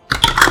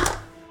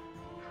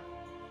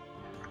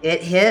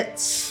 It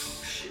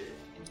hits.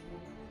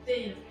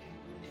 Damn.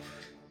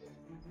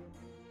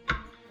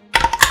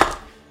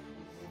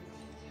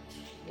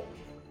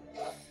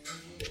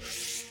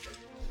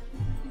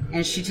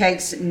 And she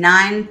takes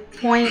 9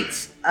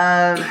 points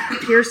of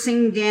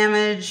piercing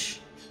damage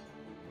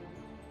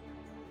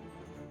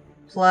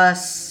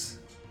plus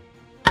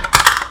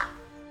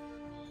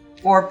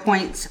 4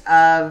 points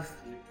of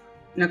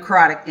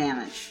necrotic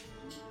damage.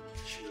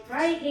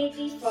 I hate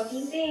these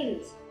fucking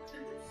things.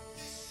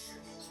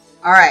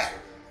 Alright.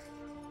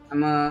 I'm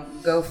gonna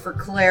go for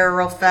Claire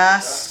real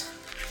fast.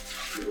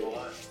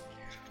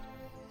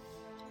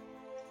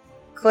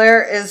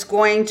 Claire is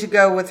going to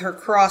go with her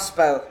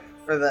crossbow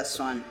for this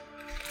one.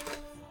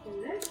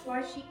 And that's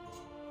why she...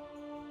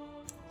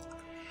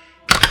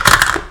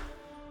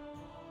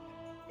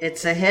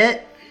 It's a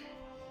hit.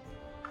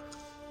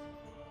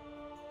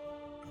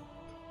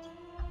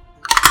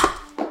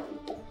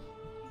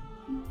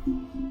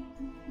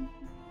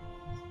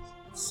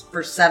 It's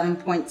for 7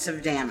 points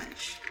of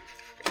damage.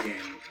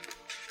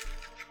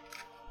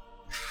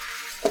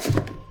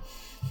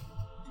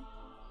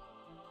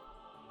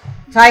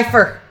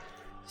 Typher,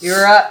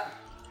 you're up.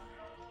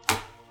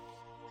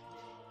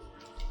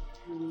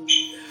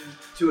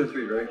 2 and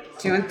 3, right?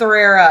 2 and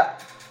 3 are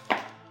up.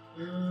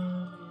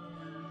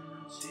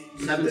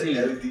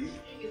 17.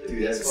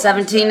 Dude,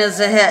 17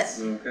 is a hit.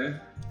 Okay.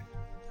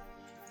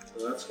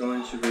 So that's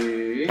going to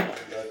be.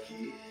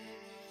 Lucky.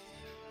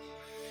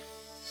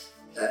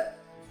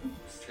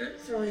 Okay.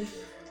 Sorry.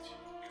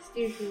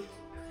 Excuse me.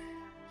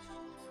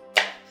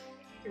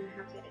 Gonna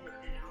have to edit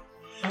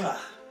that out.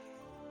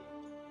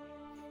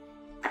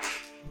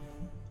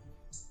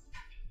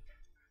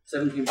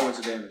 17 points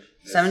of damage.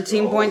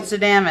 17 points of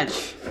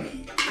damage.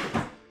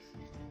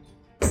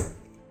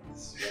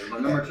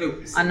 On number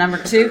 2. On number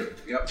 2?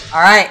 Yep.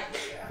 All right.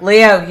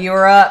 Leo, you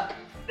are up.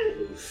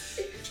 Go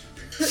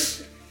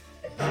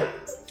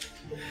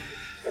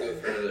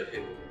for another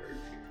hit.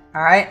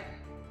 All right.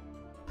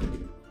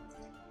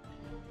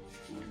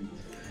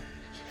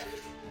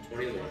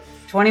 21.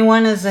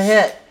 21 is a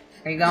hit.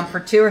 Are you going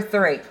for 2 or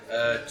 3?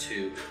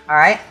 2. All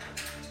right.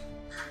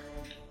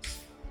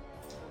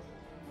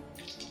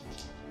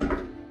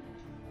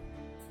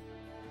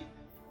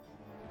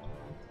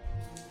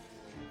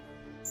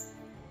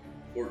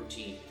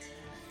 $14.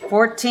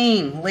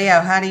 14. Leo,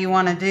 how do you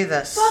want to do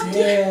this?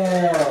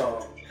 Nice.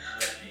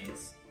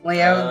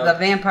 Leo, the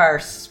vampire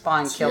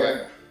spawn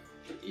killer.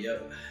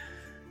 Yep.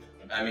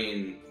 I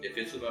mean, if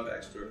it's with my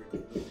backstory,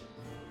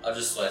 I'll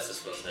just slice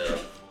this one's head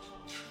off.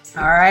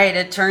 All right,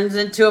 it turns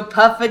into a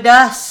puff of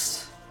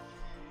dust.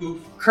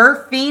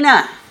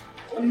 Kerfina,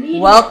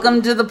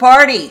 welcome to the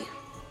party.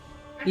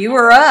 You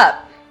were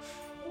up.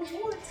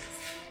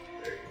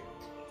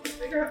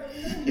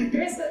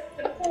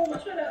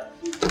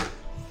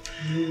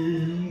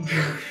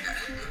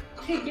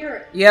 Hey,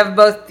 Garrett. You have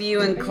both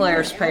you and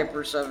Claire's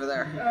papers over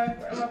there.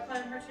 Am I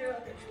playing her too?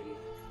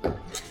 Okay,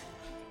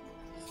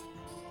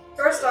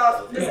 First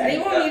off, does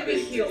anyone need to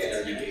be healed?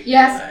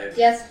 Yes,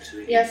 yes,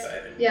 yes,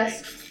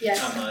 yes,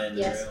 yes, I'm not in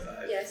the yes, room.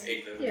 yes,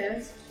 8.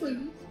 yes,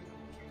 please.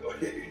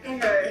 Okay. Yeah,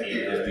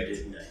 we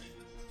did 9.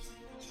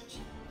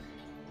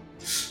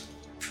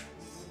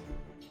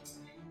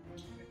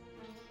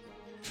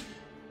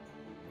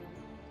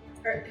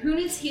 Alright, who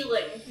needs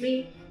healing?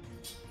 Me?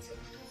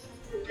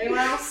 Anyone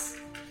else?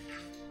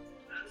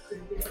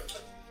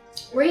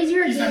 Raise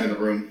your He's not in hand. the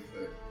room.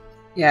 But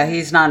Yeah,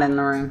 he's not in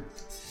the room.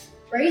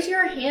 Raise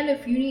your hand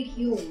if you need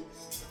healing.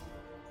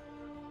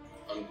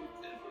 I'm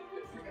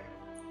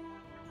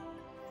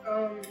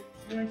I'm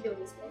gonna heal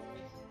this one.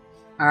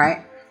 All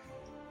right.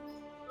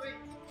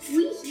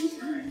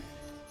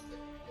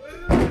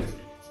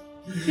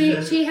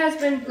 She has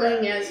been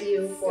playing as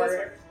you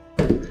for.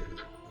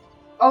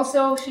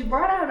 Also, she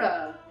brought out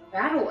a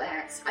battle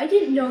axe. I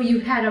didn't know you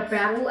had a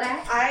battle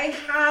axe. I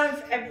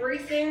have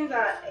everything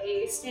that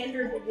a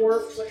standard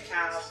dwarf would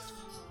have.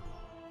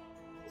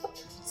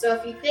 So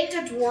if you think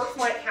a dwarf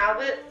might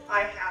have it,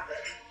 I have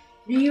it.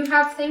 Do you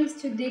have things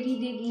to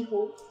diggy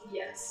hole?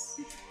 Yes.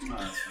 Oh,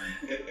 that's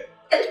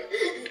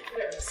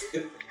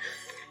fine.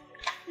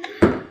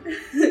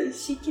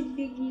 She can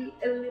diggy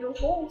a little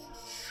hole.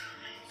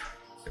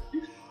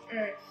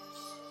 Alright.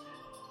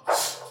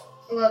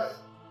 11.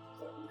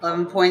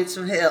 11 points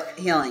of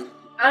healing.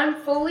 I'm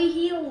fully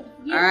healed.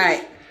 Yay. All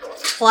right.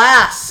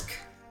 Flask,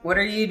 what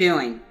are you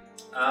doing?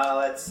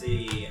 Let's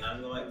see.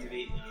 I'm going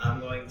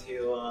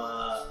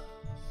to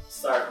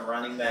start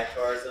running back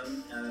towards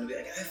him, and then be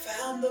like, I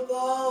found the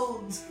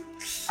bones.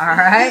 All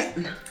right.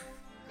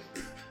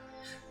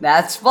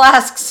 That's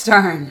Flask's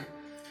turn.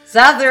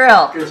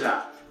 Zathriel. Good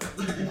job.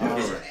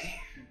 Alright.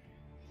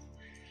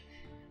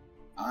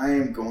 I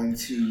am going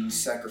to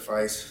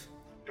sacrifice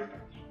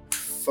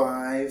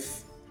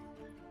 5,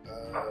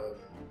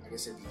 I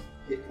guess it'd be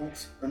hit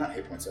points, or not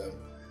hit points,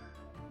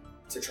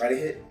 to try to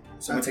hit.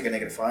 So I'm gonna take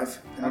a -5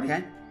 penalty,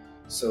 Okay.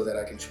 so that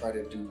I can try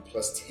to do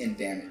plus 10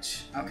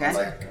 damage. Okay.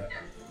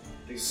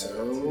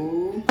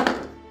 So,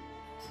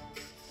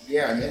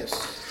 yeah, I missed.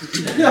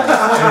 See,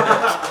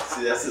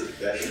 that's the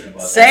best thing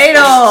about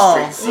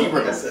Sadal.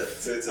 Zero. That's it.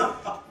 So it's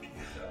a.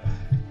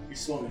 You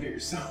swung to hit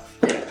yourself.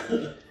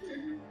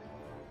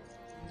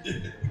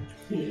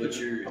 What's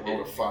your I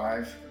rolled a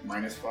 5,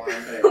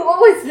 -5. What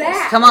was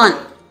that? Come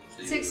on.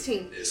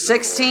 16.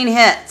 16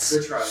 hits.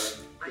 Good try. I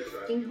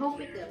fucking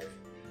hope it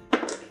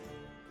does.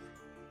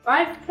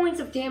 5 points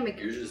of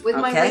damage with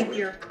my Okay.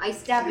 rapier. I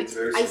stabbed it.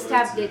 I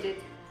stabbed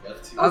it.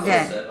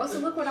 Okay. Also,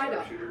 look what I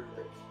got.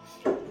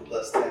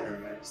 Plus 10 or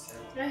 -10.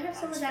 Can I have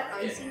some of that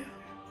icing?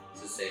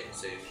 It's the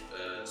same,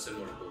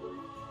 similar ability.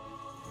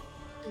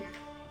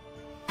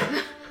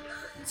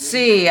 Let's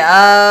see.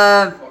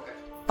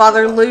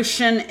 Father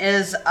Lucian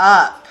is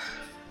up.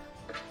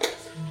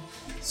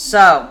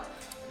 So,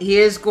 he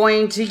is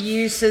going to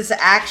use his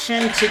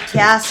action to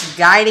cast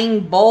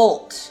Guiding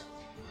Bolt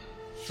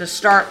to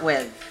start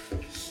with.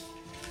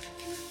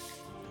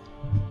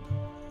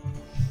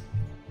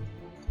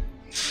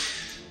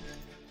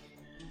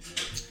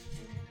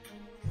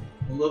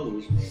 What level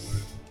is it?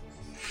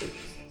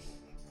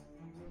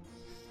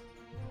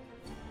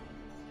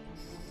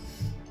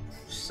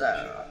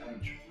 So,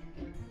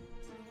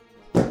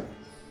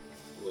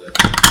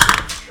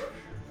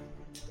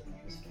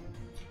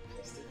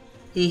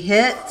 he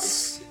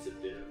hits,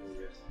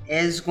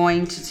 is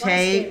going to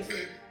take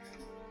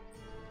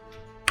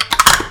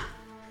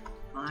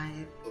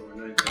 5, Over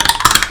 9,000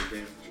 points of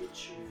damage,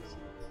 which is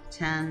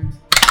 10,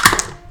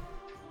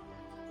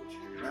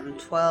 11,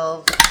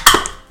 12,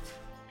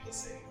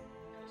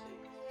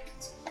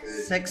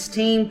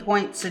 16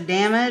 points of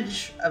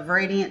damage, of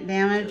radiant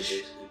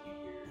damage.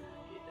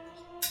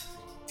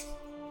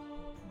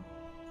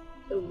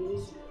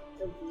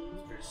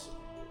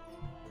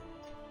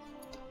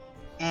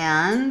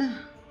 And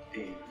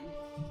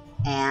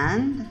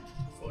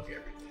Fuck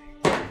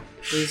everything.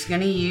 he's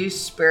going to use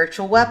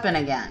spiritual weapon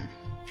again.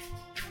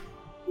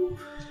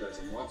 This guy's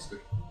a monster.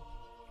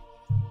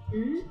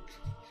 Mm-hmm.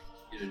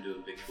 You didn't do a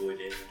big boy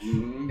damage.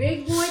 Mm-hmm.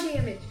 Big boy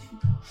damage.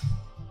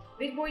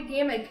 Big boy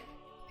damage.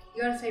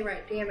 You gotta say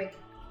right, damage.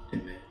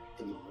 Damag.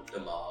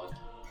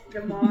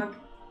 Damag.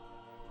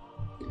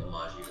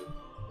 Damagio.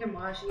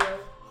 Damagio.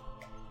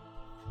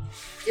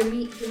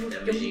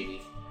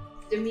 Damagini.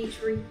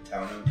 Dimitri.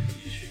 Town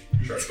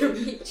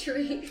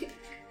Dimitri.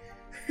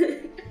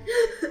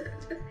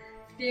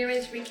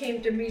 Damage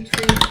became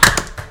Dimitri.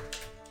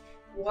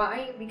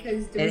 Why?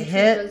 Because Dimitri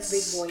does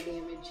big boy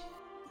damage.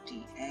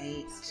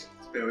 D8.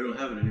 Yeah, we don't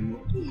have it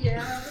anymore.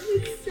 Yeah,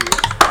 it's so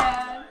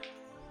sad.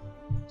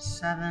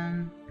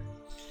 7.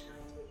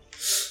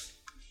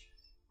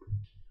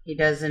 He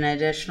does an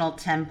additional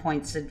 10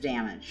 points of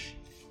damage.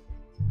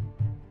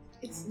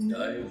 It's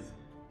Dive.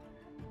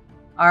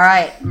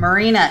 Alright,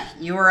 Marina,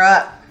 you are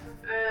up.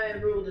 I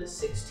rolled a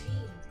 16.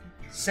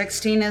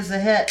 16 is a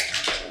hit.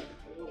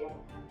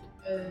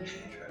 Look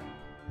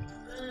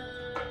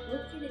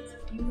at its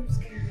fuse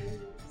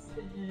cannons.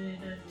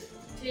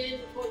 10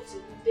 points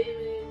of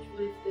damage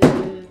with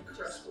the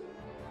crossbow.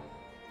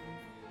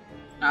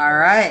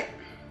 Alright.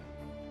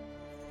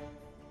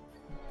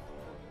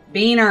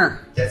 Beaner,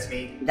 That's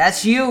me.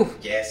 that's you.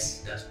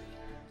 Yes. That's me.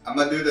 I'm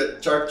gonna do the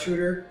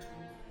sharpshooter,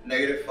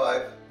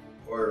 -5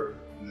 or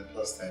the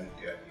 +10.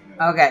 Yeah. You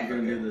know. Okay. You're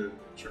gonna do the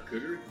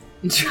charcuterie?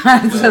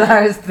 That's what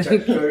I was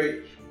thinking.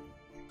 Charcuterie.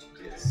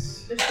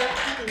 Yes.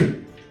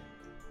 Distraction.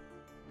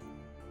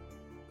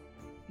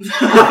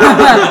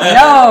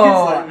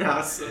 No.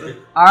 Nah, son.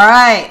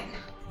 Alright.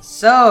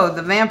 So,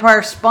 the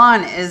vampire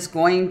spawn is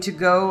going to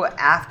go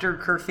after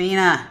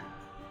Kerfina.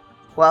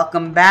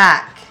 Welcome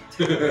back.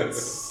 Have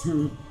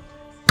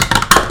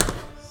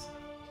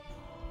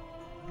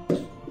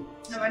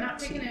I not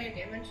taken any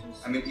damage?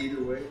 I mean,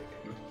 either way.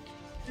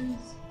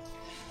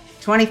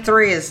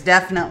 23 is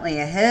definitely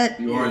a hit.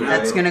 You are now.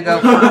 That's going to go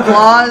for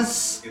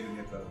claws. Giving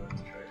it that one to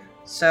try it.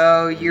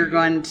 So, you're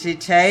going to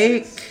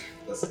take...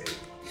 +8. You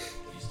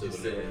still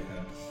do it.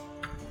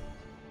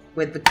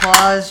 With the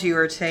claws, you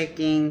are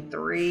taking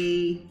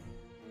 3,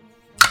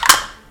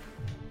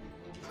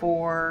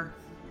 4,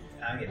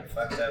 I'm getting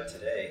fucked up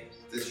today.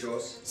 This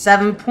yours?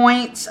 7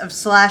 points of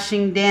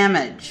slashing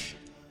damage.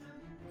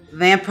 The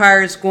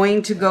vampire is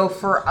going to go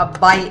for a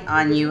bite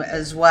on you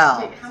as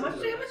well. Wait, how much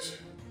damage?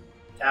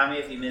 Tell me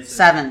if you miss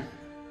 7.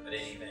 at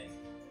anything.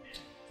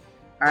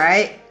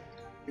 Alright.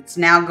 It's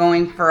now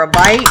going for a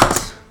bite.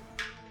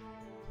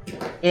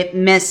 It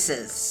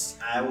misses.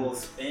 I will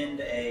spend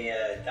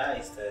a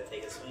dice to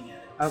take a swing at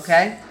it.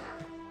 Okay.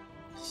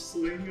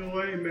 Swing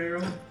away,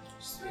 Meryl.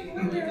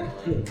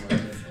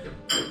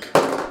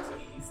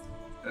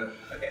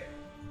 Okay.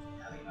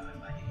 Now you know I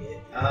might hit.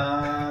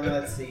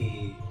 Let's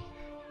see.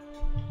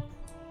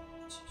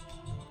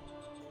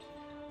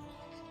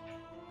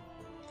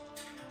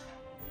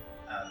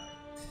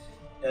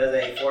 Does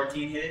a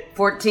 14 hit?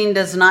 14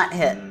 does not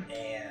hit.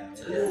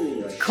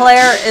 Damn.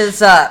 Claire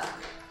is up.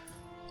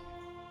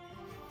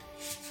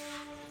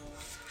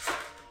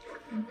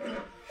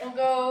 We'll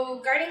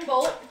go guiding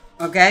bolt.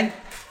 Okay.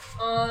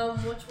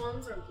 Which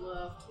ones are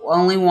left?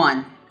 Only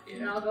one.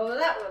 And I'll go with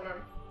that one then.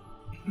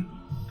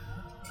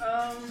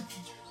 I'm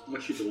gonna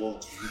shoot the wall.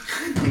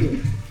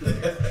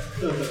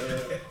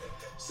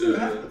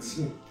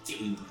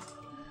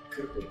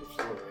 Could have put the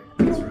floor right.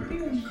 That's right.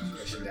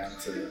 Pushing down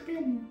to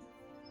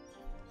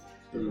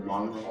There's a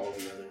monitor all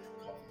the other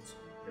columns.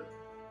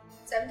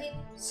 17?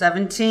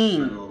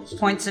 17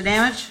 points of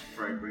damage.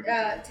 Right, break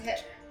To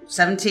hit.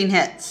 17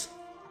 hits.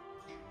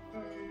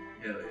 Hell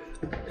yeah.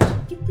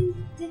 Get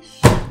this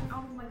shit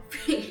out of my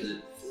face. Is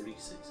it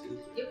 46?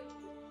 Yep.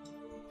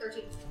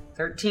 13.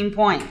 13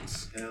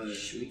 points. Hell yeah.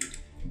 Sweet.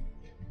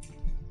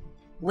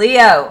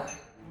 Leo,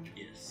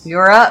 Yes.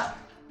 you're up.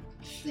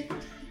 I'm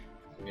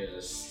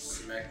gonna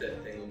smack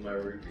that thing with my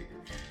root beer.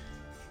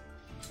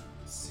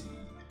 Let's see.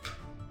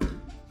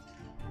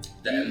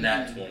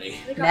 That 20.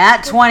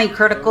 Nat 20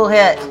 critical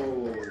hit.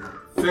 Oh,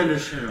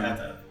 finish him.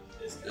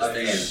 This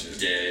thing is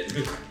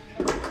dead.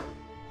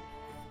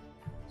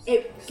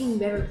 It fucking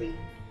better be.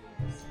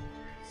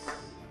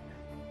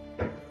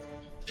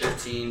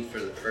 15 for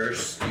the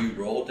first. You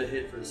roll to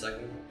hit for the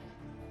second one?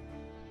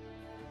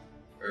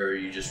 Or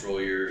you just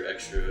roll your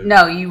extra?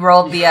 No, you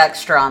rolled the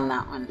extra on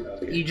that one.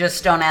 You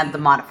just don't add the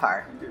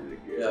modifier.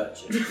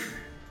 Gotcha.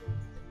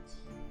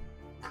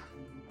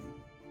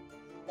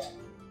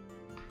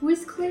 Who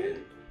is Claire?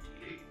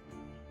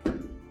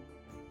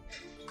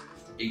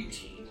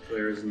 18.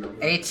 Claire is number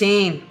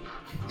 18.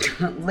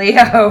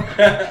 Leo,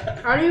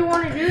 How do you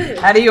want to do this?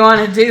 how do you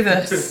want to do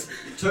this?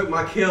 took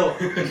my kill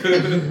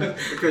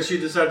because she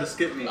decided to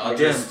skip me. I'll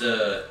again. just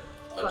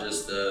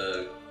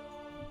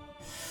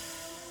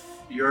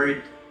You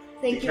already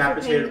Thank you for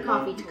paying the decapitated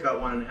coffee one. You tool.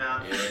 cut one in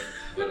half. yeah.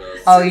 But,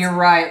 Oh, you're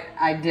right.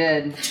 I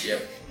did.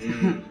 Yep.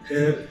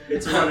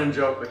 It's a running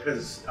joke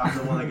because I'm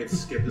the one that gets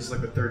skipped. This is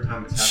like the third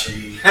time it's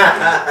happened to me.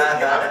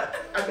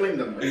 I blame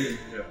them.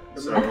 Yeah.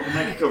 So,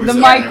 The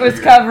mic was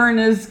covering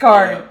his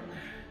card.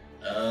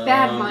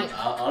 Bad mic.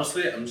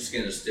 Honestly, I'm just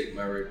gonna stick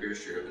my rapier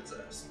straight up its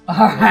ass. All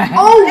right.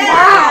 Oh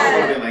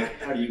wow!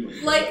 Like, how do you?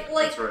 Like,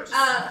 That's right.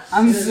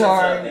 I'm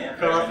sorry.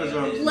 Cut off his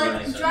arms.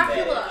 like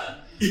Dracula.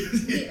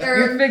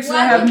 You're fixing to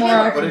have more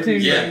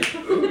opportunity. Yeah.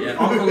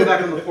 I'll go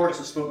back on the porch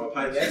and smoke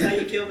my pipes. That's how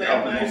you kill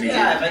vampires.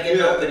 Yeah, if I get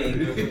an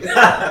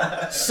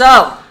opening.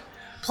 So,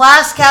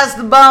 Plask has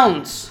the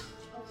bones.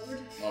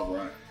 All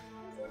right.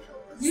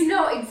 You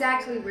know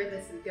exactly where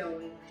this is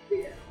going.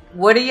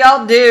 What do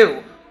y'all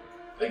do?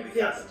 We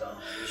got the bone.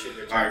 We should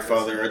return. All right,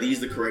 Father. Are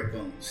these the correct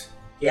bones?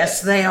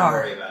 Yes, they Don't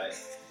are. worry about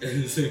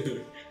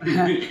it.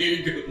 Here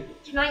you go.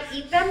 Can I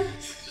eat them?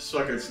 Just so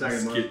I can snag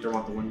him up and throw him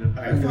out the window.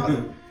 All right,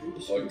 Father.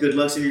 Good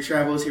luck in your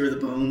travels. Here are the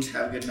bones.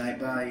 Have a good night.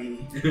 Bye.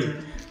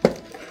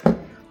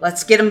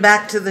 Let's get him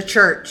back to the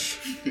church.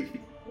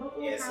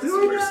 Yes,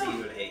 proceed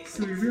with haste.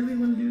 Do we really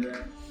want to do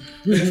that?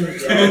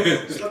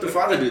 Just let the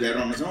Father do that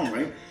on his own,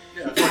 right?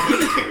 Yeah. He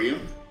can carry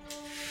him.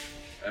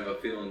 I have a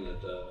feeling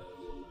that.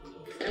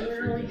 I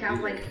literally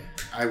have like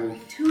I will.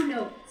 2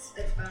 notes.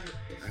 That's fine.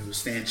 I will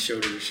stand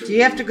shoulder to shoulder. Do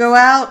you have to go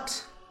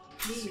out?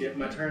 Skip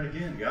my turn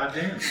again.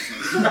 Goddamn.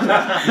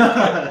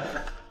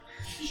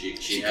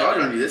 She caught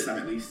on you this time,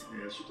 at least.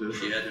 Yeah, she did.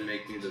 She had to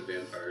make me the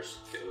vampire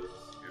killer.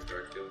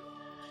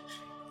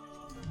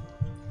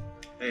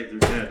 Hey, they're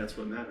dead. That's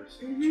what matters.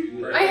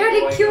 I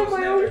had to kill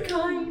my own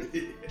kind.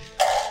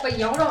 But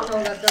y'all don't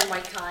know that they're my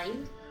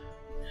kind.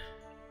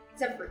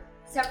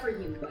 Except for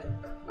you, but.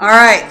 All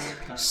right.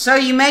 So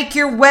you make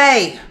your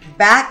way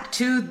back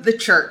to the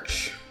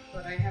church.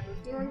 But I have a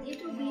feeling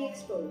it will be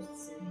exposed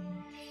soon.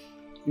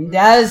 And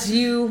as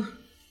you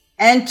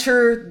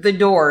enter the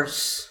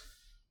doors,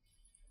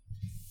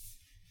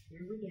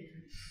 Here we go.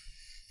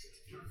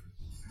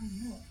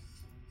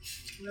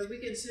 Well, we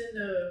can send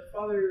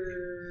Father.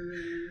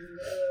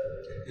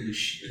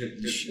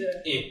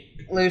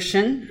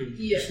 Lucian,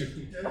 Yeah,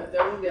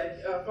 that one guy.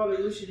 Father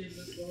Lucian in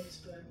with the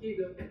bones. Here you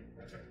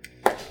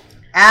go.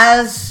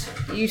 as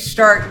you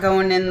start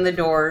going in the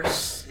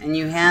doors and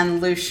you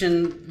hand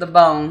Lucian the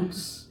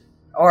bones,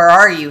 or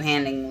are you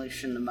handing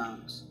Lucian the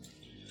bones?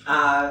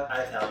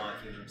 I tell him I'll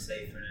keep him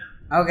safe for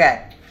now.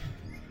 Okay.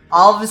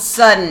 All of a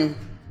sudden,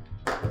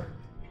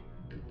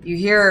 you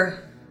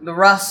hear the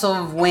rustle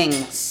of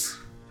wings,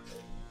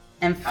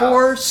 and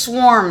 4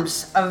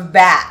 swarms of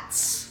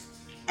bats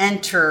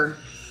enter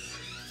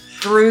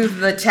through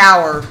the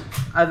tower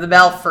of the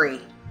belfry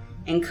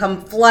and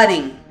come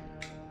flooding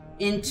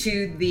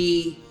into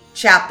the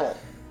chapel.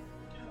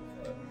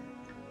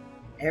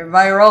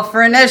 Everybody roll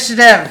for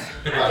initiative.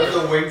 How does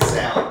the wing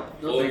sound?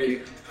 No, thank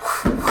you.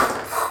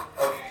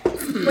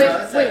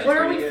 Wait, what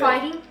are we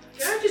fighting?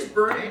 Can I just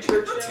burn a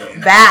church down?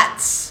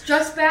 Bats.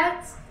 Just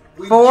bats?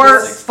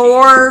 Four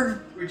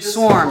We just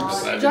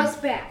swarms.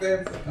 Just bats.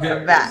 of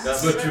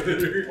bats.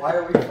 Why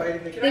are we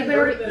fighting the They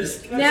better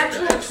be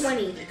natural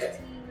 20.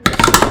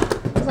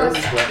 Plus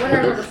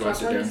whatever the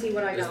fuck. Let me see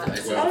what I got.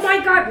 Oh my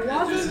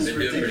god, This is lava!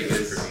 doing pretty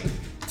good for me.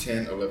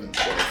 10, 11,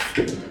 12.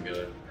 I'm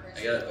good.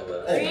 I got 11.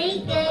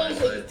 Alright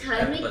guys, it's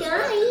time to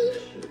die.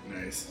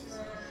 Nice.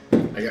 I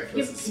got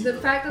closest. The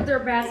fact that they're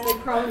bats, they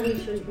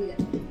probably should be it.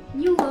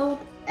 You load.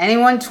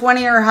 Anyone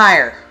 20 or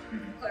higher?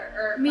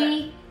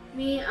 Me,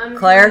 I'm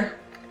Claire,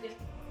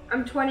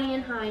 I'm 20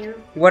 and higher.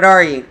 what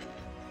are you?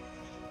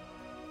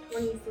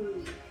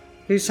 23.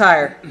 Who's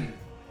higher?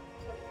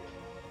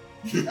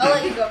 I'll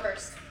let you go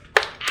first.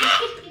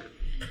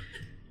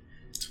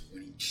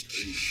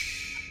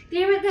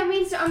 Damn it, that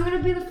means I'm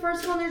gonna be the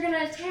first one they're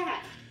gonna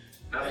attack.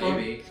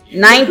 Maybe.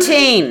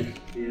 19.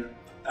 Yeah.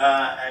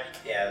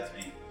 Yeah, that's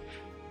me.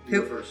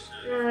 You go first.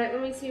 Alright,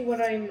 let me see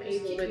what I'm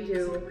able to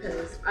do,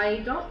 because I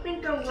don't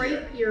think a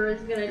rapier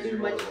is gonna do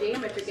much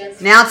damage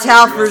against. Now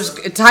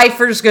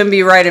Typher's going to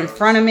be right in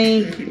front of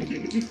me.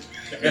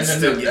 And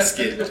still get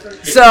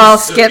skipped. So I'll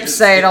skip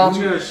Sadal.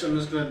 I'm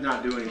just gonna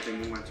not do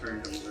anything when my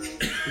turn comes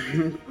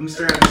around. I'm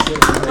staring at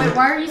the Wait,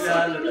 why are you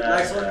skipping me?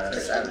 Next one.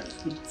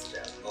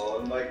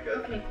 Oh my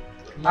god. Okay.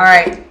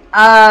 Alright,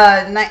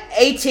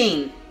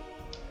 18,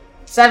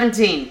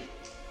 17,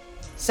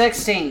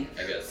 16,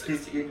 I got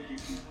 16.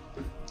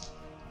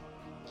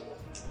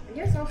 I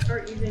guess I'll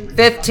start using.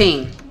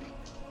 15,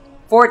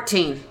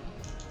 14,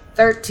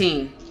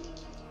 13,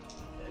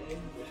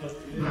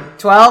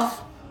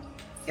 12,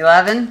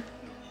 11,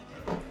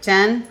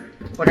 10.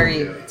 What are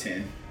you?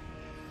 10.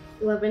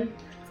 11,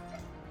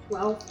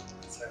 12.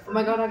 Oh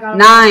my god, I got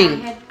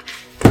 9,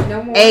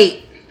 No more.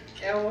 8,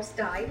 I almost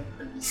died.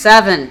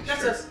 7,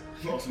 That's us.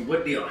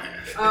 What do y'all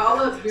have? I'll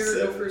let Vera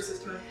go 7. first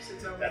this time.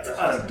 Since I'm That's a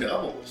first. lot of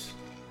doubles.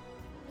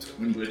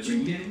 What'd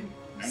you get?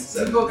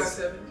 We both got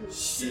 7.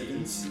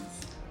 Sevens.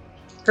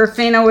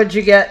 Perfina, what'd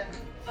you get?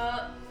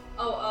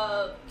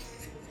 Oh,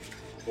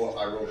 Well,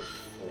 I rolled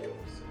 4.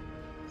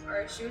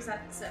 alright, she was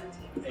at 17.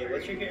 Hey,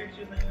 what's your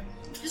character's name?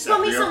 Just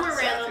put me Sathriel? somewhere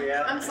random.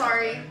 Sathriel? I'm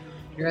sorry.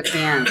 You're at the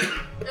end.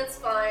 That's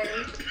fine.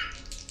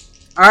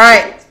 All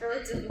right. It's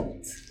really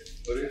difficult.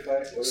 What if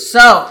I?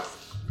 So,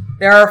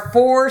 there are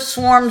 4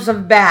 swarms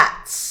of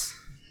bats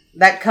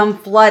that come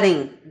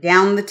flooding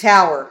down the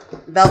tower,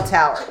 bell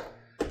tower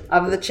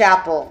of the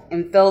chapel,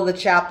 and fill the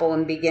chapel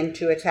and begin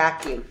to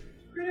attack you.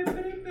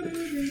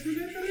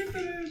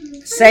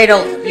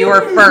 Sadel, you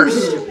are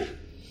first.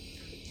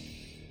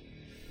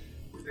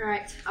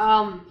 Alright,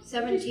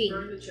 17.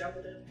 Burn the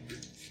chapel down.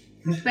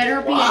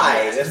 Better be.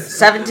 Why?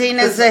 17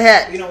 is a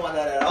hit. We don't want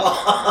that at all.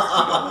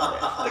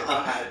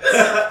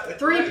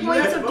 3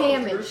 points of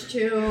damage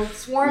to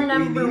swarm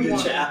number We need the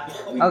 1.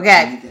 chapel.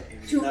 Okay.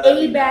 To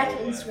A bat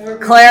and swarm.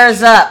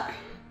 Claire's up.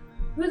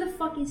 Who the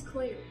fuck is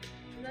Claire?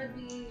 That'd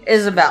be.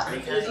 Isabel. You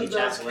kind of need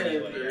chapel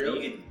anyway.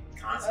 You can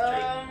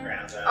concentrate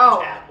rounds out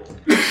Oh. chapel.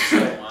 So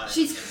much.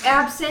 She's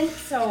absent,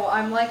 so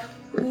I'm like,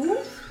 who?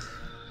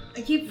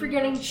 I keep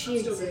forgetting she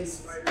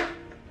exists.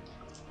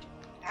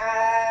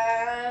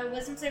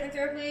 Wisdom saving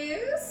throw,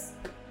 please.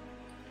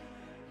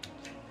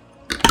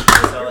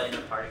 So in a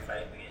party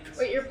fight begins.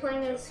 Wait, you're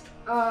playing as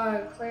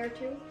Claire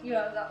too?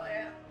 Yeah, that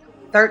way.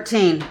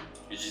 13.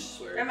 You just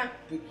swear. Come on.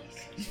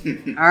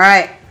 All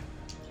right.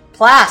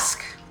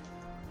 Plask.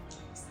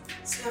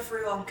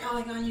 Sathriel, I'm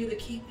counting on you to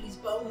keep these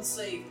bones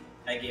safe.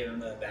 I give him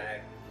the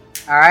bag.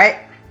 All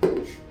right.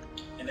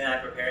 And then I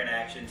prepare an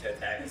action to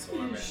attack the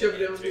swarm. You shove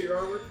it into your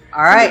armor.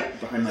 All right.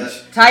 Behind my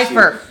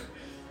Typher.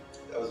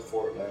 That was a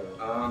 4.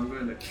 I'm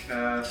going to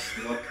cast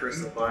Blood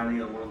Crystal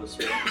Binding on one of the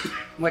swarms.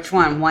 Which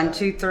one? 1,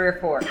 2, 3, or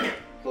 4?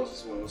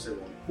 Closest one, let's say 1.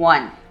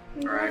 1.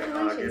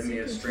 Alright, give me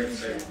a strength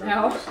save.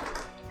 No.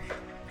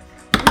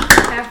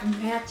 Have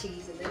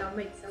matches, and then I'll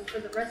make some for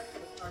the rest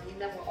of the party, and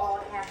then we'll all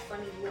have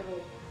funny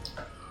little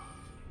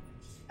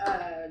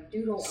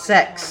doodle 6.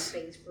 icon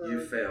things for You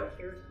our fail.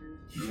 characters.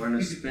 I'm going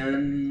to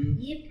spin.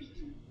 Yep.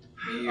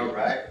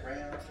 Alright,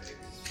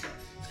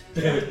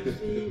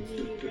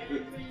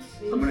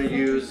 I'm going to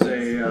use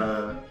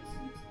a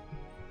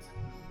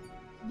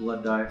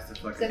blood dice to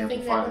fucking Except thing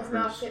amplify that the does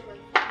not curse. fit with.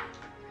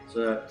 So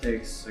that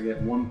takes, I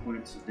get 1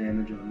 point of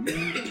damage on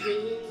me.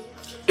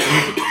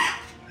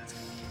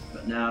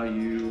 But now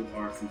you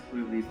are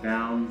completely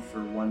bound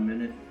for 1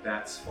 minute.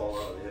 Bats fall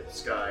out of the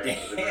sky.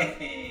 into the ground.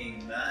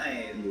 Dang,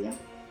 nice.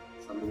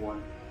 Number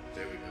 1.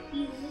 There we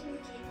go.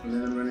 And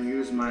then I'm going to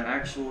use my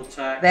actual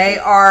attack. They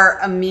are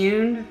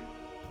immune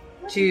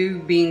to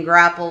being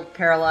grappled,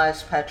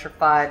 paralyzed,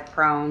 petrified,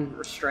 prone,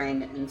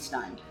 restrained, and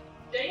stunned.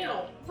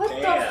 Damn. What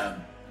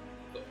Damn.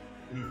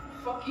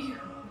 Fuck you.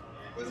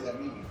 What does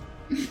that mean?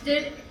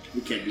 Did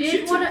We can't do did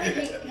shit what to I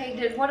it. hey,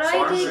 did what I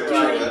Swarms did are do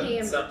like- any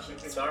damage?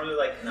 Swarms are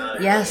like not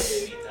a Yes, good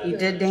enemy you type.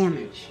 did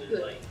damage.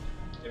 Like,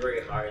 they're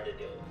very hard to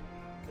deal with.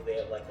 'Cause they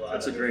have like a lot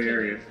That's of a gray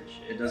area. different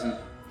shit. It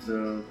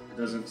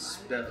doesn't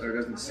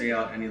say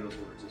out any of those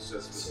words. It's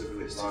just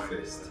specifically blind.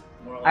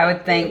 More I like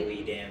would think,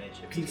 AoE damage if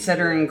you can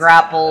considering do that.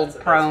 grappled, That's the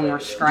best prone, way to do it.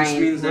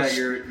 restrained, means that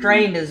you're-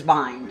 restrained is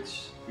bind.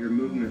 Your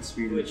movement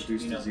speed Which, is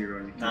reduced you know, to 0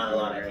 and you can't Not a do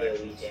lot of any AoE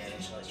actions.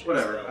 damage unless you're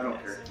Whatever, spell I don't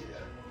cast. care.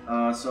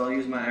 So I'll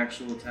use my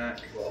actual attack.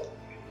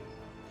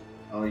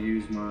 I'll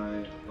use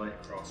my light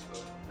crossbow.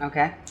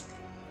 Okay. I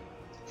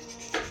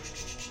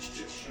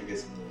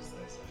guess those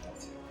dice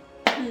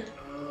I have to.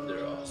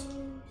 They're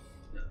awesome.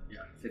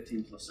 Yeah,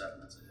 15 plus 7,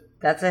 that's a hit.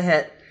 That's a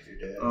hit. Your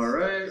dad's.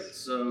 Alright,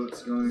 so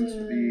it's going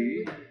to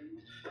be...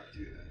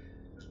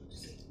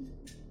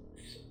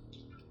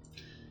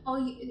 Oh,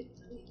 you.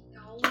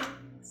 Oh,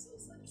 so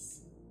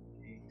nice.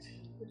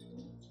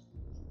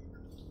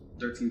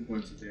 13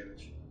 points of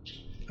damage.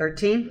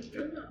 13?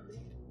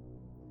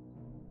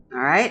 All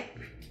right.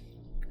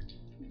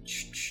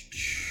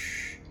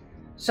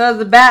 So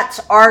the bats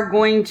are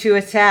going to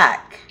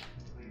attack.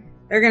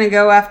 They're going to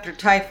go after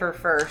Typher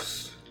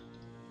first.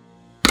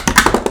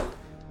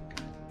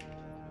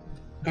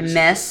 And I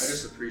miss.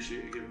 just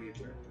appreciate you giving me a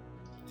turn.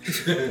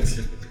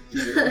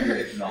 You're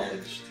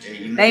acknowledged.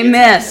 They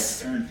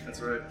miss.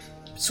 That's right.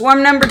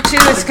 Swarm number 2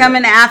 is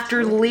coming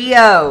after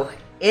Leo.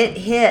 It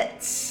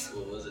hits.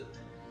 What was it?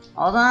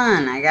 Hold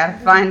on, I gotta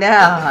find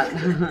out.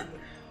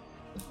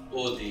 What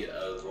was the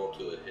roll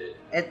to a hit?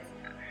 It's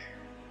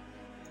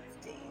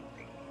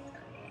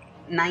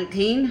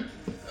 19.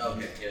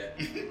 Okay, yeah.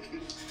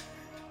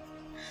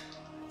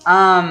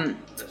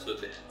 That's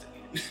what they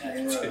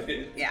had to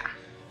be. Yeah.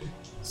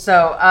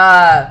 So,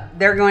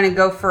 they're going to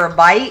go for a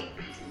bite.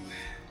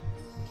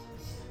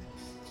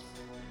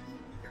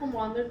 Come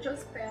on, they're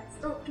just bats.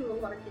 Don't do a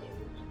lot of damage.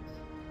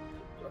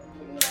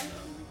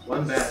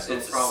 One bat's no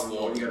It's a problem.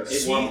 swarm. You got a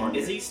Is swarm on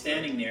he you.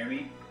 standing near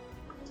me?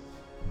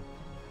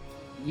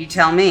 You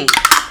tell me.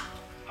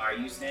 Are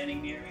you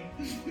standing near me?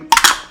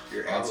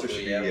 Your answer should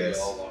Probably, be yeah, we yes.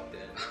 all walked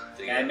in.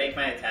 Can I make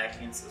my attack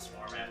against the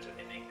swarm after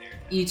they make their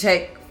attack? You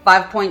take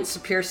 5 points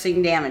of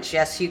piercing damage.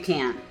 Yes, you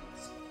can.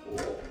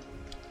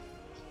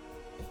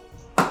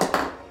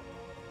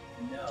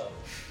 No.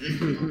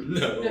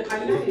 No.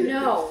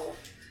 No.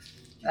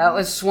 That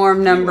was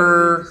swarm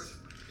number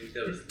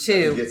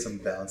 2. Get some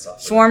bounce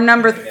off. Swarm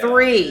number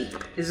 3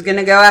 is going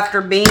to go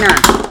after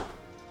Beaner.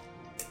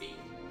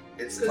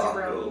 It's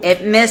taco.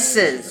 It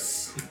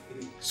misses.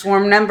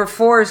 Swarm number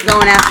 4 is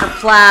going after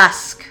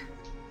Flask.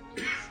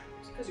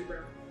 Because you're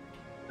brown.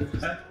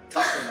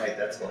 Taco night,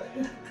 that's why.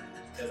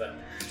 Because I'm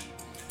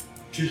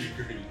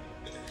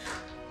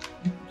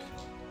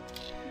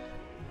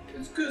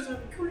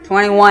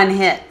 21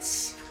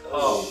 hits.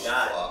 Oh,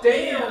 God.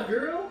 Damn,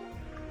 girl.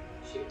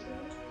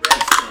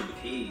 Rest in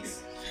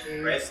peace.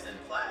 Rest in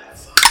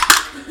class.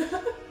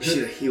 Should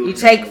have healed You me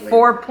take on the way.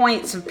 4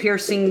 points of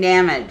piercing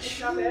damage.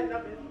 Not bad,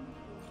 not bad.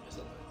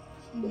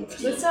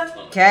 What's up?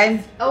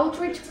 Okay?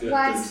 Eldritch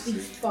Blast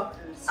these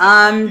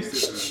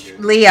fuckers.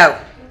 Leo,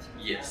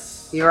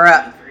 Yes. you're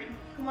up.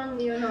 Come on,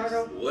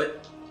 Leonardo.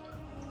 What?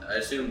 I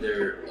assume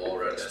they're all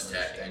right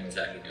attacking us.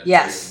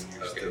 Yes.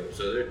 Okay,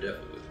 so they're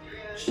definitely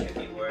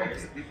Shitty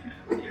words.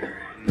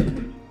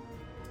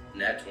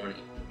 nat 20.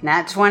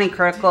 Nat 20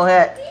 critical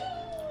hit.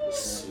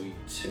 Sweet.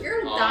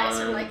 Your dice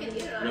are like an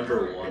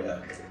number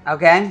 1.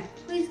 Okay?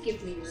 Please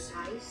give me your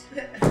dice.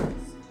 Good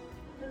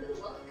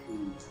luck.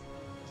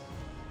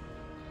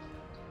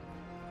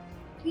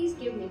 Please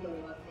give me the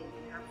luck that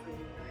you have for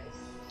your dice.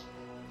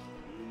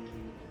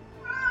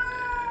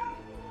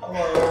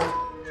 Hello.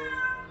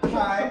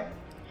 Hi.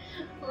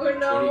 Oh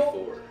no.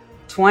 24.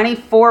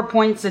 24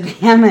 points of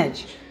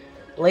damage.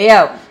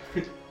 Leo,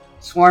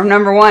 swarm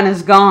number 1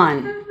 is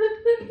gone.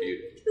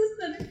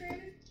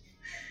 Disintegrated.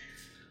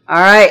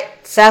 Alright,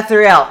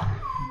 Sathriel.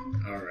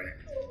 Alright.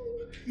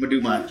 I'm gonna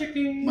do my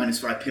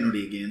 -5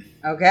 penalty again.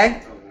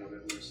 Okay? Let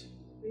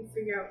me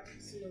figure out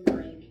some of the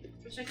range.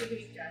 Wish I could give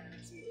you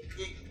guidance.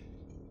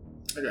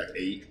 I got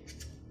 8.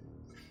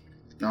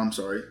 No, I'm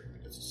sorry.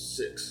 It's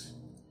 6.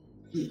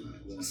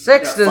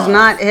 6 does 5.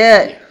 not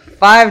hit.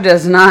 5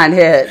 does not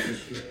hit.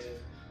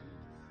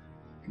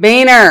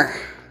 Beaner,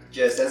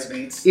 Yes, that's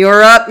beats.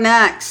 you're up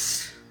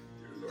next.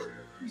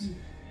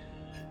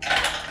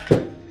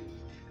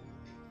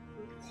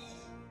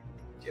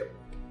 Yep.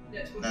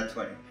 That's what Not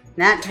 20.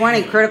 Nat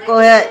 20 critical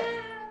hit.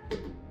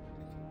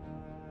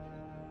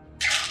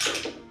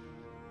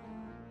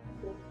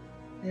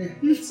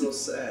 It's so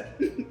sad.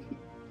 And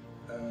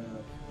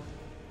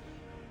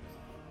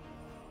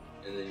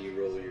then you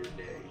roll your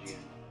damage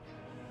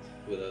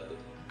without the.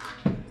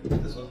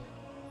 This one?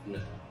 No,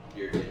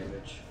 your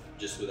damage.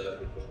 Just without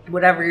the bonus.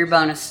 Whatever your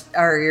bonus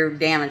or your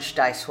damage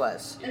dice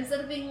was. Instead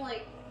of being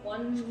like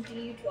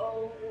 1d12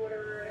 or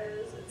whatever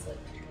it is, it's like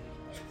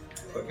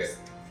Okay.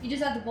 you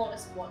just have the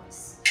bonus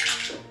once.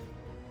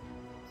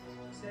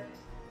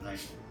 9.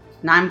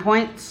 9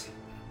 points.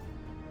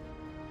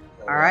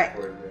 All right.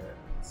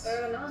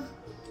 No.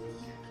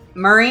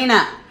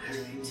 Marina.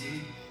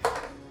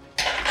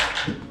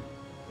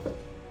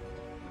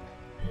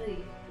 Hey.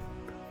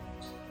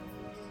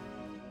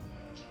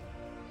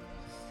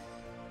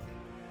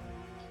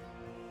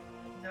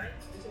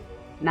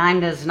 9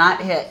 does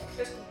not hit.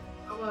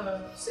 I'm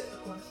gonna sit in the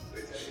corner.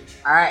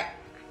 Alright.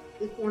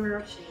 The corner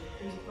of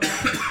shame.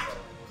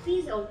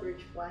 Please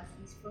Eldritch Blast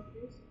these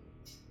fuckers.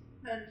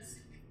 And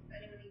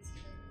anyone needs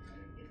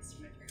to it's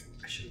my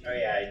turn. Oh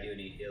yeah, I do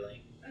need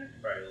healing.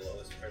 Probably the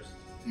lowest person.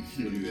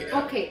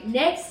 Okay,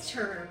 next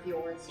turn of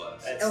yours.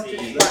 Let's Eldritch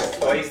see. Blast.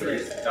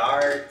 Poisonous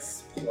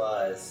darts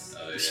plus.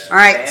 Oh, yeah.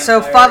 Alright, so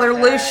Vampire Father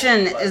attack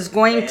Lucian plus is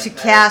going to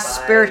vampire cast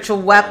bite Spiritual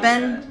plus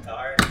Weapon.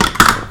 dart.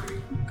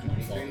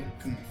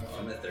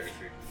 I'm at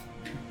 33.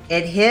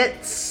 It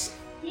hits.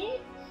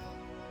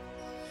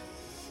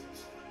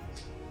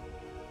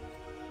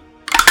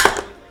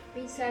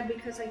 Be sad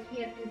because I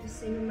can't do the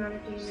same amount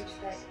of damage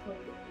that Cody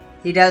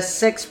does. He does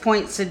 6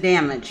 points of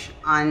damage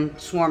on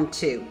Swarm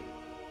 2.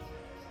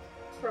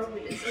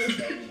 Probably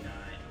does.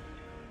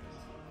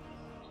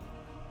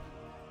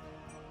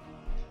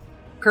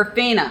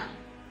 Kerfina.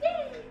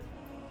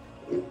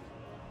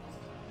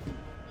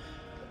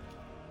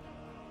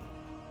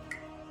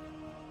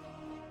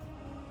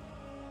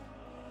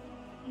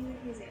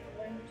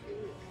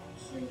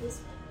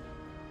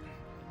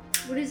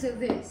 What is it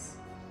this?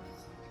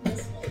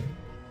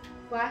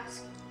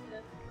 Flask?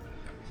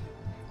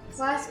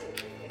 Flask,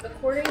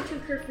 according to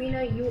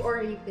Kerfina, you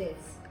are a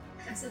this.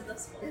 I said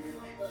this one.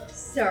 not this.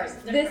 Sorry, It's a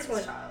this different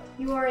one. child.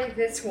 You are a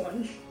this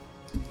one.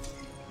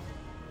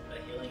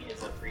 The healing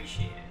is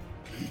appreciated.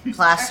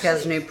 Flask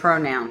has new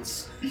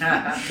pronouns.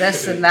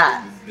 This and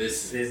that.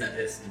 This This and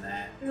this and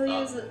that.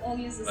 I'll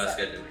use this. last up.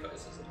 guy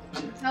identifies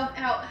as a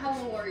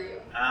How low are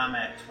you? I'm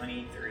at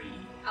 23.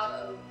 Out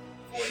of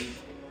 40.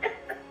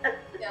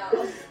 yeah,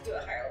 I'll do a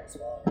higher level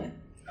spell. Yeah.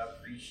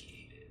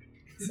 Appreciated.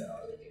 So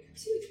I'll give you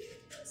 2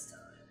 this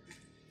time.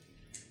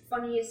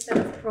 Funniest set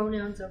of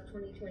pronouns of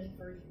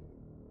 2023.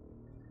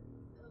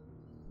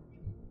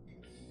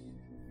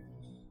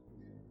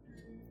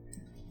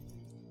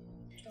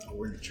 Oh,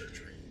 we're in the church,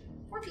 right?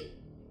 14.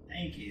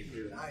 Thank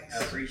you. Nice. I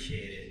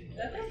appreciate it.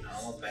 I'm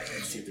almost back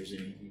Let's see at if there's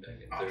any. back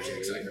at Oh, yeah, 38.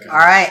 exactly.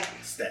 Alright.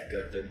 Stack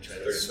up and try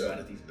to swat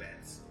at these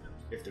bats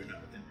if they're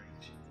not within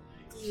range.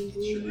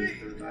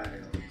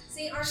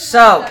 See, aren't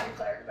So- you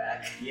cleric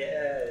back?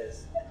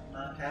 Yes. I'm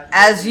not happy.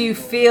 As you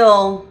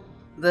feel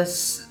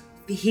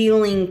the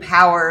healing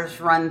powers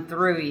run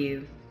through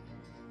you,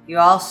 you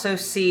also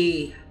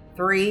see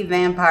 3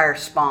 vampire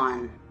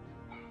spawn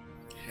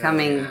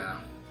coming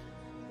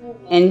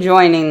and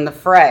joining the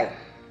fray.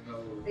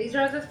 These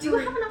are the Do you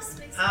have enough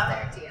space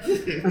there,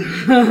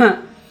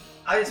 DM?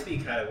 I just be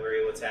kind of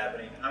worried what's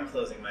happening. I'm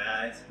closing my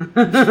eyes.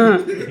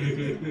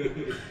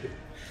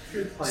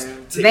 Good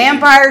plan.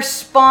 Vampire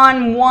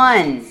spawn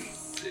 1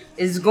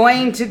 is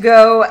going to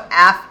go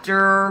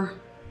after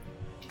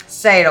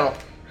Sadel.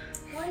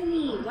 Why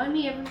me? Why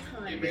me every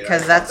time?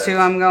 Because that's who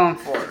I'm going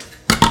for.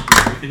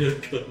 You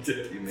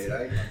made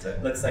eye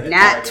contact. Looks like a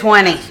Nat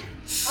target. 20.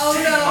 Oh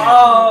no!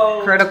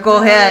 Oh!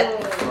 Critical hit.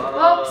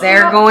 Well, see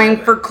They're y'all-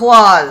 going for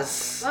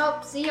claws.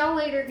 Well, see y'all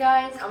later,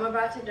 guys. I'm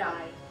about to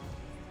die.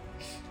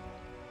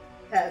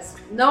 Because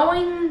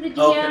knowing the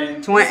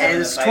DM...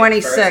 Opening. It's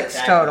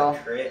 26 total.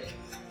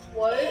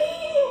 What?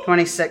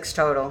 26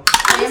 total.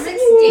 Damage?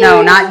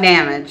 No, not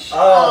damage.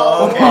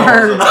 Oh, okay.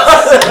 Or I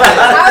was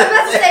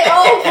about to say,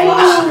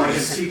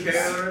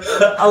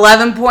 oh,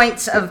 11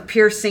 points of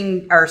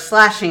piercing or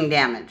slashing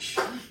damage.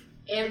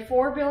 And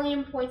 4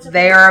 billion points of...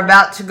 They are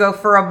about to go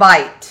for a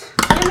bite.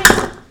 Damn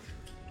it.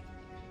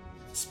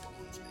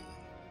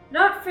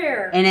 Not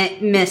fair. And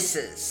it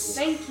misses.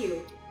 Thank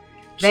you.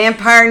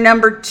 Vampire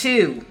number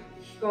 2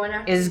 Going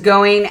after... is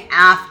going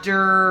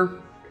after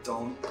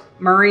Don't.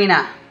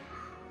 Marina.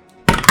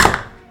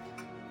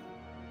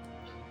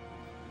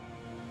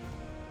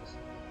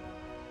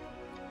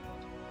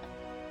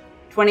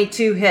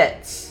 $22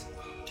 hits.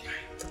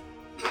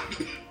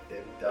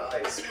 It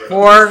dies, bro.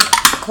 4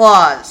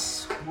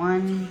 claws.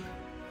 1.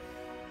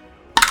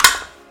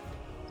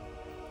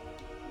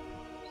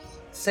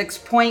 6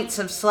 points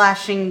of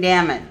slashing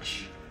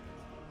damage.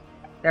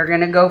 They're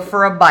gonna go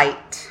for a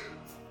bite.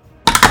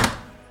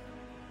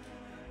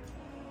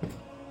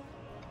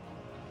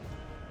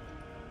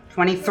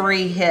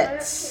 $23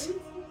 hits.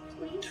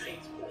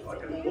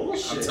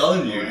 I'm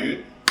telling you,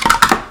 dude.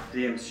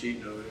 DM's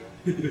cheating over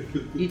here.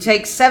 You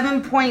take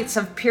 7 points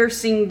of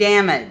piercing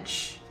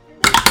damage.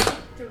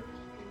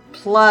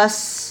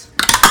 Plus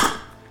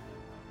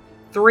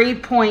 3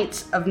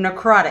 points of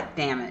necrotic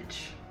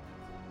damage.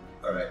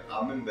 Alright,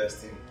 I'm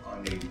investing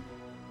on a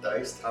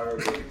dice tower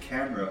with a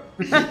camera.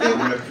 I'm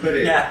gonna put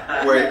it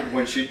where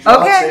when she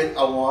drops it,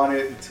 I want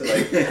it to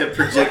like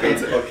project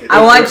into. Okay,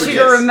 I want you to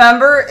yes.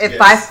 remember, if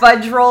I Yes.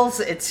 fudge rolls,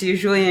 it's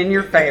usually in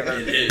your favor.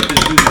 It is.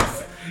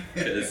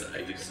 Because I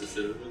used to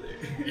sit over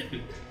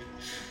there.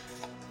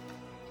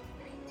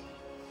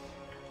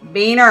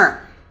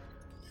 Beaner.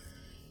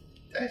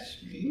 That's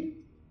me.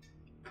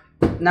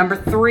 Number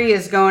 3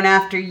 is going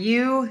after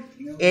you.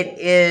 It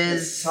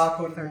is...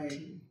 Taco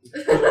night.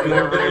 I'm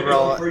gonna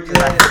re-roll it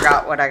because I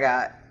forgot what I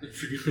got.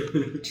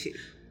 2.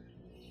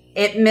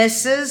 It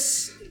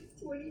misses.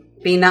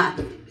 Be not.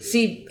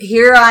 See,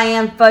 here I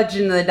am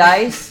fudging the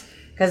dice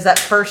because that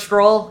first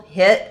roll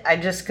hit. I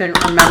just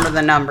couldn't remember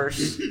the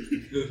numbers.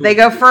 They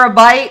go for a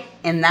bite,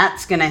 and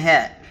that's gonna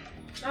hit.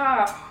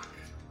 Ah,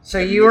 So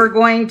you are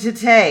going to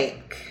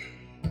take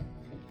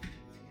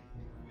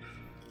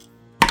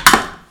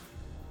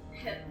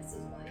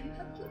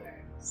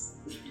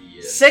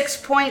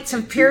 6 points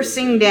of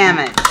piercing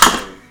damage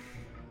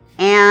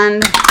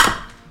and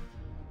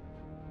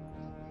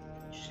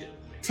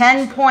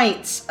 10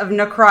 points of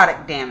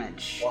necrotic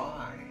damage.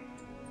 Why?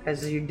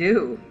 Because you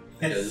do.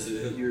 Because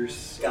You're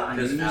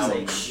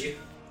ouch.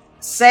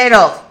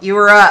 Sadel, you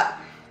are up.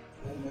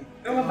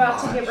 I'm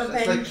about to get That's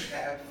revenge.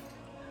 like half.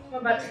 I'm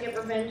about to get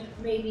revenge,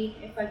 maybe,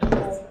 if I can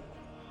roll.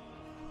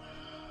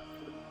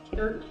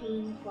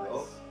 13 plus...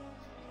 Oh.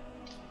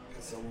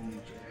 It's only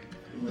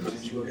what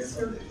did you go again?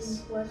 13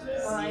 plus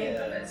 5.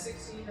 Yeah.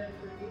 16 and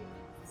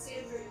 3.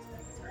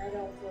 I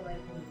don't feel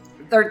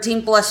like...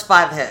 13 plus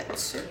 5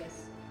 hits.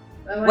 Yes.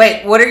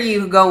 Wait, what are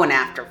you going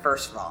after,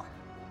 first of all?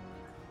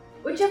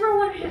 Whichever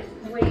one hits.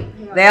 Wait,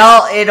 hang on. They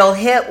all, it'll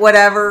hit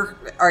whatever.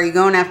 Are you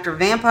going after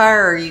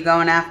vampire or are you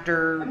going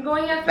after... I'm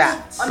going after.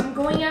 Bats. I'm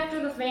going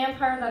after the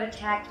vampire that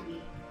attacked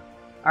me.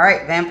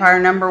 Alright, vampire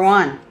number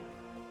 1.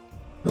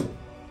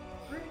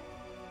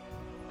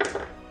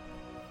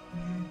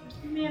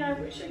 Man, I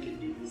wish I could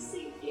do the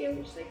same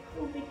damage that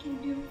COVID can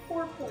do.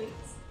 4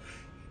 points.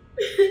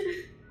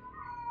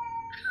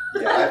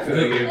 Yeah, I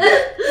feel you.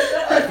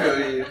 I feel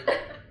you.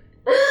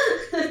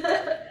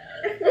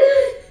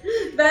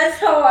 That's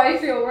how I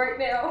feel right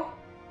now.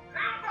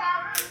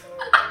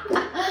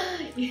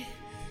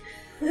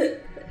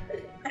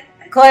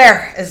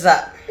 Claire is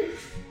up.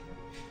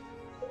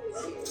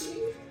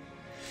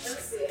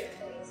 Let's see. I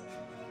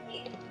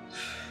think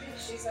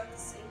she's at the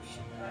same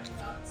shit that I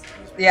thought. So.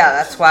 Yeah,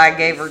 that's why I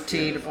gave her to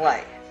you to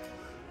play.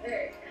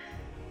 Alright.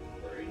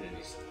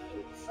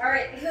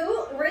 Alright,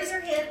 who? Raise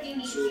your hand if you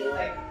need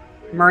healing.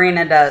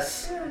 Marina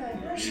does.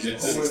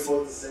 Almost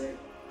both the same.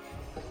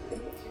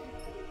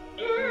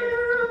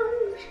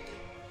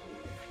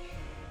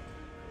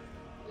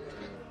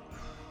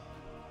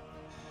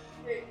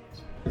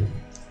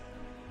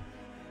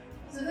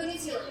 So who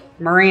needs healing?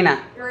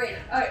 Marina. Marina.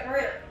 Alright,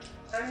 Marina.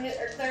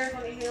 Claire's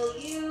gonna heal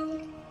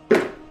you.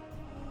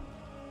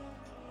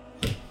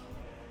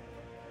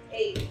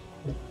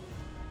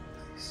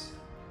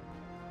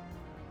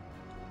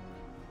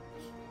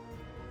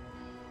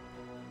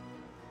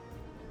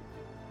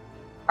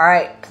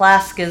 Alright,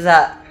 Plask is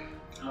up.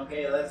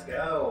 Okay, let's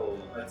go.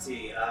 Let's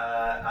see.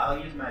 I'll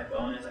use my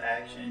bonus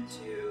action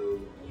to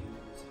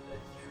use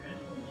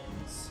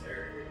Adrenaline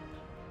Surge.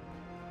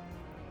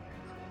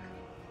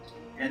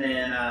 And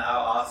then I'll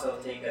also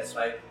take a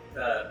swipe,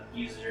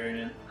 use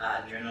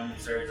Adrenaline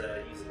Surge,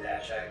 use a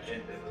dash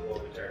action to move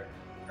over to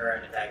her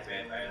and attack the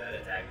vampire that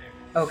attacked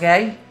her.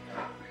 Okay.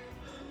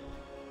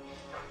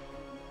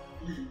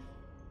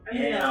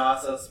 And I'll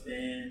also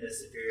spin the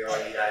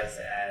superiority dice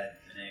to add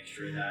an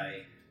extra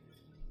die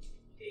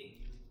 8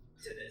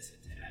 to this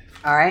attack.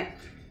 Alright.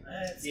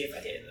 Let's see if I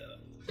hit though.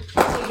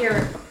 So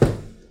you're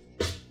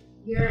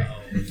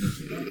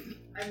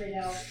I'm an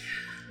elf.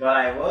 But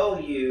I will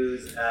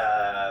use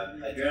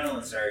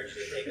Adrenaline Surge to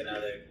take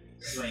another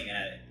swing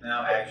at it.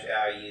 No, actually,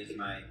 I'll use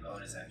my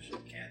bonus action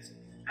to cancel.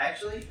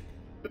 Actually,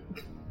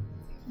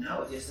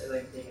 no, it just says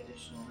I can take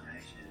additional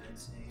action.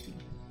 Let's see.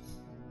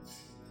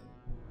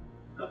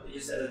 Nope, it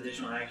just says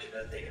additional action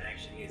doesn't take an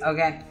action either.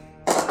 Okay.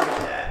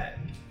 Attack.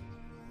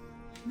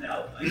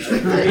 No.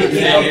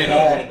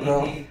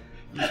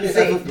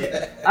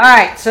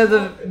 Alright, so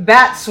the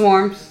bat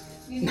swarms.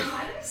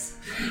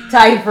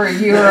 Typer,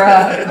 you're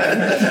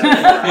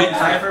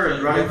Typer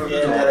is running from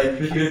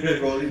the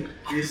door.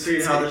 You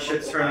see how the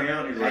shit's turning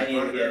out? He's like, I need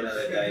to get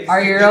another dice.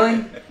 Are you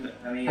really?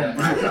 I mean, I'm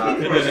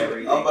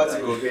about to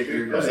go get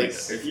your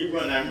dice. If you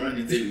run, I'm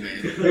running too,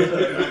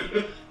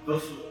 man.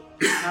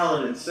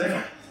 Paladin,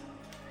 say,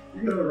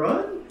 you gonna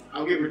run?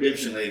 I'll get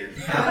redemption later.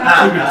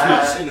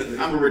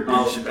 I'm a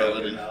redemption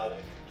paladin.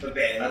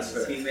 That's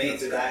fair.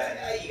 Teammates, you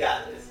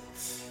got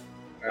this.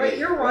 Wait,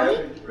 you're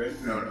running?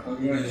 No.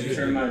 I'm going to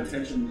turn my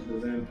attention to the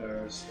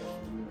vampires, so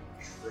I'm going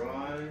to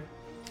try.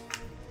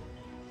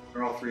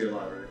 They're all 3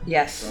 alive, right?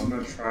 Yes. So I'm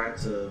going to try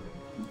to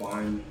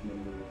bind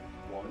number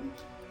 1.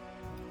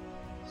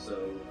 So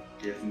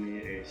give me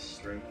a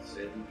strength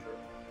saving throw.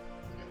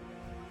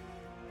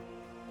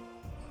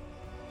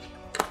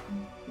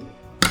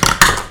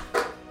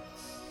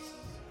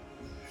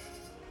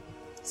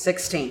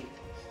 16.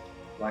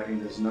 Lightning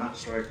does not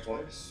strike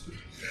twice.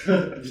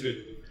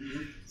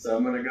 So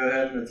I'm going to go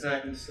ahead and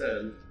attack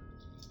instead.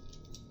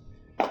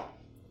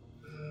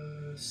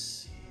 Let's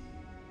see.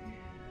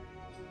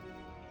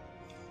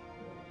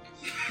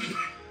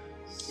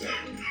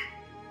 7.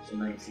 So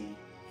 19.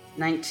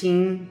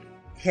 19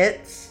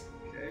 hits.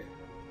 Okay.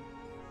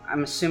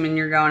 I'm assuming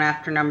you're going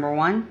after number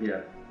 1?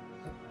 Yeah.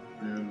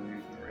 And we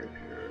can right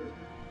here.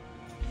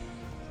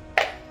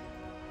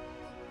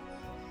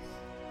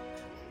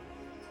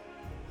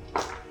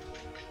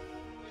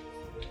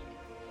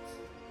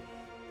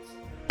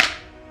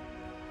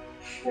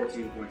 Points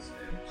of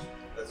damage.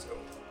 Let's go.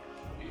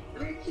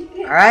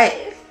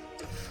 Alright.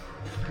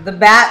 The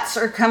bats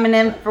are coming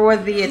in for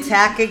the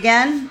attack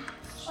again.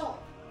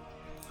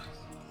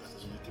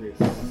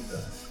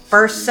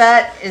 First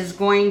set is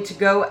going to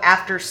go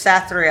after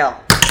Sathriel.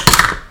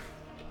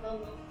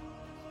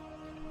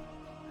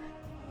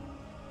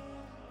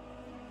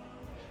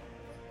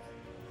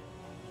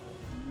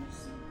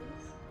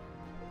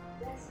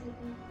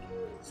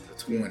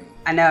 That's 20.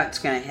 I know it's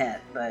going to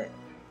hit, but...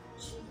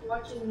 She's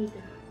watching me die.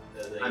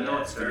 I know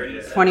it's 30.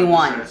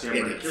 21. I'm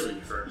gonna kill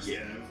you first.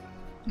 Yeah.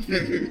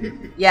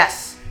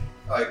 Yes.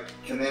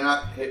 Can they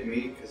not hit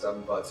me? Because I'm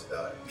about to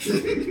die.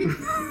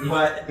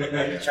 What?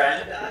 Are you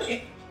trying to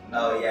die?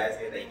 Oh, yeah, I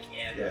said they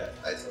can't. Yeah,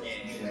 I told you.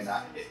 Can they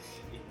not hit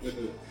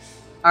me?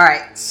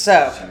 Alright,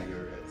 so... Trying to give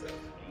her a heads up.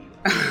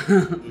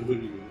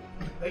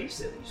 Oh, you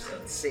said you said.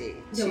 Let's see.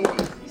 No.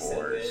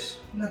 2d4s.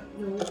 No.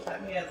 I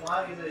mean, as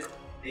long as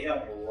they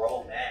don't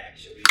roll back,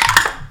 should we?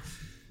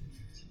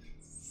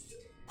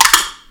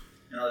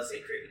 No, let's say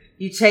crit.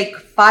 You take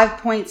 5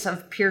 points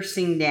of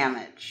piercing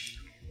damage.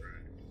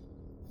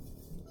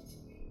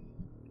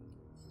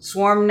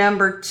 Swarm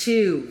number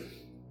 2,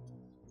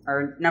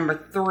 or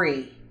number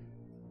 3,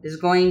 is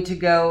going to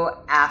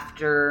go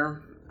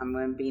after, I'm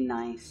going to be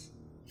nice,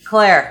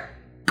 Claire.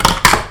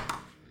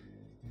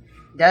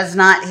 Does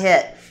not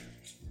hit.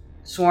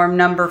 Swarm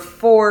number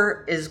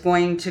 4 is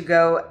going to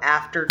go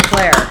after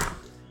Claire.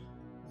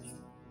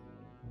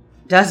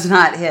 Does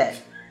not hit.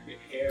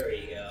 Here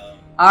we go.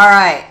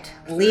 Alright,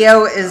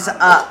 Leo is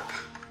up.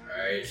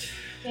 Alright.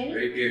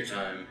 Rapier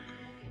time.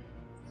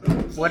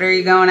 What are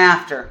you going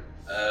after?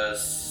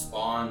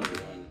 Spawn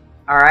 1.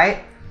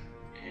 Alright.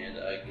 And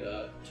I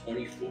got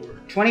 24.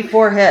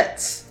 24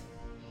 hits.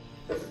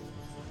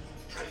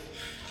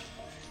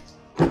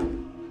 14.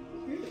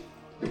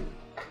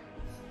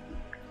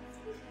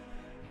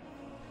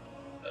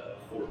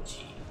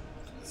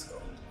 Let's go.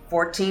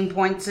 14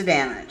 points of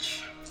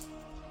damage.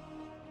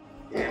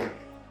 Okay.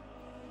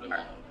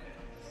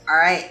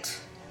 Alright.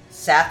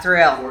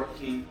 Sathriel.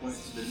 14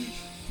 points to the knee.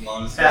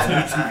 Alright.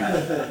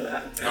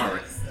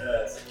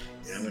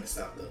 Yeah, I'm gonna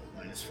stop the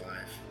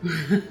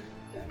 -5.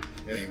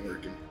 That ain't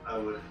working. I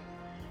would.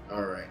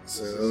 Alright,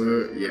 so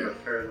yeah.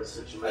 Repair the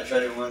situation. I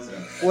tried it once.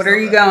 What are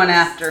you going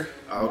after?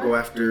 I'll go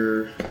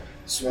after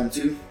Swarm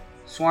 2.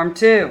 Swarm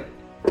 2.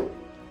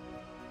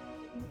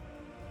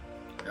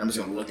 I'm just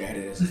gonna look at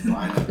it as it's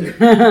flying up there.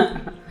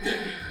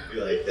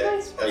 You like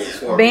that? That's a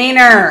swarm.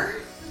 Boehner.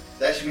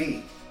 That's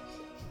me.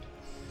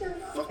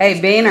 Hey,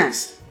 Boehner,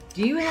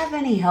 do you have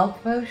any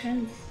health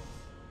potions?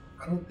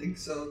 I don't think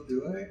so,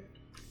 do I?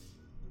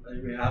 I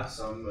think we have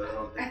some, but I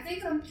don't I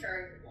think think I'm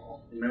carrying them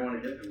all. you may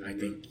want to get them. I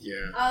think,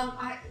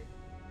 yeah.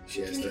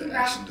 She has Can you the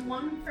grab action to.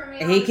 one from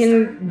me? He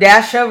can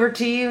dash over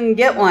to you and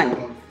get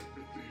one.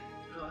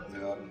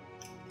 No.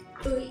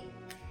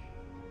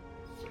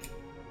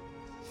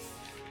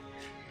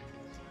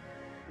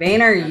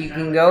 Boehner, you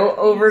can go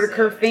over to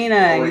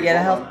Kerfina and get a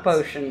health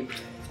potion.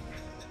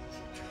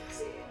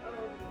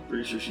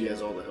 Pretty sure she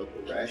has all the health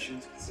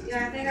Rations?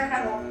 Yeah, I think I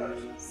have all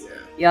potions. Yeah.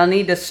 Y'all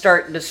need to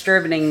start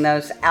distributing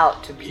those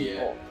out to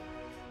people.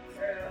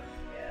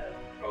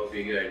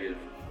 Probably a good idea.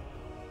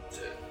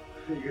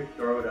 You can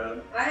throw it at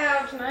him. I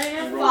have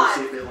And roll to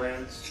see if it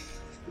lands.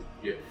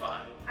 You have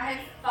 5. I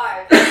have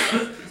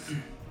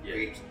 5. Yeah.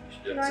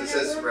 Can So I it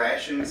says have one?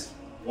 rations.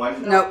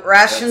 One. No,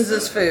 rations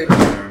is food.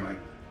 Never mind.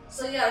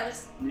 So yeah,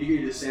 just You can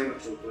eat a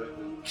sandwich real quick.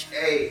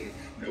 Hey.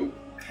 Nope.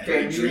 Okay,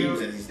 Having dreams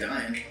and he's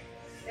dying.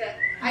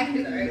 I can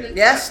do that, right?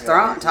 Yes,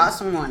 toss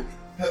him one.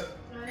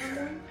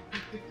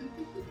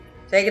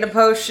 Taking a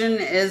potion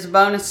is a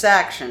bonus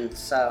action,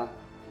 so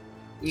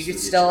you can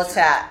still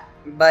attack,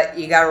 but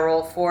you gotta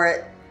roll for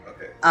it.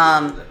 Okay.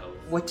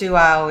 What do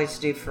I always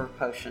do for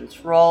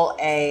potions? Roll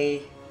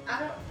a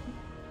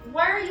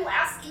Why are you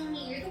asking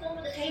me? You're the one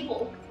with the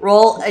table.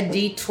 Roll a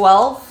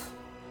d12,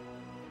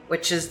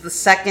 which is the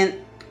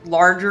second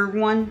larger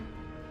one.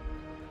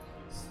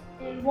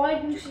 And why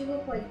didn't she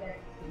look like that?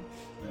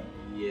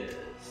 Yes.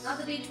 Not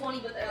the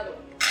D20, but the other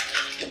one.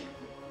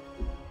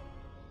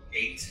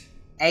 8.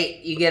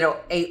 8. You get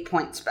 8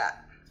 points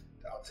back.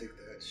 I'll take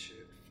that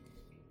shit.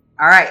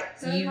 All right.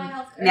 So is my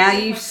health. Now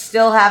you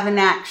still have an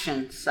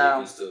action, You so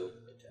can still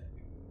attack.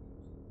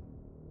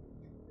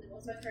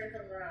 Once my turn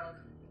comes around.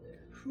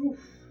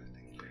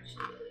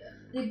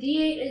 The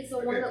D8 is the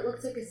one that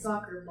looks like a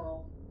soccer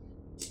ball.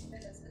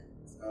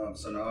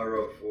 So now I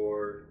roll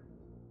for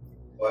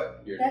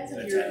what? That's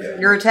a your.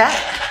 your attack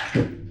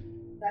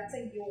That's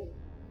a your.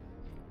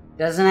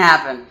 doesn't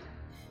happen.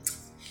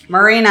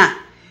 Marina.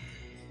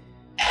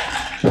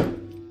 Gosh,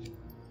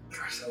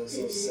 that was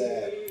so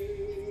sad.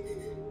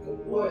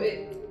 Well,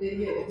 it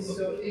hit.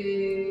 So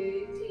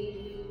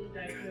 18,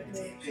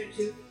 19,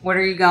 22. What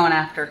are you going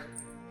after?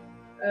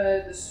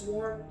 The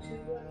swarm 2, I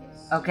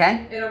guess.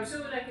 Okay. And I'm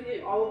assuming I can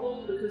hit all of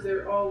them because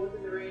they're all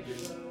within the range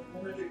of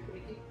 120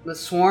 feet. The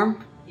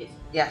swarm? Yes.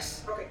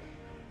 Yes. Okay.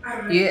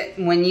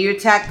 When you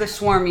attack the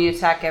swarm, you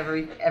attack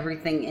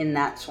everything in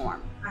that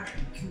swarm. Alright,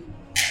 cool.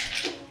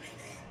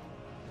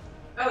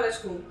 Oh, that's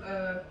cool.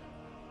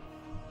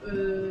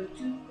 2.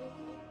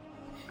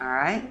 All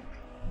right.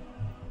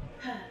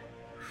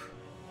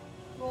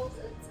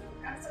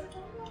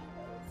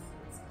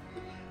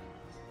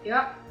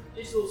 Yep.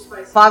 Just a little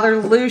spicy. Father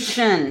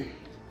Lucian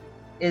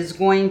is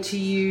going to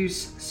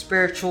use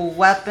spiritual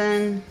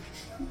weapon.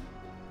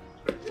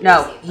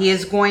 No, he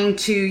is going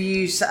to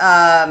use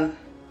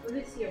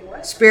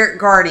Spirit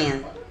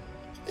Guardian.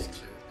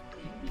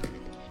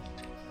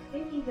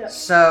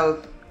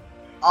 So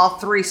all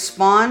 3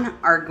 spawn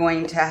are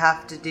going to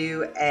have to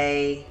do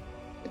a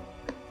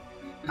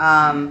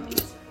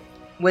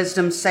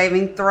wisdom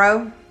saving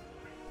throw.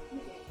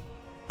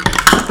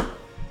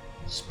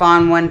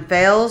 Spawn 1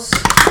 fails.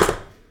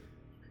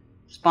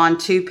 Spawn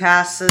 2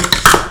 passes.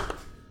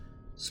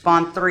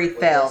 Spawn 3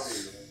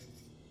 fails.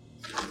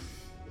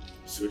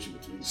 Switching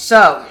between.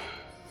 So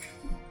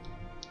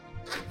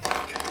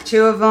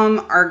 2 of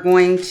them are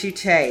going to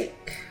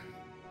take.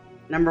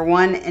 Number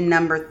 1 and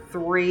number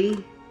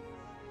 3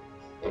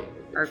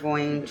 are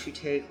going to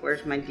take.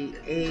 Where's my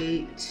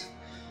D8?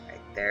 Right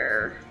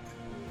there.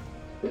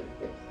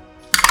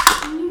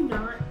 Can you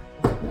not?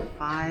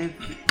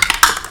 5,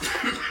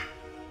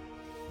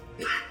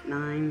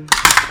 9.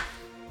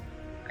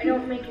 I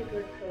don't make a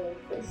good roll.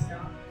 Please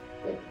stop.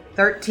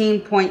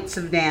 13 points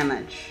of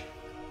damage.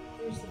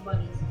 Here's the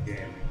bunnies. Damn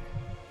it.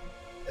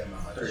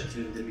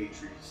 13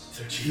 Dimitri's.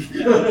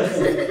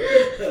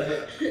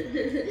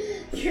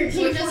 We're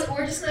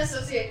just gonna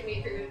associate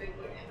Dimitri with big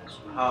boy damage.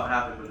 How it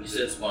happened You with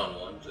said spawn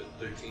 1, so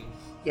 13.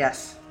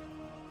 Yes.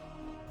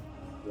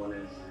 1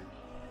 and 3.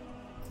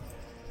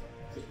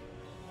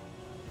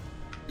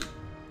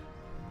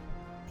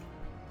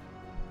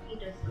 He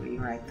does. Let me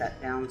write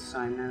that down so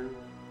I know.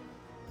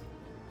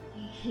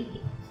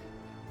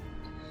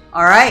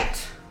 All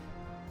right.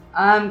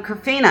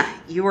 Kerfina,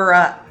 you are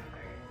up.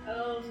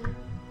 I'm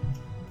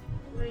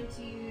going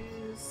to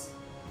use.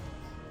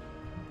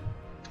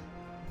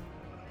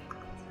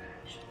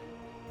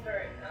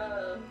 Alright,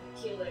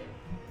 healing.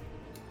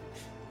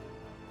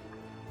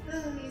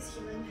 He's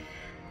healing.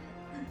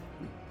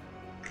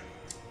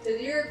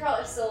 Because you're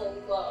probably still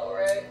low,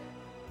 right?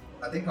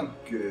 I think I'm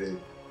good.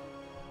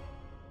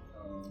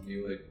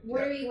 You like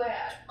Where are you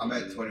at? I'm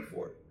at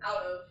 24, Out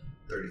of.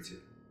 32.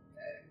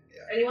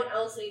 Anyone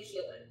else need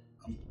healing?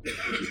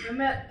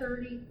 I'm at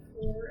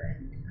 34.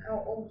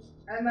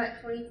 I'm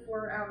at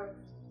 24 out of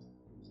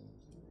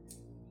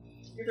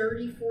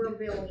 34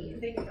 billion.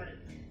 Think about it.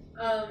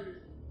 Are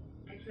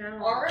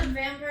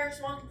vampire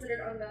spawn considered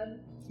undead?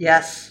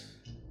 Yes.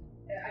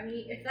 I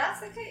mean, if that's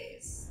the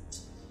case,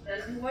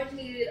 then I'm going to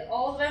need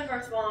all the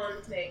vampire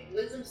spawn to make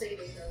wisdom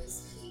saving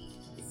throws,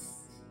 please.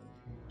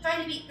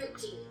 Trying to beat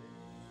 13.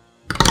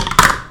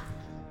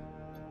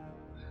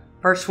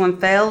 First one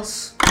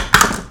fails.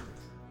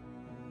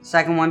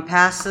 Second one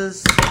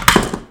passes.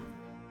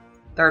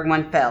 Third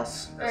one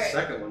fails. That Alright.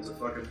 second one's a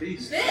fucking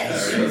beast.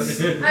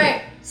 Bitch!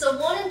 Alright, so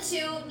 1 and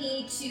 2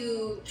 need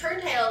to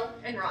turn tail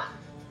and run.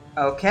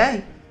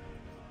 Okay.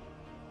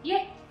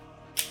 Yeah.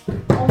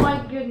 Oh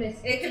my goodness.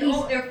 It can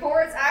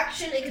for its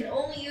action, it can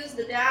only use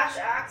the dash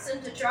action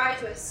to try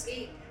to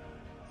escape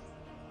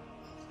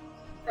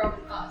from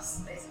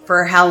us, basically.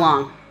 For how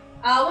long?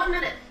 1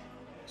 minute.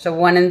 So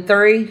 1 and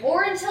 3.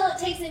 Or until it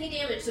takes any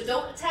damage, so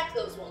don't attack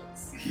those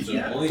ones. So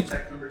only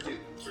attack number 2.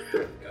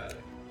 Got it.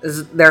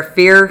 Is there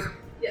fear?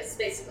 Yes,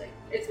 basically.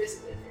 It's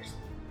basically a fierce.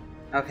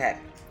 Okay.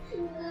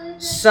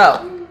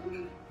 So.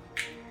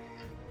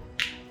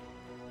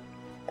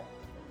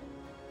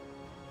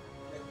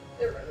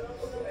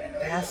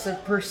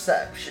 Passive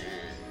perception.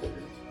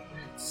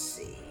 Let's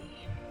see.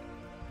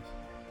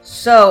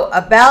 So,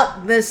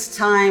 about this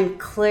time,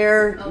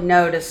 Claire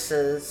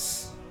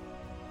notices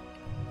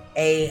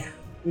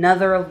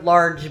another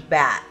large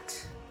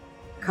bat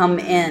come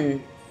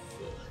in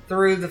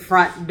through the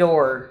front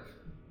door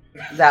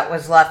that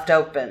was left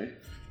open.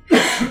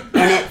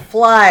 And it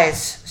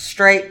flies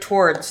straight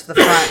towards the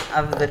front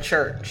of the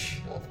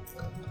church.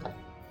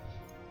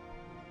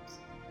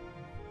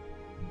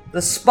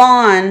 The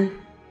spawn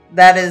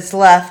that is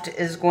left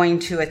is going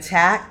to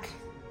attack,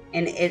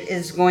 and it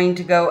is going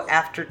to go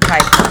after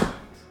Typhon.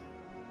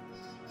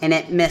 And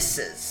it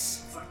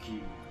misses. Fuck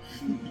you.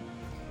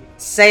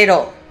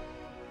 Sadel,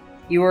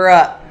 you are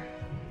up.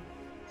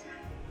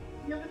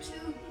 Number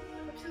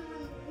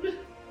 2.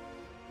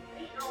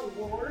 Oh,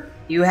 Lord.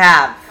 You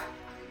have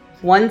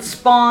 1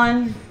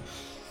 spawn,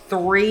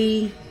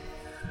 3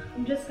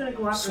 I'm just gonna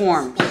go after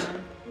swarms. the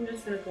spawn. I'm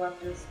just gonna go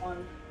after the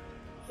spawn.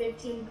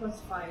 15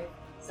 plus 5,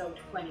 so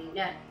 20.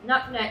 Net.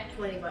 Not net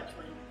 20, but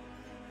 20.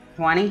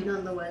 20.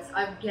 Nonetheless,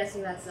 I'm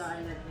guessing that's not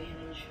an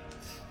advantage.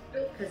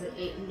 Because it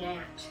ain't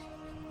nat.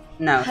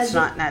 No, it's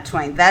not nat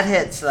 20. That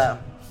hits, though.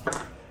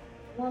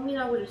 Well, I mean,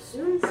 I would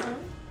assume so.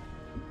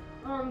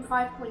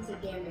 5 points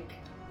of damage.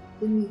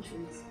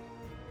 Demetrius.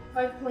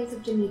 5 points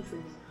of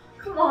Demetrius.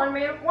 Come on,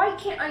 man. Why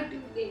can't I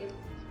do this?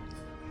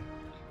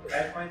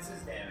 5 points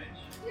is damage.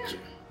 Yeah.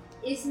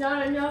 It's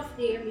not enough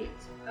damage.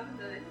 I'm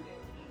good.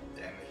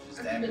 Damage is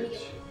damage.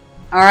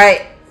 All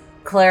right,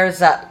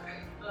 Claire's up.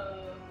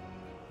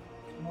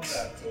 What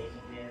about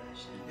taking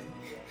damage?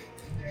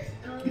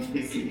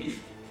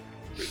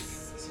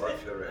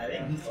 I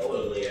think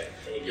totally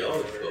taking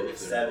over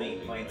 7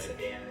 points of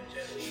damage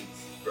at least.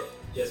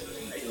 Just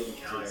between the 2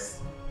 encounters.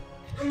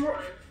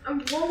 I'm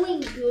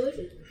rolling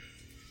good,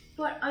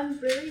 but I'm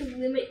very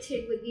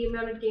limited with the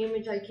amount of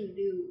damage I can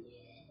do.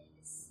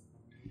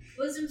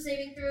 Wisdom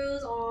saving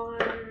throws on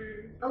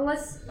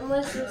Unless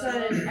there's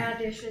an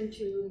addition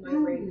to my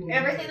range.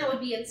 everything that would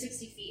be in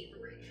 60 feet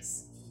of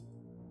radius.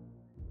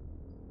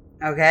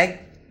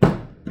 Okay.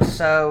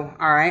 So,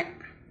 all right.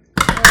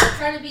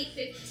 Try to beat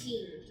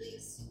 15,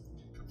 please.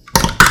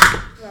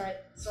 Alright,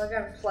 so I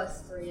got a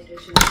plus 3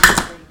 addition to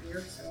my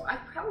rapier, so I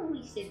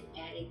probably should have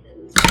added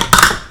those.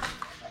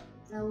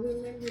 I'll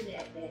remember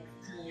that next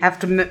time. Have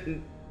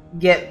to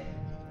get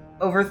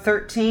over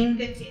 13?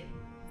 15.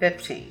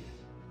 15.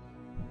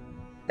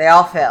 They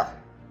all fail.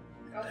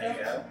 There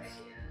you go.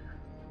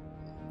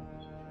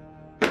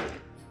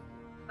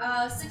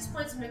 6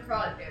 points of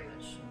necrotic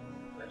damage,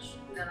 which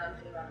now that I'm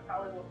thinking about it,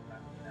 probably won't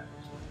affect the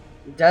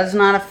damage. Does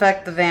not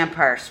affect the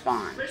vampire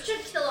spawn. But it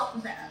should kill off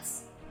the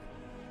bats.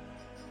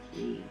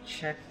 Let me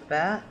check the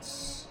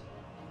bats.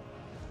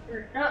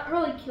 Or not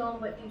really kill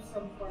them, but do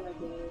some form of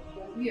damage.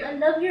 Yeah. I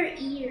love your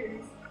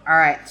ears. All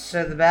right,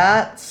 so the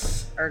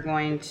bats are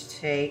going to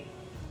take.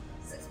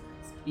 6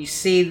 points. You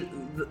see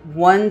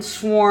 1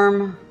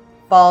 swarm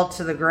fall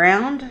to the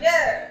ground.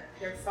 Yeah!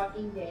 They're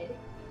fucking dead.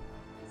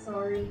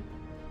 Sorry.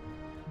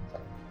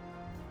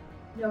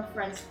 No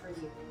friends for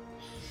you.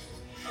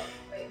 Oh,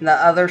 wait. The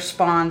other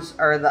spawns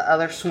or the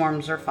other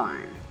swarms are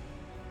fine.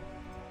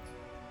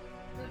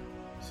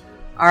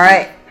 All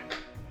right,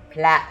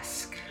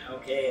 Plask.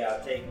 Okay,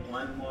 I'll take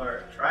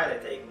try to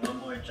take one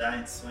more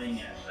giant swing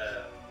at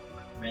the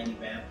remaining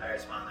vampire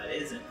spawn that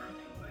isn't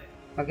running away.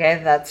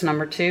 Okay, that's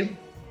number 2.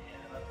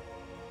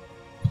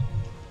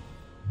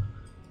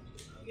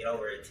 I'll get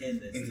over a 10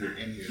 this time.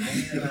 In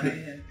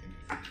here.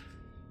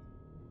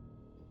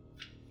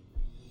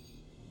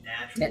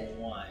 Natural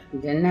 1.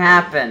 Didn't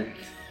happen.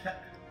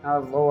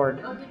 Oh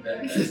Lord.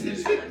 That's just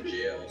in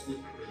jail. It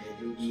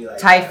would be like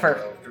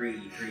Typher. 3,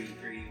 3,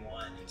 3,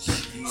 1.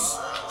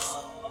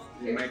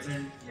 My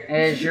turn. It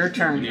is your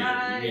turn.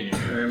 I'm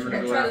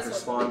gonna go after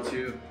spawn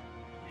 2.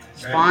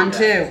 Spawn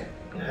 2. Yeah,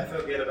 I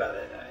feel good about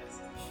that, guys.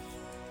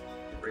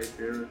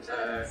 Rapier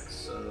attack,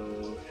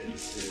 so it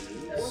is.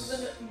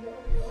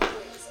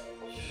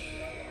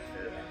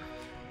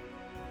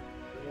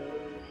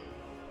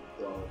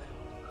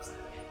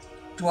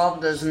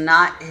 12 does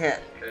not hit.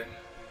 Okay.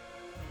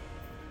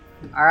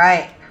 All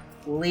right,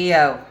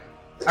 Leo.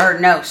 Or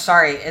no,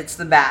 sorry, it's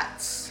the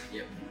bats.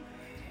 Yep.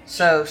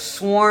 So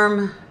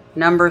swarm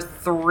number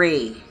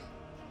 3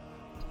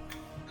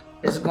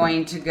 is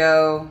going to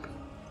go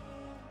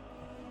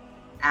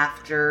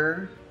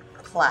after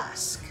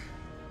Plask.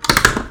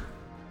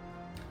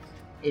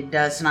 It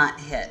does not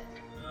hit.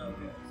 Okay.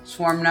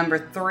 Swarm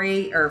number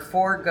 3 or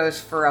 4 goes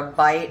for a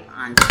bite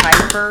on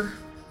Piper.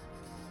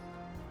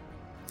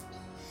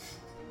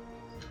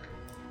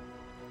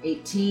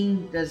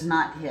 18 does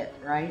not hit,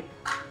 right?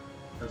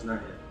 Does not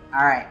hit.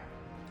 All right.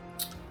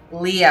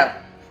 Leo.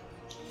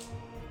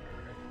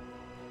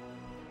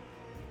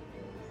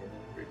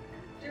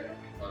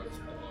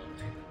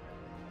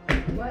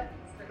 What?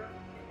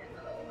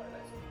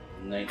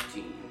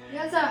 19. He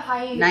has a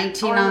high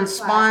 19 armor on class,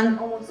 spawn. and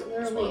almost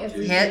literally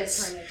every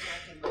Hits. unit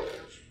trying to attack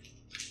him.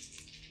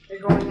 They're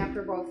going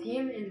after both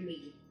him and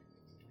me.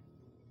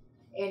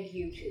 And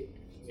you too.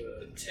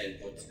 10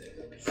 points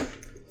damage.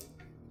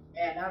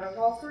 And out of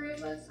all 3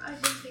 of us, I've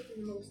been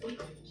taking the most damage.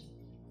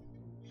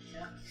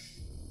 Yeah.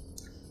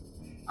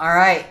 All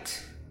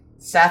right.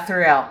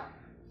 Sathriel.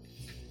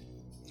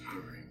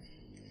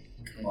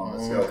 Come on,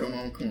 let's go. Come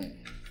on.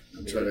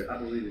 I'm trying to. I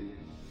believe in you.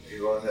 You're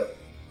going to help.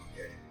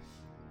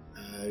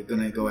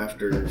 Gonna go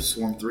after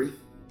Swarm 3.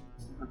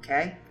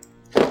 Okay.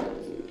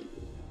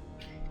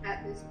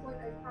 At this point,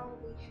 I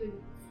probably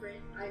shouldn't fret.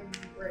 I'm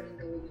ready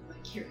to lose my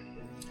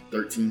character.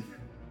 13.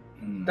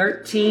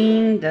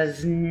 13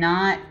 does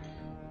not.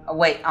 Oh,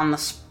 wait, on the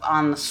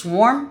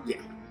swarm?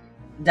 Yeah.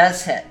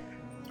 Does hit.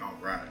 All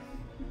right.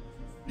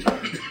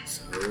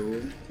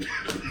 So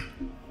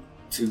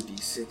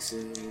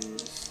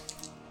 2d6s.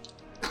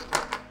 I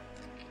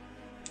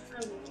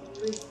will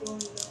always go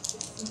enough to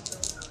see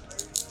those numbers.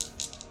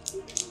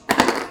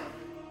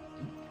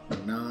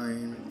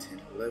 9,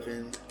 10,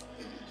 11.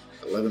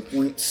 11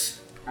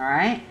 points. All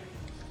right.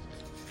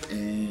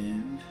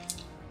 And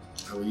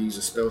I will use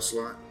a spell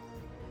slot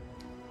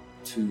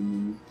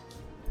to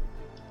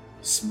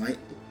smite,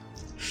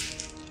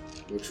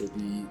 which will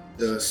be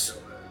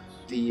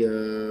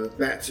the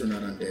bats are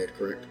not undead,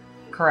 correct?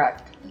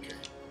 Correct. Okay.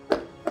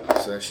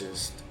 So that's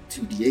just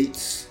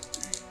 2d8s.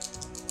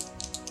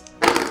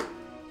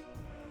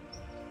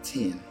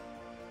 10.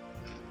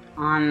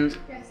 On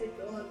Yes, it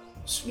goes.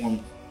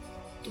 Swarm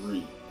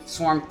 3.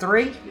 swarm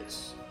 3,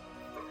 Yes.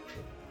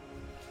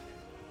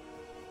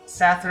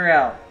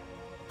 Sathriel.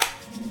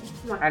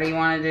 How do you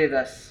want to do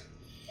this?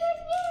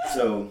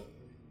 So,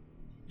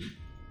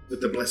 with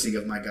the blessing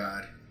of my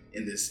God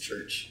in this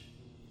church,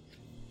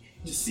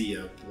 just see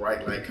a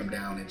bright light come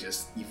down and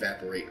just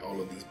evaporate all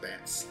of these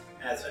bats.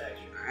 That's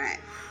action. All right.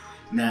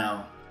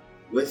 Now,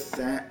 with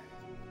that,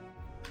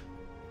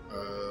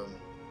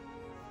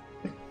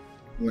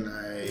 when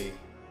I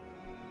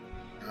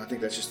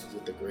think that's just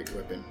with the great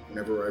weapon.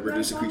 Whenever I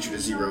reduce a creature to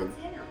 0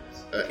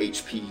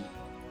 HP,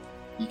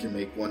 you can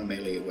make one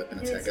melee weapon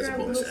attack as a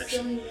bonus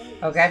action.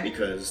 Okay.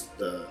 Because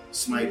the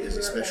smite is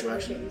a special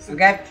action.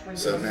 Okay.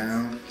 So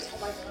now,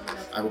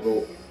 I will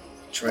go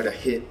try to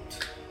hit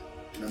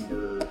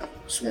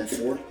Swarm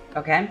 4.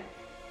 Okay.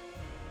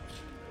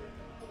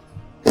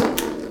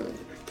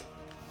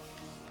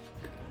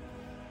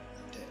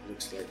 That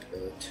looks like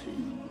a 2.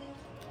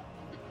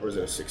 Or is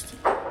it a 16?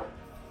 Well,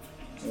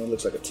 it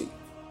looks like a 2.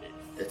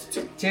 It's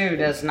a 2. 2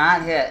 does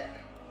not hit.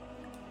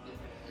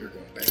 You're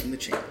going back in the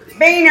chamber.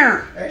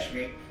 Boehner! That's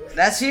me.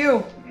 That's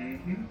you.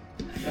 Mm-hmm.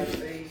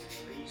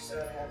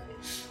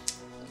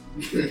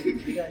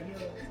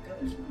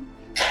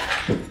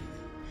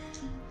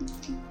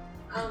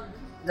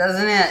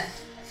 Doesn't it?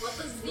 What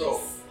was Bro.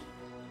 this?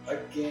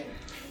 Again.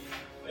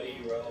 What do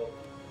you roll?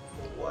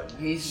 What?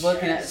 He's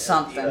looking at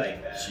something.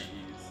 Like that.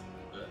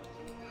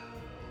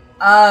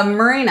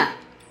 Marina.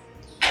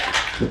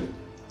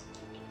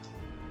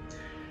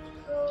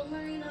 Oh,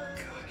 Marina.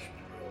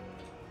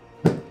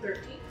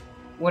 13.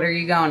 What are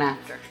you going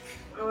after?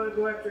 I want to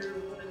go after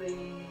one of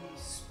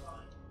these.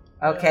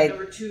 Okay.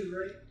 Number 2,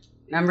 right?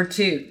 Number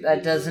 2.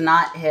 That does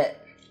not hit.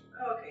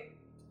 Oh, okay.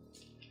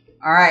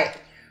 All right.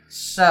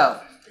 So,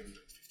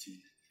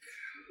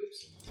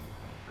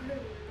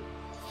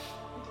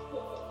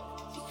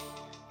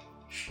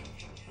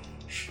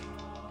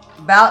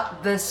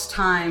 about this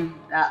time,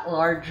 that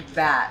large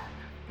bat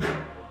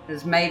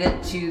has made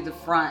it to the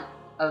front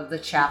of the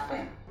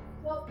chapel.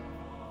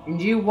 And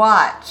you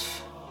watch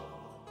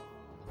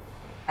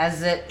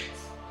as it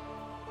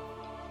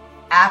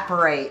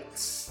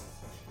apparates,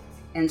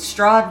 and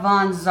Strahd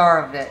von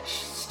Zarovich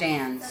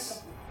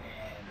stands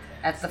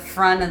at the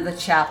front of the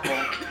chapel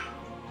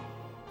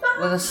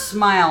with a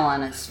smile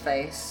on his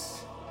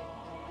face.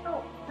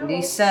 And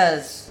he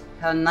says,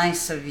 "How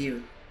nice of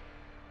you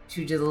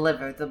to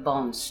deliver the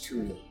bones to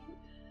me."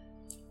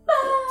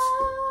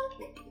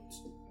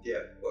 Yeah,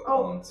 what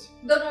Oh. bones?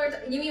 Don't worry.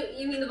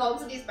 You mean the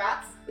bones of these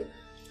bats?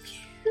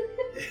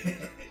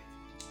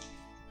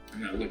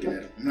 I'm not looking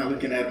at him. I'm not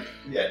looking at him.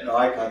 Yeah, no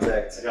eye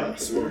contact. I got my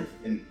sword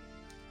and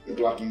you're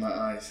blocking my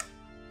eyes.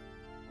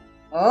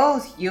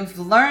 Oh, you've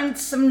learned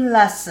some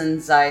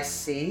lessons, I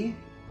see.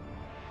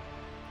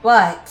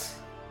 But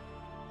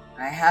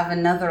I have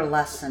another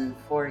lesson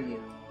for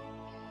you.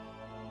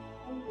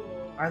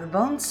 Are the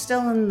bones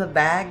still in the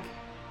bag?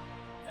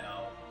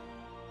 No.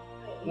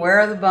 Where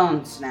are the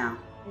bones now?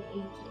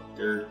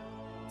 They're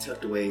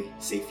tucked away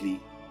safely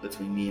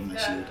between me and my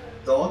shield.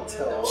 Don't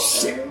tell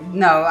him.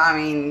 No, I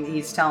mean,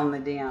 he's telling the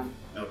DM.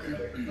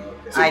 Okay.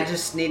 I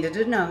just needed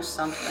to know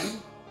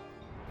something.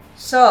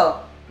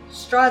 So,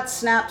 Strahd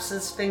snaps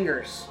his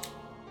fingers.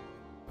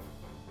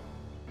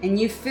 And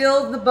you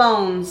feel the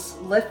bones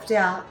lift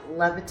out,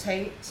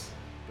 levitate,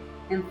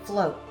 and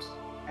float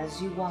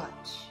as you watch.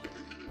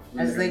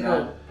 As they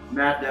go.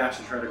 Mad dash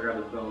to try to grab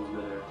his bones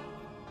midair.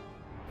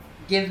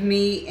 Give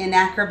me an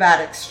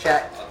acrobatics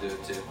check. I'll do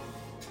it too.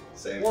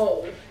 Same.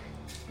 Whoa.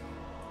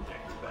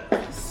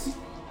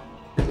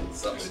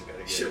 Something's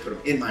gotta Should get. have put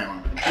them in my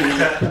armor.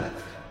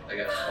 I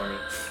got 20.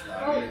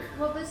 Oh,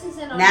 well, this is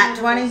an Nat unwinnable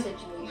 20?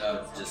 situation.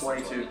 No, just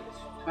 22.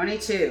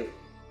 22.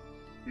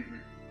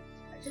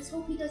 I just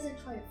hope he doesn't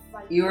try to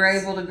fight You were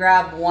us. able to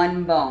grab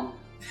one bone.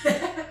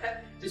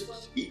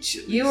 Each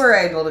at You least. were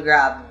able to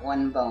grab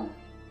one bone.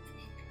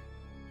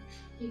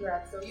 He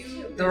grabs those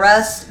too. The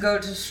rest go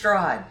to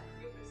Strahd.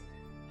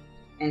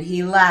 And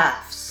he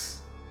laughs.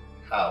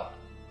 How?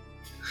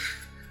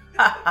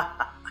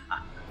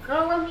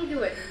 No, let me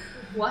do it.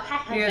 What?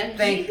 You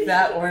think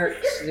that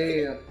works, do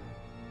you?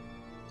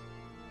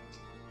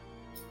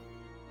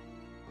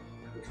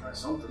 Could try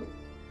something.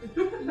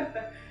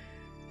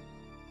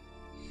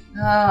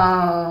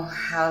 Oh,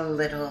 how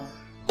little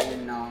you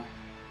know.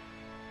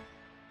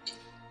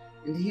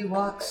 And he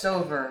walks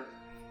over.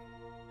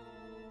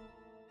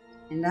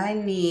 And I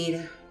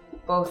need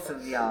both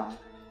of y'all.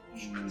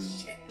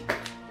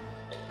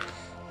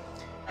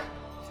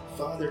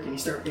 Father, can you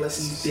start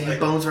blessing these damn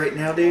bones right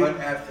now, dude? One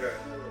after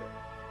another.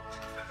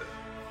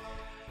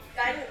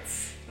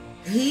 Guidance.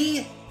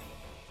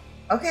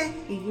 Okay,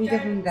 you can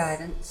give him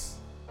guidance.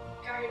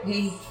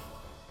 Guidance.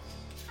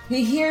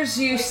 He hears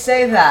you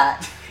say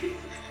that.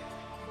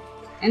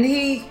 And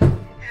he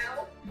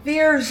Ow.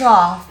 veers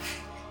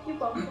off. You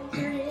bumped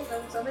into your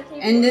hands on the table.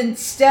 And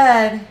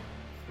instead,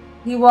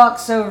 he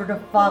walks over to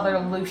Father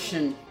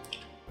Lucian.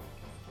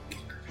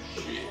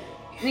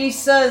 And he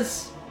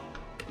says,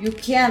 "You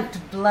can't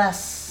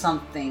bless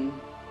something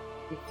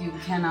if you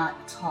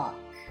cannot talk,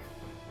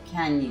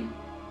 can you?"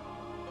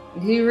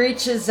 And he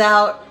reaches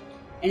out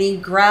and he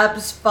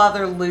grabs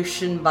Father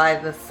Lucian by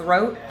the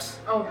throat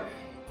Oh,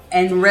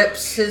 and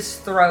rips his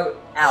throat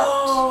out.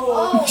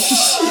 Oh,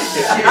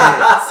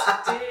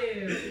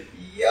 Dude.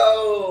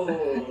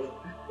 Yo!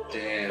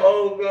 Damn.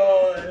 Oh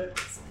god!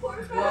 poor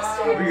We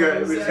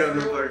bastard. just got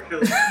to our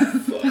kill.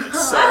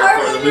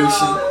 Sorry, Father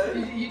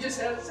Lucian. You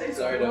just had to say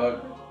Sorry, something.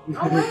 dog.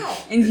 oh wow.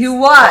 And you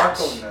watch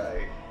Taco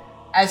night.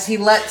 as he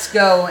lets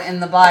go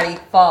and the body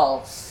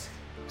falls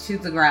to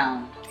the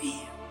ground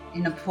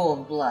in a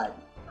pool of blood.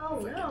 Oh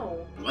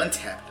no. Blunt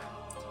happened.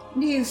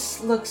 And he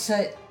looks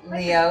at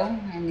Leo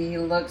and he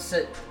looks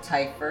at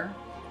Typher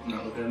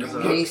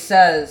and he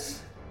says,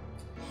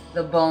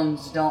 "The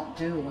bones don't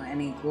do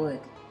any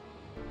good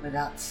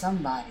without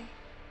somebody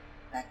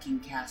that can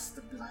cast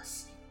the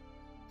blessing.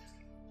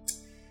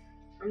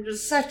 I'm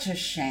just Such a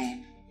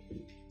shame.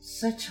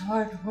 Such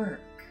hard work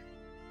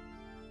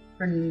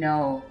for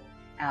no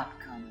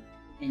outcome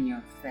in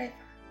your favor."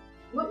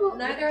 Well,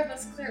 neither of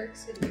us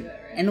clerics can do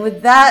that, right? And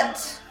with that,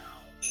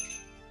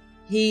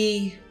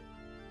 he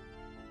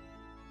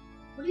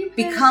what do you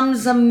plan?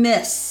 becomes a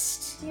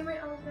mist Damn it,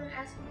 I was gonna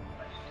ask you a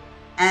question.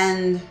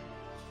 and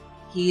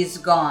he's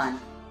gone.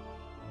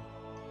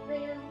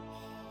 Man.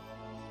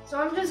 So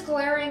I'm just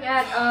glaring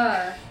at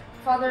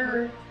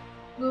Father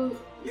Lu.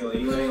 Yo,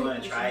 you really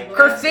want to try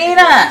Corfina! casting a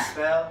healing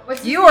spell?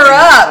 What's You are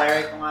up!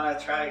 Cleric want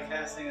to try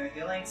casting a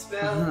healing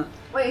spell?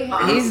 Wait,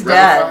 He's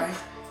dead.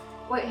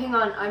 wait, hang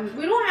on.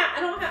 We don't have. I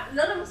don't have.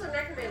 None of us are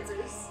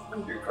necromancers.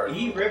 Your card.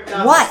 He ripped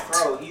out What? his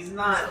throat. He's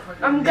not.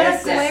 I'm gonna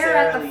glare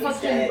at the necessarily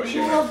fucking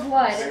dead. pool of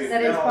blood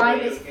that is by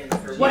this.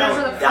 You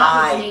whatever don't the fuck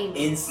die his name is.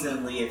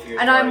 instantly if your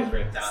And throat I'm is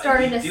ripped out.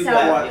 starting you to do sell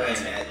have it.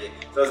 healing magic,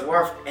 so it's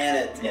worth an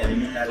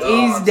attempt. That's all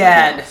He's I'm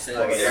dead. saying.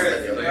 Okay,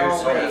 there's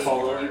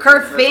no way.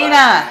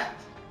 Corfina!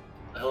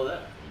 The hell is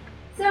that?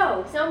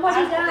 So,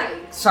 somebody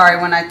died.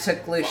 Sorry, when I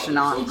took Lucian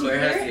Well, off. Claire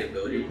has hear the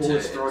ability Pull to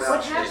his throat What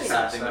out. happened?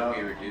 something would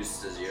be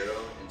reduced to 0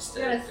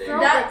 instead Yeah, of throw there.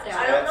 it. That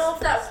I don't know if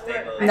that's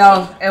works.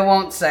 No, it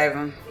won't save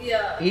him.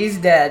 Yeah. He's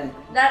dead.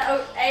 That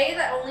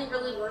that only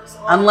really works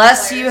on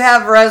Unless you players.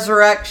 have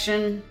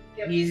resurrection,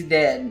 Yep. he's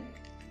dead.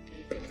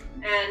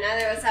 And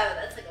neither of us have it.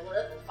 That's like a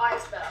level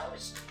 5 spell,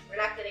 which we're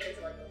not getting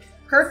into like level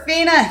 7.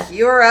 Corfina,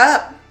 you're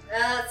up.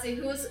 Let's see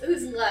who's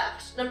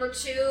left. Number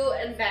 2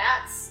 and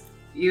bats.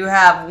 You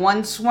have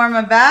one swarm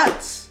of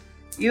bats.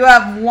 You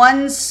have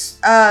one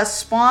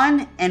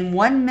spawn, and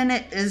 1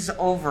 minute is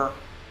over.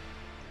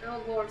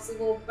 Oh lord, it's the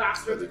little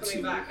bastards are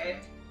coming back, eh?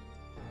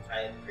 I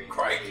am pretty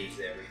Crikey.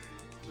 sure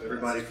everything.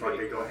 Everybody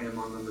fucking go ham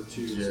on number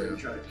 2, so you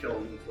try to kill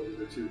him before the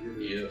other 2 do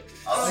it. Yep.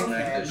 I'll I'll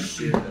smack smack the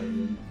shit out of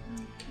him.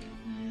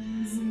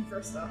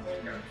 First off, we'll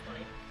go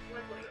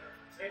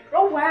 20.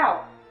 Oh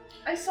wow.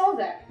 I saw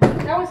that.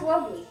 That was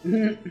lovely.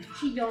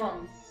 She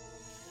dumb.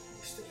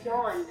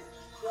 Yawned.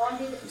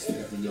 Yawned in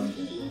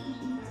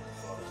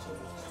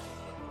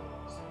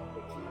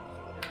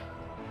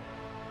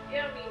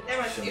Yeah,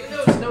 I mean, even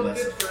though it's no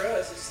good for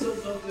us, it's still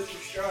no good for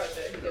Strahd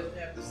that he doesn't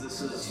have to.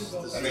 This is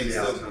I mean, the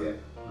still, outcome, yeah.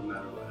 no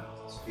matter what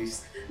happens.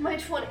 He's my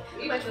 20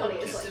 is like, still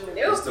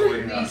nope.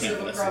 waiting on He's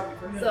still a him. problem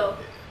for him. So,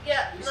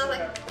 yeah,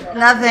 nothing.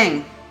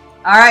 Nothing.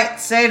 All right,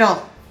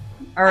 Sadel.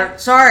 Or,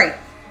 sorry.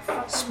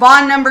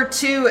 Spawn number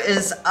 2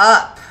 is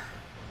up.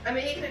 I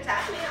mean, he can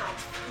attack me.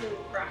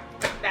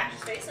 I'll bash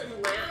his face and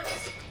land.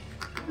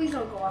 Please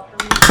don't go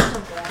after me. Please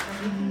don't go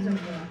after me. Please don't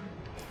go after me.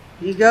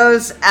 He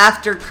goes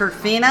after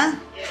Kerfina,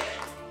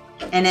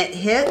 and it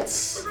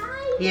hits.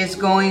 He is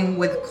going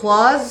with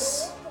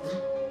claws.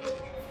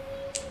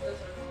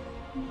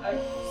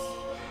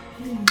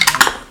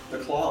 The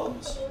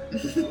claws.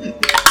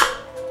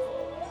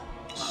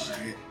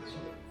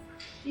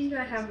 He's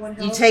gonna have one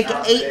You health. take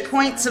 8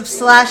 points of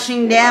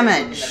slashing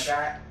damage,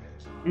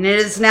 and it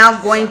is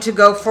now going to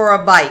go for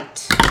a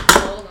bite.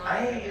 Hold on.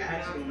 I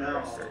actually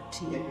know.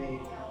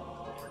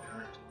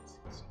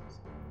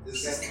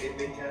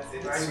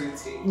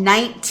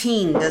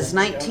 19. Does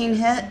 19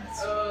 hit?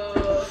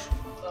 Fuck.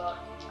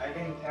 I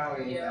can tell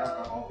he's Yeah.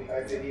 alcohol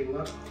because if you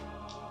look,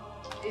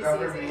 Easy,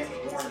 government easy,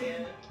 easy.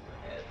 warning.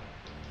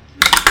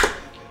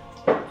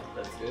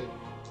 That's good.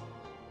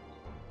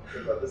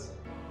 What about this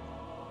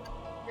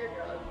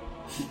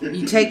one?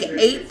 You take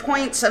 8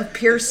 points of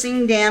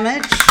piercing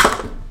damage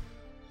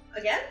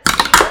Again?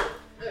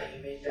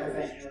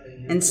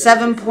 and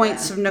 7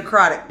 points of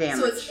necrotic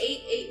So it's damage.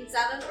 8, 8, and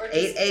 7? Or just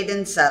 8, 8,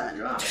 and 7.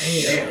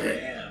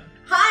 Damn.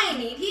 Hi, I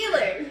need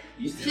healing.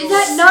 She's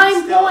at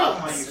 9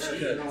 points.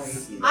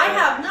 I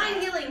have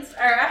 9 healings,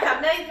 or I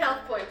have 9 health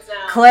points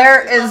now.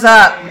 Claire is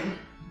up.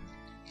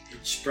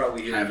 Should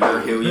probably Have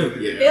her heal you.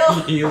 Yeah. Bill.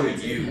 Healing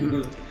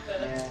you.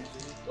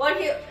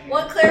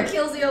 One Claire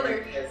kills the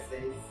other.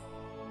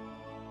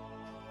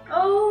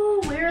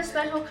 Oh, we're a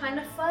special kind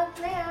of fuck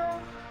now.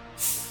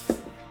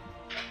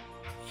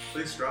 At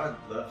least Strahd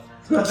left.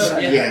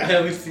 Yeah.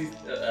 At least he's,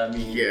 I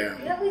mean, Yeah.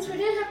 Yeah, at least we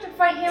didn't have to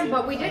fight him,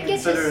 but we did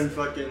get Considering to.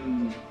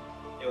 fucking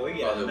Yeah, we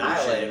get Father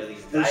annihilated with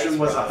these dice. Lucian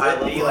was a bro. high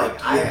It'd be level.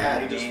 like I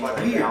had he just games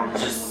fucking like down. that.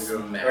 Just want to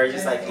go. mad. Where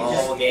just like the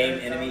whole game,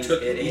 enemy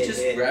Took- hit, he hit,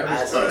 just hit, grabbed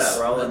his as they foot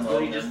out. rolling That's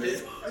what he low just numbers.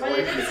 did. But I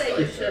did say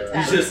you should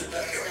attack. He's just-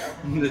 but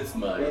still. That's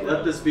mine.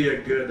 Let this be a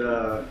good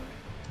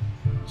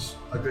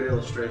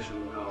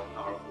illustration of how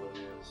powerful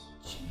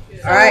he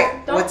is. All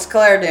right, Don't- what's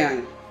Claire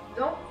doing?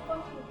 Don't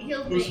fucking.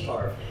 Healed Who's me.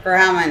 powerful? For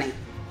how many?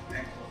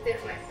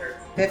 15.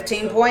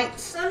 15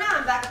 points? So now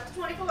I'm back up to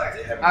 24.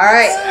 All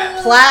right,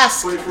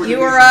 Flask, 24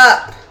 you are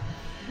up.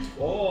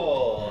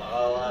 Cool.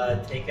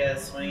 I'll take a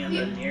swing on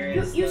the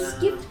nearest. You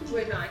skipped.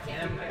 Wait, no, I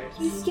can't.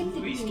 You skipped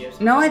We it.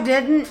 skipped. No, I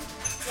didn't.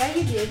 Yeah,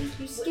 you did.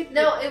 You skipped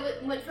No, it.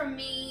 it went from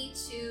me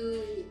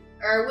to,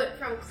 or it went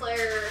from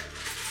Claire.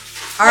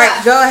 All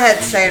right, go ahead,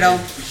 Sadel.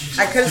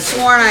 I could have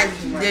sworn I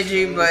did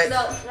you, but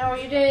No, No,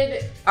 you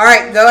did. all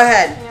right, go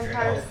ahead.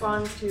 Vampire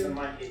spawn In too.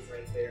 my case,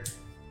 right there.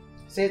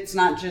 See, it's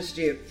not just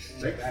you.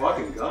 Thank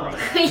fucking God.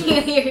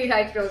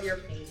 I feel your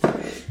pain.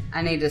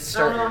 I need to I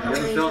start. don't know You how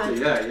haven't many felt times.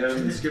 it yet. You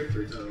haven't skipped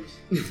 3 times.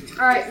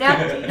 All right,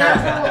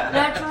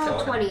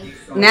 natural 20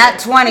 Nat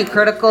 20,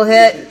 critical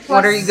hit.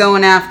 What are you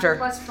going after?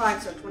 plus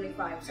 5, so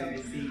 25. So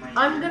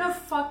I'm gonna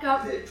fuck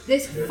up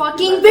this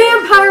fucking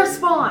vampire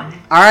spawn.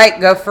 All right,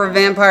 go for a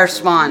vampire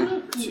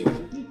spawn.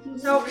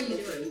 So what are you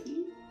doing?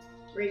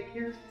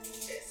 rapier.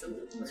 Okay, so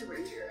what's your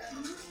rapier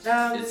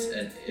at? It's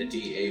a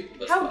D8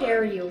 plus How 5.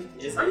 dare you?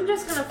 Is I'm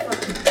just gonna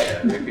fucking.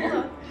 Yeah, rapier.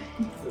 Hold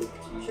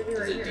on. Should be It's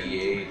right a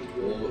here. D8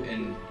 roll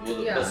and roll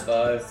the Yeah. plus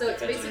 5. So it's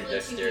depends on your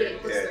basically 2d8 dexterity.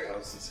 plus 3. I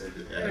was to say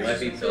that. It might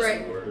be So plus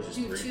right, 4, which is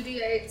do 3.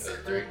 2d8s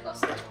and 3 plus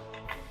 3.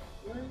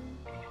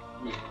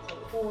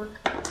 4,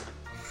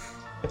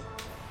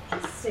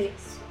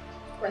 6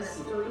 plus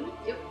 3.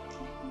 Yep.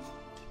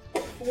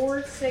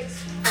 4,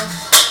 6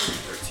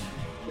 plus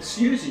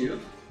Excuse you.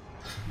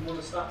 You want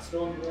to stop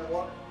spilling me that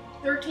water?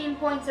 13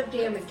 points of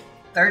damage.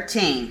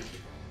 13.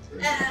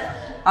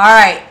 All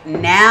right,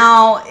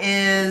 now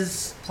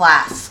is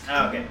Plask.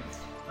 Okay.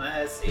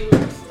 Let's see.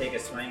 Let's take a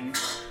swing.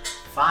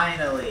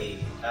 Finally,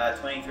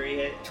 23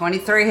 hit.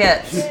 23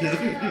 hits.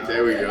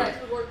 There we go.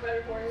 That would work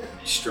better for you.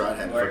 Strahd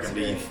had to Works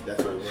fucking leave.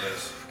 That's what it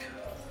was.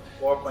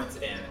 4 points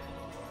of damage.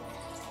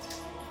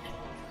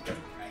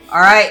 All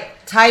right,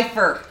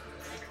 Typher.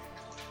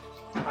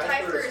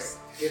 Typhers.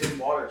 Giving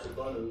water to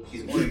Buddles.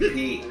 He's going to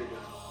pee.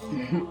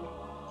 And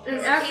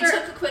He after,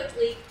 took a quick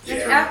leak.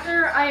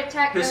 after I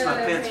attack the Piss my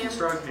pants from vampire,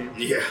 strong pain.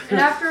 Yeah. and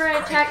after I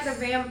attack the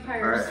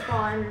vampire Alright.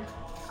 spawn,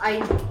 I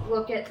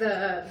look at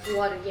the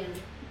blood again.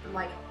 I'm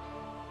like,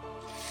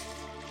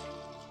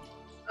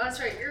 Oh, that's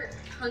right, you're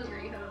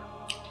hungry,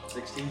 huh?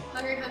 16.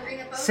 Hungry,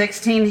 hippo?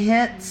 16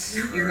 hits.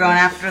 You're going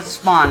after the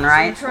spawn, I'm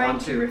right? trying Spawn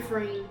to two.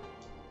 refrain.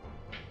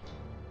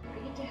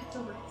 I get to have to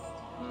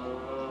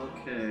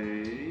rest.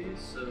 Okay,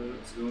 so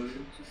it's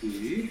going to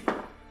be.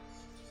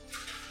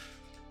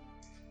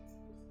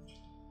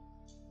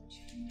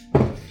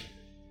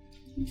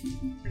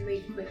 I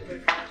made quick work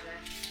of that.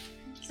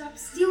 Stop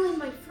stealing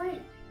my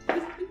friend.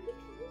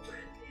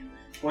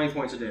 20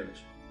 points of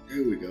damage.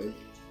 Here we go.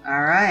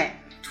 All right.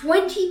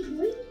 20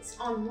 points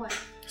on what?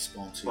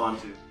 Spawn 2. Spawn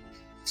 2.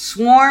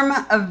 Swarm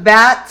of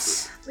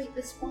bats. Wait,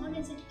 the spawn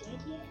isn't dead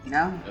yet?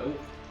 No. Nope.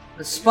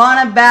 The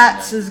spawn of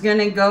bats is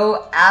gonna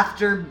go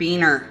after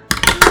Beaner.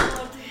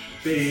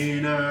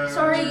 Beaner.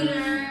 Sorry,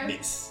 Beaner.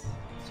 Miss.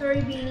 Sorry,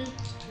 Beanie.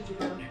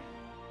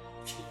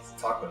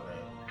 Taco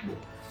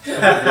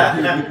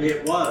Man.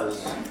 It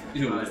was.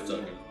 You know what I'm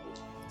talking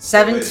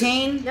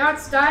 17. Now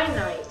it's Die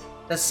Night.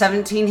 The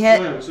 17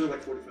 hit. Yeah, so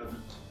like 45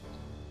 minutes.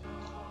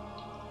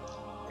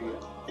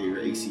 Hey, your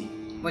AC.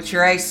 What's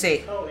your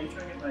AC? Oh, you're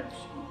trying to get my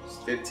shoes.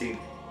 15.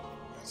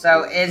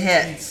 So it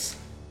hits.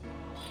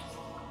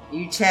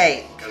 You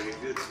take Gotta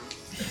get good.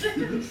 Get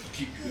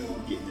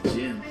in the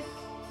gym.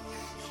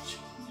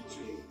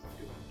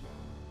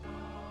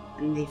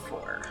 and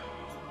D4.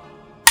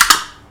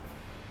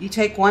 You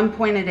take 1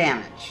 point of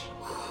damage.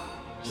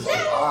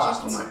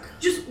 Oh my god.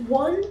 Just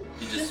one?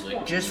 You just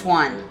like Just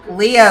one.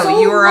 Leo,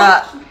 you are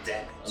up.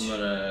 I'm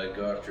gonna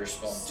go after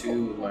spawn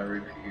 2 with my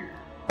rapier.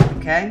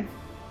 Okay.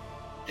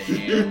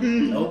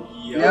 And Nope.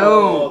 Yo,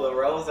 No. the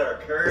rolls are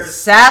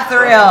cursed.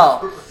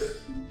 Sathriel.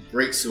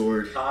 Great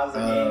sword. Pause the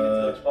game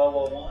until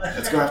 12:01.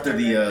 Let's go after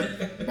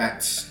the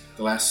bats.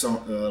 The last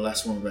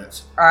one of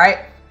bats. All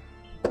right.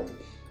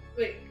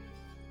 Wait,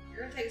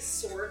 you're gonna take a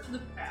sword to the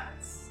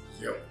bats?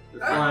 Yep.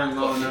 They're flying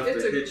low enough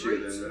It's to a hit you,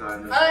 great then they're high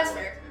enough. Oh, that's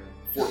fair.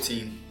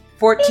 14.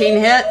 14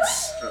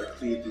 hits. Try to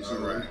cleave through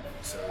some Alright.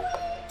 So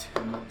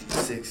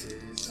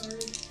 2d6s.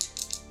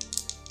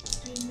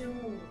 I know.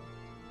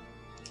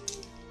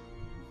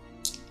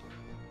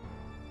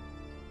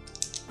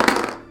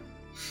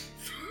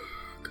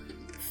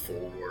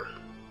 4.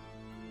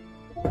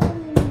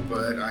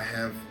 But I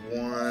have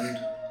 1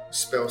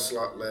 spell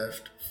slot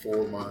left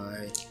for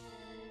my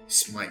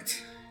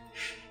smite.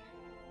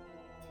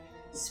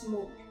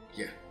 Smoke.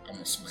 Yeah, I'm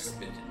gonna smite.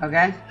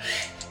 Okay.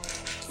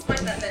 Smite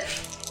that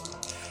bitch.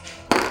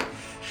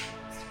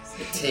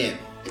 10.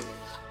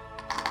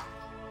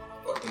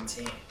 Fucking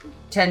 10.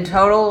 10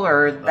 total,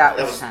 or that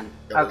was 10?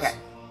 Okay.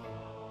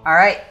 All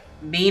right.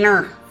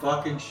 Beaner.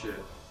 Fucking shit.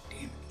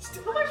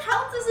 How much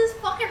health does this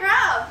fucker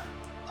have?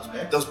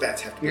 Those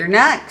bats have to be. You're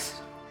next.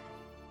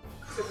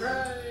 You're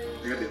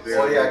gonna be very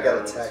Oh yeah, I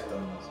got vulnerable. attacked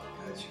on those.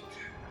 Got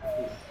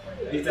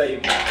you. You thought you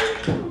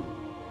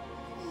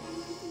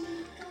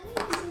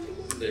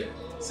could. there.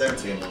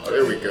 17. Oh,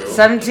 there we go.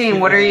 17.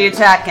 What are you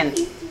attacking?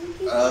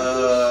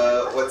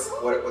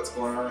 What's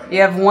going on? Right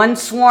You have 1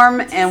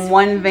 swarm and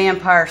 1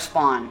 vampire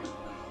spawn.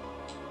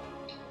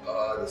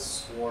 now? The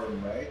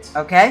swarm, right?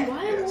 Okay.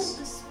 Why Yes. won't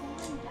the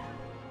spawn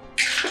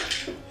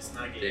down? It's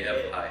not They getting have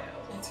hit. high health.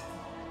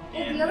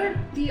 Well,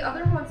 the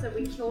other ones that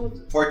we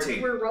killed 14.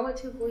 were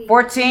relatively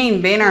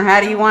 14. Beaner, how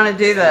do you want to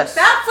do this?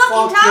 That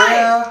fucking time!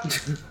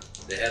 Yeah.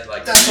 They had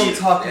like That's what I'm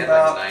talking they had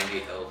about. Like 90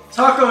 health.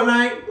 Taco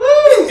night!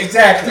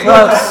 Exactly.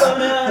 Close.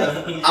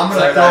 I'm It's gonna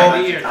like go.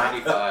 90 or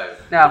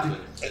 95. No.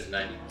 It's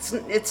 90.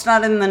 It's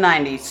not in the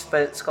 90s,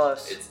 but it's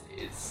close.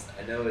 It's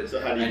I know it's So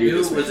how do you I do knew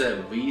this, it was man?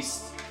 at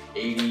least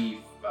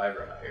 85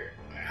 or higher.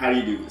 How do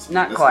you do this?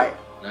 Not Let's quite.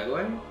 Not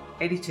going?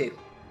 82.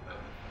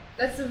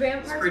 That's the It's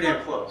vampire pretty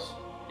damn spawn? close.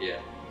 Yeah.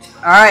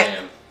 All right.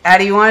 Damn. How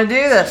do you want to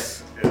do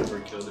this? Yeah,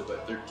 we killed it by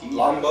 13.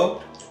 Longbow.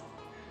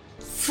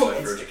 My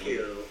first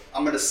kill.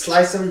 I'm gonna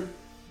slice him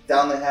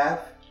down the half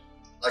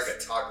like a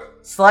taco.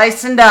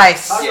 Slice and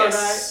dice.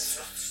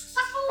 Yes.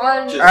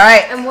 On, Just- All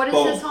right. and what is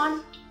Boom. this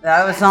on?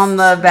 That was on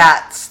the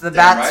bats. The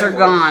Damn bats right are it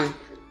gone.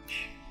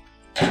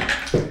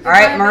 All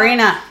right,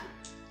 Marina.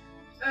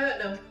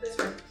 No, this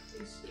one.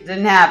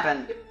 Didn't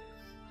happen.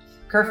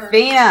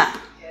 Kerfina.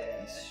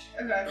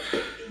 Okay.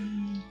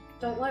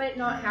 Don't let it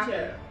not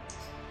happen.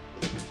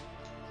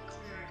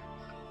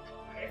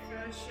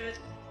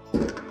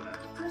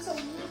 There's a lot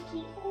of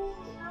people.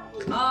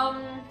 One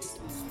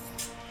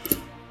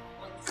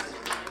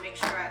second, I want to make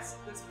sure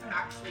this can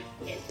actually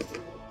hit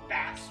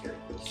faster.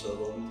 So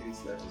the only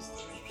things left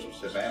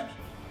is the vamp.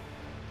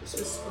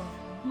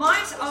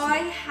 Might I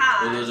Well,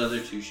 have those other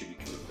two should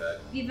be coming back.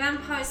 the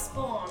vampire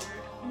spawn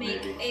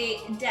make Maybe.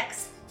 a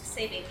dex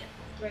saving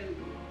throw?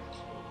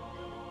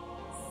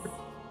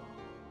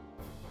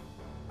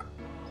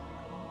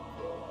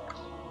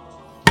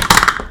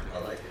 I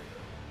like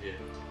it.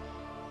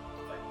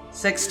 Yeah.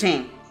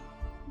 16.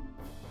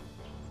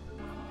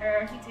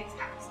 He takes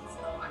half,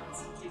 so I can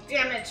still do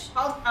damage.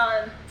 Hold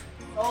on.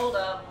 Hold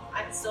up.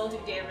 I can still do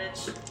damage.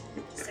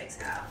 Just takes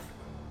half.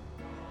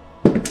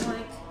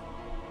 Like.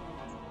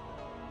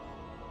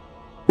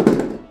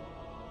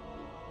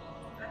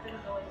 That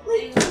didn't go in the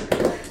thing.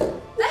 That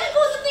didn't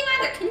go in the thing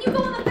either. Can you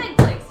go in the thing,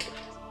 please?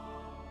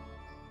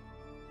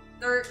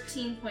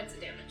 13 points of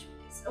damage,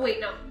 please. Oh, wait,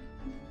 no.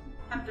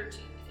 Have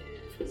 13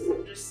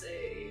 is. Just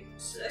say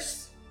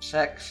 6.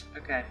 6.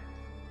 Okay.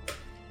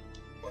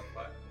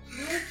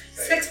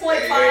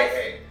 6.5.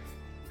 Hey.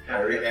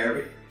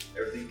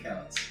 Everything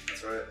counts.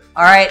 That's right.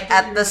 All right.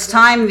 At this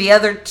time, the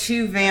other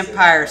 2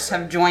 vampires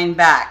have joined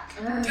back,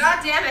 God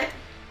damn it.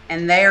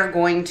 and they are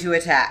going to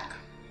attack.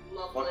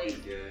 Lovely.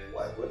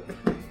 Why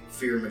wouldn't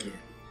Fear him again.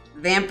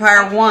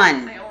 Vampire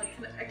 1.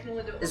 I can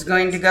is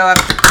going to go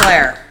after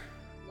Claire,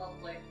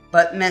 Lovely.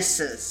 but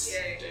misses.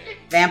 Yay.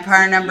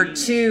 Vampire number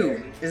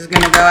 2 is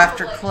going to go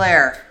after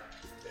Claire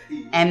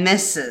and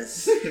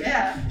misses.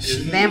 Yeah.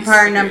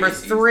 Vampire number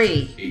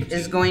 3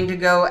 is going to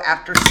go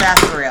after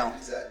Sathriel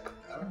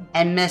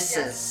and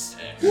misses.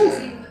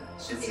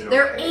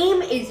 Their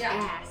aim is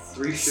ass.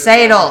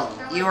 Sadel,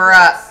 you are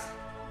up.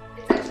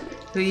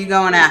 Who are you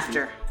going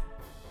after?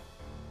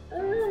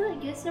 I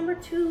guess number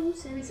 2,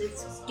 since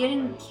it's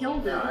getting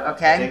killed now.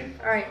 Okay.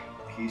 Alright,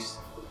 He's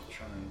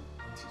trying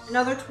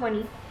another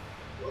 20.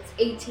 It's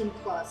 18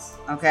 plus.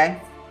 Okay.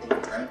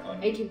 to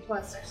 18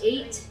 plus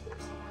 8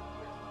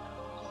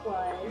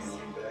 plus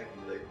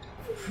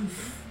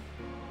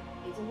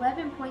is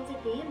 11 points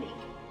of damage.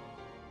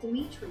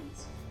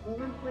 Demetrius.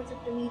 11 points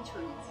of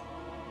Demetrius.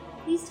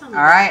 Please tell me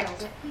All right. that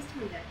kills it. Please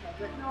tell me that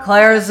kills it. No.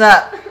 Claire's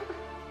up.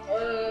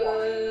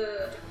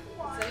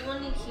 Does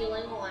anyone need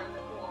healing while I'm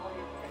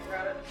figure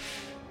out it?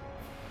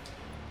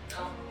 No,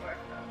 alright.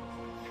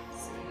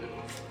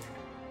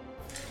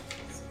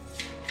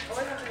 Oh,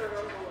 I have to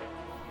remember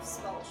what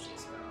spell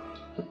she's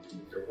got.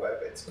 Your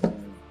weapon's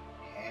going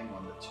ham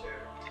on the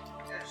chair.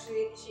 Yeah,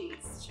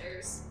 she's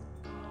chairs.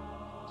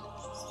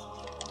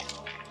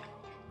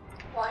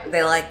 Why?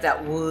 They like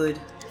that wood.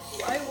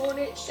 Why won't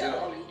it Still show?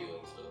 already doing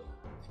stuff.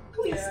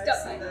 Please Yeah,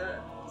 stop I see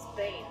that. It's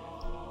Bane.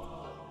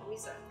 We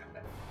said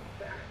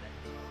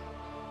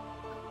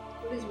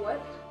What is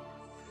what?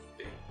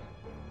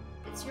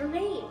 It's your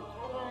name.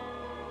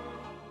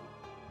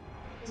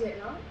 Is it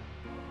not?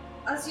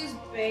 Let's use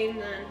Bane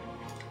then.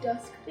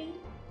 Duskbane?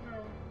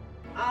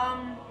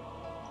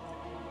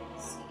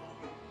 Let's see.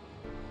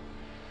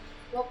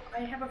 Well, I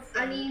have a I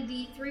friend. need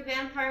the 3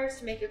 vampires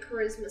to make a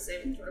charisma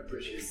saving throw,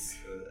 please.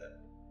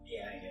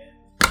 Yeah, I get.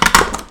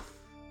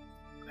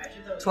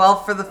 Imagine those,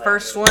 12 for the like,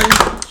 first they're one.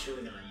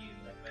 chewing on you,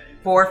 like, man.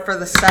 4 for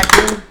the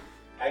second.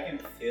 I can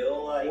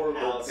feel like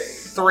how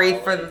 3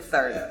 for the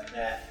third.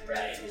 that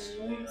rat is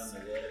chewing on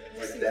the wood.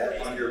 Like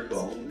that on your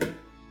bone.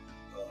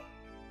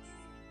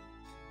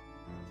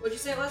 What'd you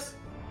say it was?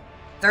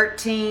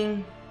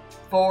 13,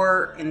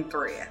 4, and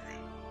 3, I think.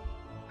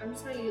 I'm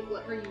just gonna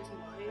let her use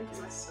mine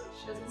because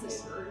she doesn't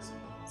say hers.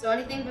 So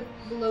anything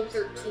below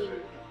 13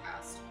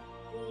 passed.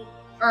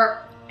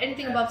 Or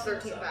anything above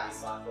 13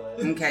 passed.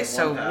 Okay,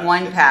 so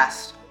 1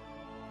 passed.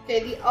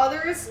 Okay, the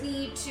others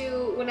need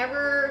to,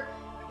 whenever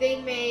they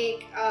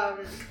make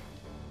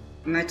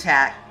An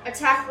attack.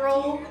 attack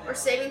roll or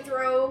saving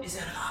throw,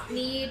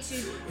 need to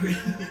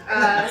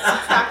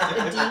subtract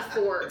a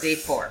d4.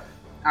 D4.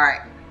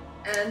 Alright.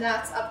 And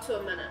that's up to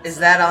a minute. Is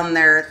that on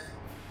their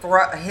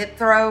hit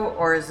throw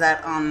or is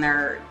that on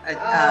their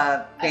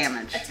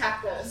damage?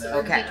 Attack roll, so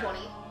Okay. d20.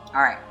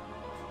 Alright.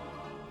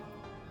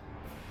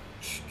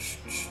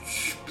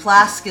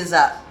 Plask is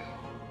up.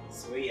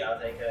 Sweet, I'll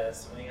take a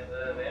swing at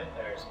the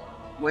vampires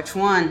one. Which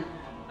one?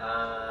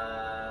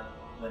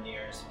 The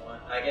nearest one.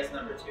 I guess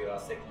number 2. I'll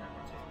stick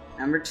to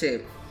Number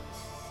 2.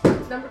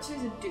 Number 2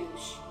 is a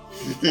douche.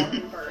 He's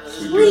fucking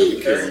burst. number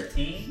 2.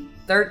 13?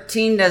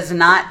 13 does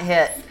not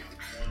hit.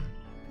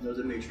 No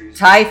Demetrius.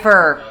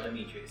 Typher. No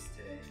Demetrius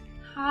today.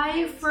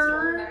 Hi,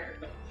 Fur.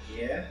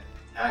 Yeah?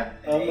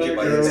 Did you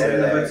buy this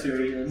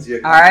at Zia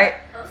Alright.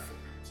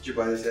 Did you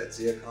buy this at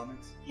Zia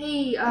Comics?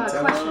 Hey, That's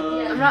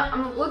question. how-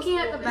 I'm looking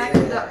at the back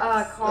of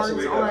the cards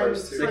we got on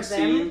ours too. for them.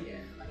 16.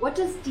 What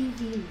does DD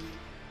mean?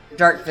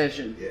 Dark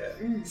vision.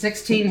 Yeah.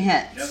 16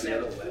 hits. Nope, they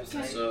have a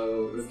website.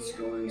 So it's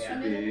going to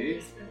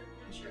be.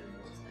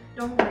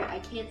 Don't worry, I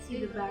can't see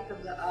the back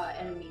of the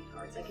enemy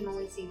cards. I can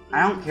only see.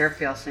 I don't care if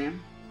y'all see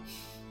him.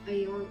 I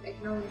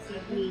can only see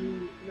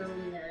Green,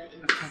 Marina,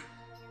 and Okay.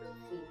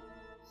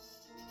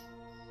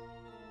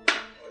 Oh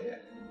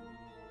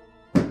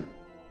yeah.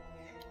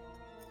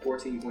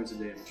 14 points of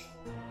damage.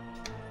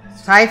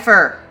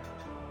 Typher.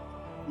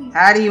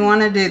 How do you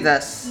want to do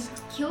this?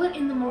 Kill it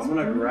in the most. I'm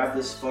gonna grab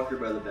this fucker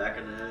by the back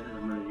of the head and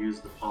I'm gonna use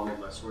the palm of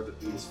my sword to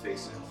beat his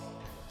face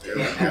in.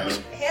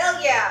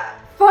 Hell yeah!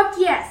 Fuck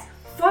yes!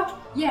 Fuck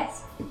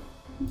yes!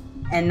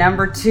 And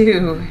number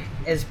 2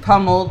 is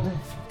pummeled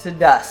to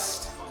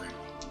dust.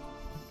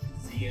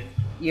 See ya.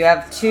 You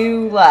have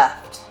 2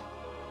 left.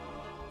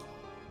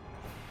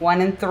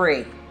 1 and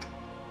 3.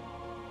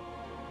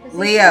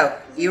 Leo,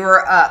 you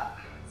are up.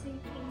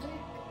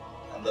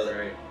 On the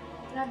Right.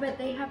 I bet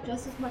they have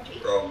just as much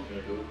HP. bro. I'm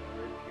gonna go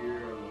right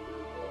here.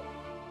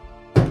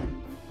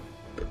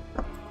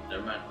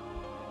 Never mind.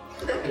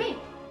 Okay.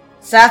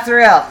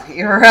 Sathriel,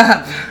 you're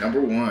up.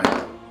 Number 1.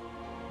 13,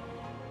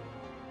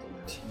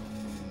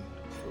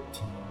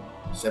 14,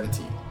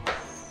 17.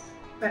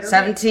 Better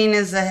 17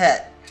 is a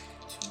hit.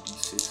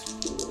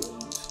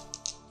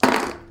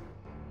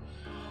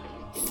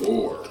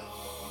 4.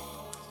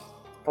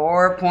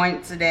 4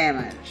 points of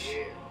damage.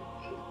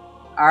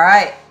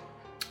 Alright.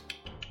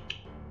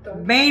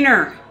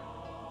 Boehner,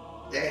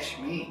 Dash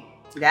me.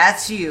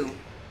 that's you.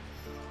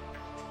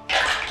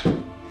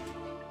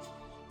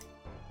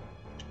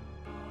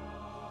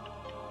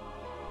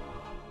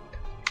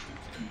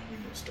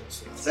 Start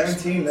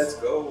 17, let's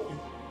go.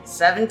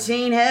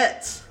 17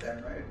 hits.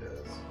 Damn right it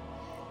does.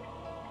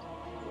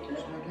 Where's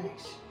my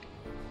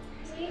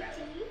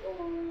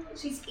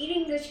She's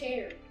eating the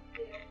chair.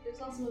 Yeah, there's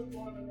also a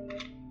more on the way.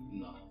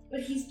 No.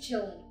 But he's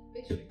chilling.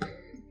 Make sure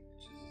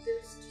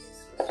there's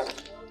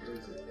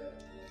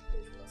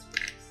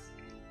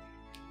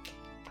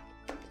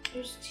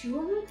There's two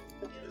of them?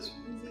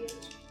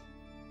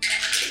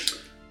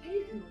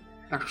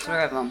 Or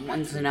 3 of them.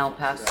 One's in El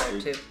Paso,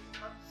 too.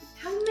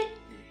 How many?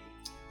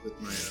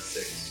 With my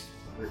 6.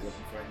 Great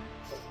weapon fighting.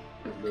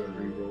 Go and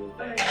reroll.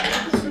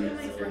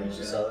 You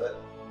just saw that?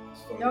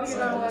 No, you're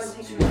not allowed to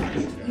take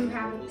it. You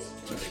have it. I just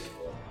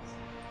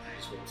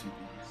rolled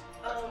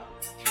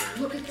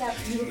 2 Look at that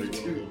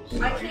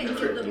beautiful. I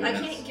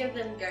can't give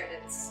them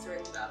guidance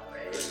during the battle,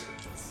 right?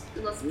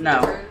 Unless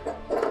No.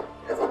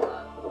 That's a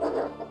lot.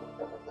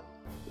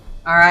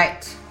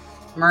 Alright.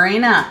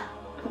 Marina.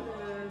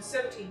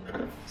 17.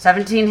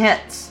 17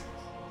 hits.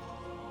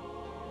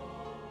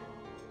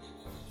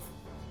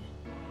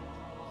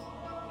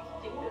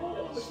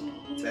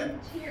 Ten?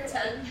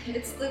 10.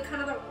 It's the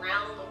kind of the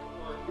round looking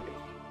one.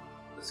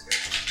 This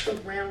guy. The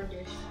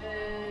roundish.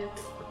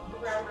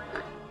 Around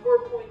 4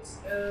 points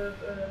of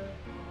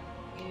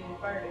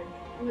fire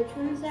damage. Which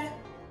one is that?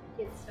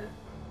 It's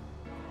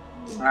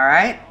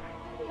Alright.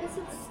 Because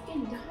it's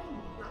skin diamond.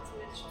 Not to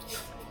mention.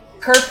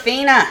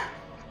 Kerfina.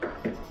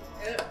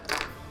 Good.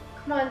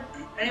 Come on.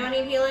 Anyone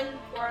need healing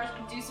before I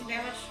do some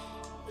damage?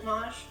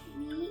 Demolish?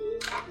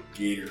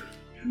 Gator.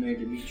 How many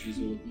Dimitri's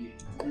will it be?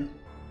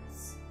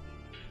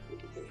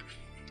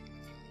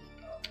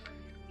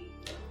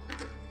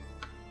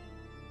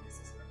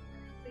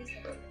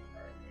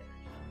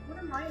 What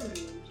am I immune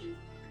to?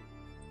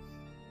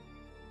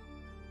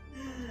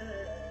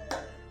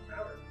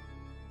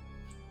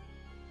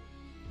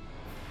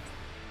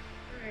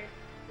 Alright,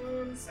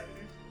 1 second.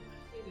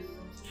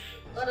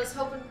 Let us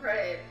hope and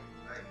pray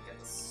I can get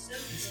this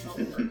stupid spell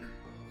to work.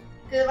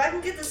 Because if I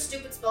can get this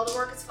stupid spell to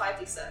work, it's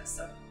 5d6,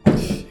 so.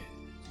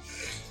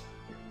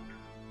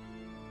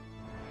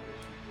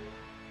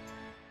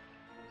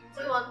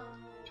 21.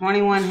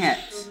 21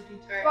 hits.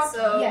 Alright, Fuck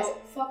so yes.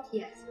 Fuck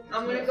yes.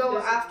 I'm gonna go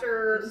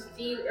after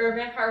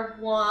Vampire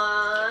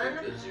 1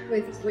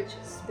 With which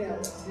spell?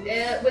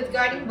 with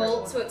Guiding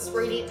Bolt, so it's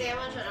radiant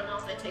damage. I don't know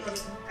if I take any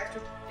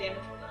extra damage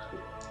from that.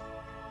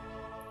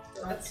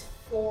 So that's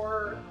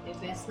 4. They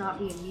best not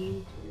be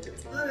immune to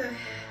it. Okay.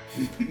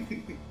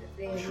 If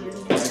they immune to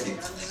it,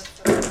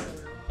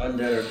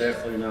 Undead are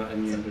definitely not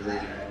immune to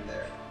radiant.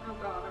 Oh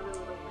god, I really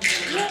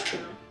don't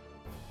think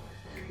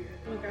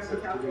I'm gonna grab the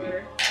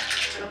calculator.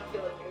 I don't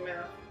feel like doing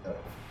math.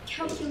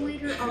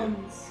 Calculator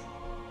ums.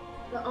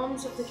 The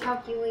ums of the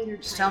calculator.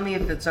 Just tell me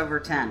if it's over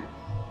 10.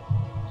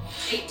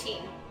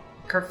 18.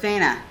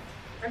 Kerfina,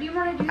 How do you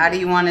want to do how do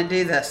you want to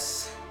do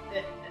this?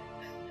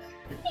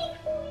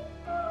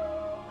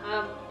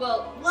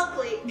 Well,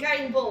 luckily,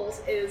 Guiding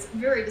Bolt is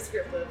very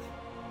descriptive.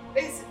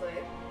 Basically,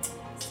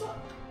 so,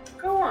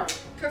 Go on.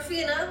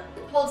 Kerfina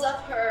holds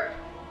up her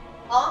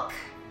ankh,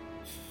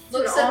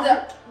 looks an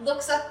at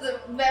the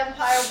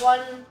vampire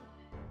one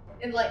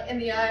in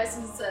the eyes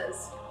and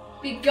says,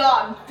 "Be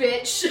gone,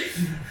 bitch!"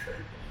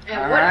 And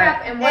All what right.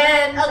 happened? And what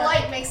And a happens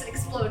light makes it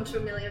explode into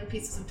a million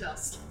pieces of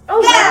dust. Oh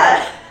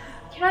Yeah! God.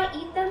 Can I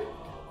eat them?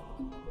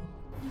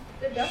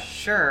 The dust?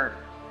 Sure.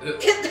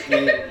 Just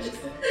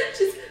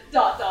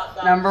dot dot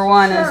dot. Number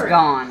 1 is Sure.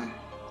 gone.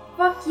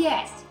 Fuck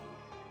yes.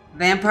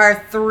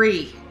 Vampire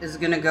 3 is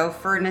going to go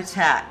for an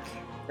attack.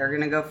 They're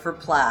going to go for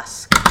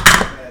Plask.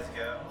 Let's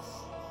go.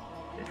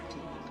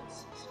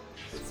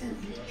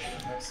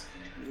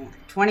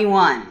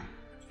 21.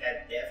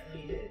 That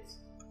definitely is.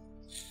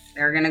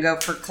 They're going to go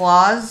for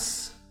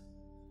Claws.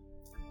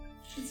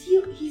 He's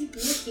licking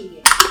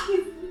it.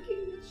 He's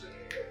licking the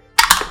chair.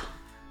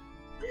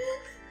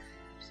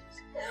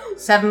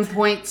 7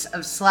 points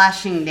of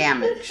slashing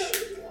damage.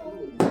 Okay.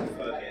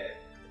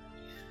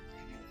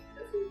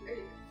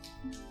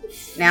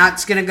 Now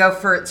it's going to go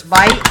for its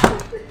bite,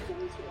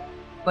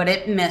 but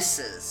it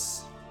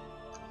misses.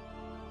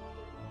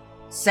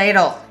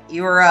 Sadal,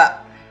 you are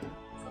up.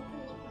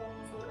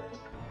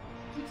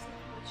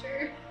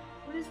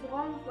 What is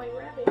wrong with my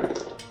rabbit?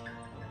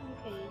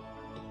 Okay.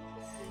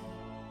 Let's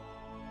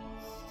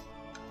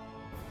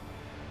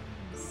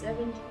see.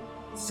 17.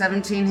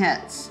 17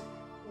 hits.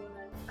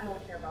 I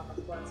don't care about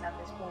the bloods at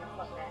this point.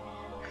 Fuck that.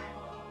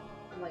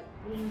 I'm like,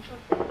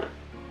 fuck that.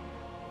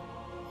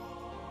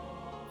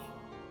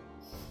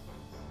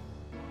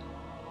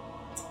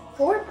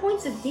 Four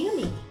points of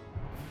damage.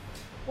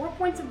 4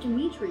 points of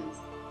Dimitri's.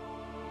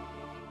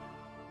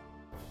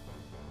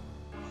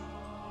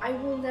 I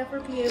will never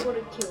be able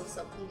to kill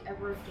something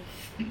ever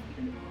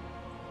again.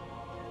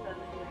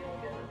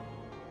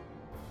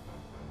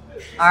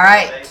 All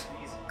right,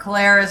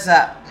 Claire is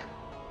up.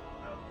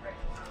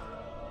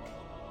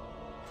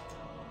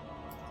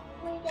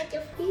 When you get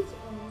your feet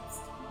on.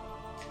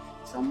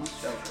 It's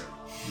almost over.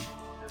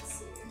 Let's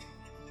see.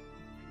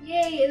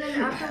 Yay, and then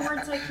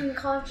afterwards I can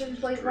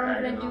contemplate what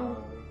I'm gonna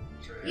do.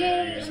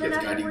 Yay, and then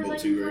afterwards I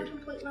can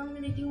contemplate what I'm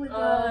gonna do with then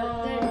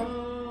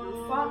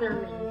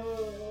Fatherman.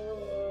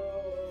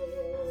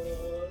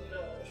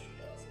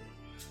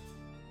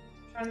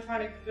 Try trying to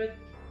find a good.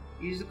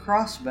 Use a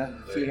crossbow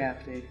if you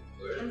have to.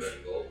 Where's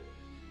Red Gold?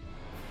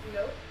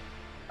 Nope.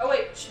 Oh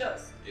wait, she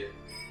does. Yeah.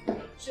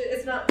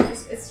 It's not.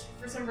 It's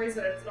for some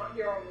reason it's not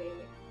here on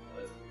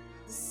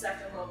the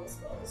second level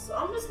spell. So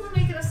I'm just gonna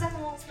make it a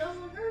second level spell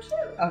on her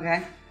too.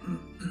 Okay.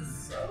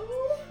 So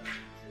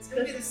it's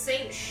gonna be the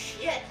same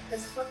shit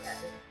as fuck that.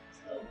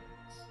 So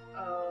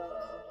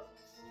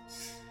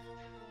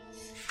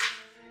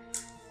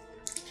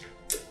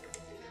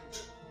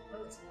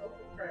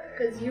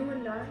Because you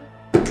and I are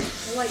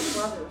like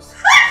brothers.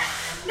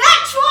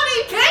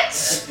 Nat 20,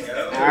 bitch!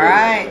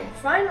 Alright.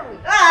 Finally.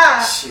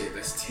 Ah! Shit,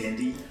 that's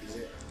Tandy. Is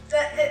it?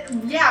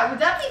 Yeah, would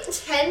that be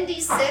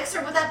 10d6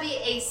 or would that be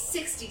a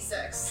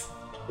 66?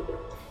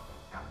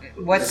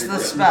 What's the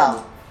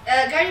spell?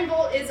 Guiding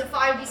Bolt is a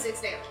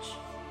 5d6 damage.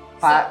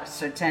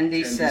 So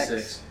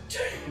 10d6.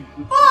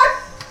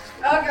 Fuck!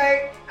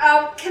 Okay,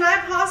 can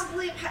I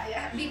possibly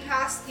be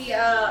past the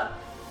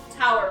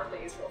tower,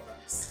 please, real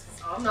fast?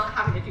 So I'm not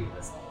having to do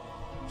this.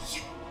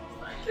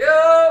 Thank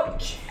you!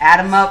 Add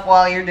them up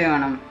while you're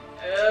doing them.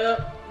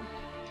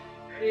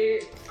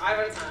 Ready? 5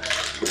 at a time.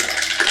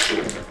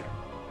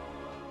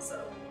 So.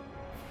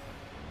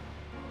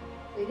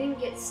 They didn't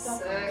get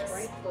stuck on us, 6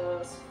 right?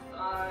 plus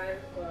 5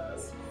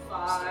 plus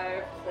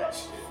 5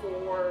 plus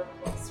 4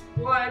 plus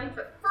 1 for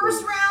the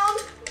first round,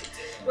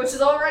 which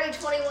is already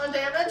 21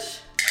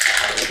 damage.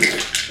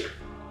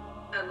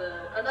 And then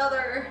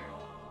another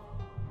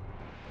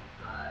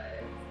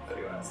 5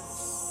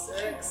 plus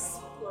 6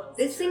 plus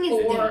This thing is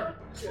 4 dead.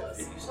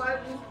 plus 1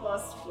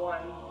 plus 1.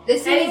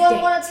 This thing is Anyone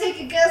dead. want to take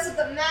a guess what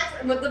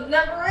the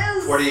number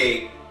is?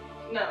 48.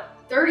 No.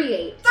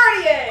 38.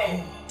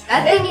 38!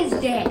 That thing is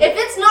dead. If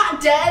it's not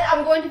dead,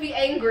 I'm going to be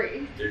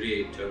angry.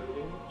 38 total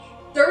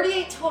damage?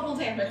 38 total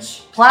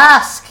damage.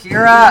 Plask,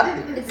 you're up.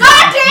 God damn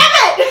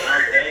it!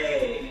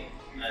 Okay.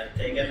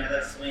 Take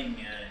another swing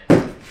at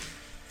it.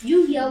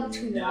 You yelled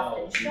too No.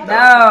 often. Shut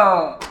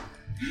up. No.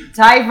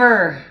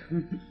 Tyver.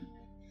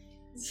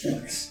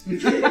 Sucks.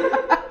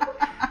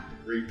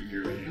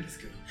 Rapier. Let's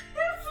go.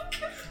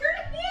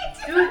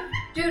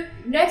 Dude,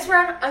 next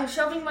round, I'm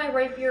shoving my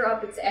rapier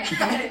up its ass.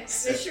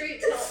 Make sure you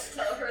tell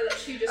her that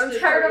she just I'm did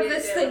tired of 38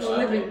 this thing damage.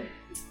 living.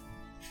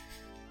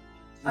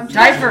 I'm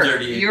Tyver,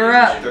 38 you're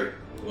damage. up.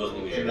 It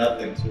wasn't even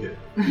Nothing to it.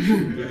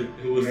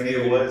 It was Maybe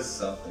it was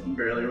something.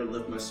 Barely would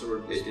lift my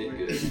sword. It did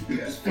good.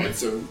 Yeah.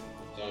 So,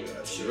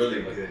 It's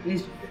really good.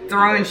 He's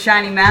throwing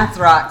shiny math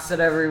rocks at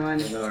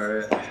everyone.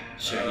 Alright.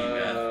 Shiny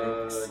math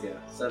rocks. Yeah,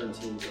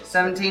 17.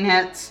 17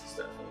 hits.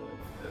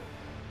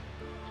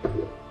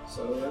 Definitely.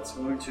 So that's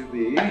going to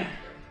be.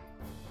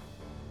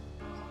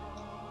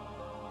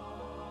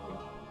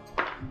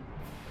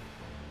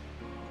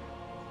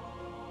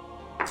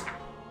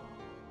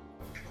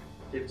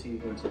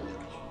 $15 points of damage.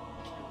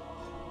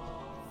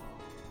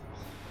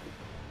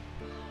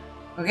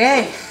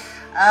 Okay.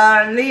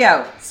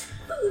 Leo.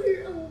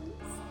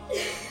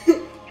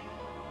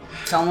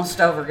 It's almost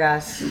over,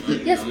 guys.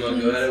 Yes, I'm gonna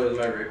please. go at it with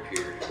my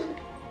rapier.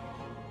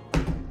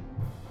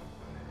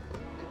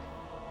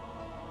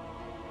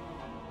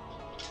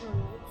 Oh.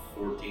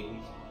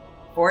 14.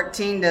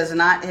 14 does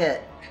not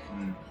hit.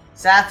 Mm.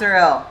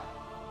 Sathril.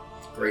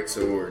 great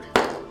sword.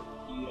 You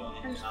don't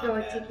I in just feel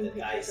like combat, taking the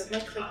pictures dice of in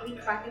us like we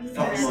combat. cracking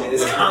the Honestly, ass.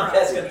 this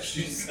combat's gonna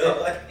shoot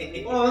so like.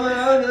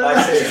 Oh, no.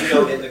 I said you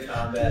go into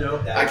combat.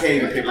 Nope. the dice- I can't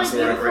even Look pick at my my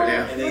sword up right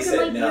now. And they Look said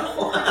at my no.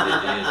 beautiful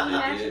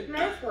magic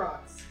math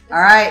rocks.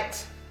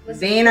 Alright.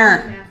 Listen,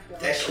 Beaner. math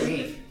rocks. That's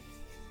me.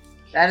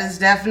 That is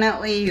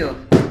definitely you.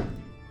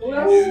 What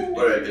I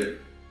did.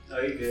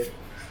 Oh, you good.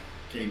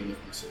 Can't even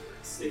lift my sword.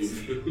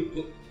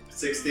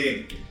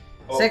 16.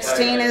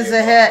 16 is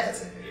a hit.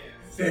 That's a hit.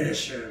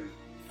 Finish him.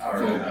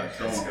 Alright,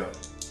 let's go. No,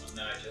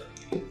 I don't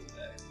use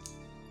that.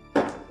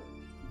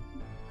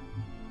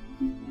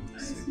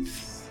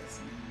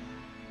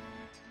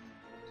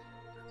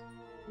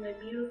 My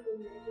beautiful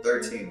magic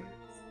 13.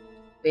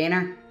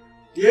 Beaner.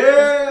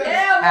 Yeah!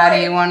 Yeah, How do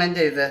boy. you want to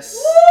do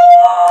this?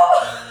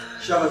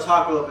 Shove a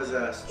taco up his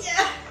ass.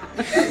 Yeah.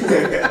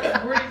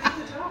 Where do you get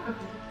the taco?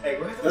 Hey,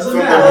 where the Doesn't From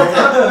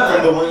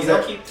matter. the ones You that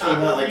don't keep came out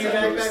talking like in your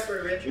tacos backpack for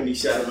adventure. when you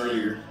shot him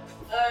earlier.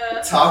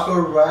 taco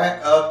right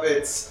up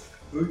its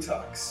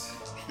buttocks.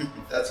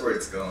 That's where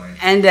it's going.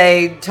 And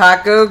a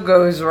taco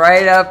goes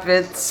right up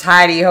its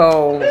hidey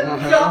hole.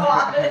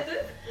 God.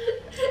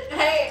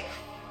 Hey.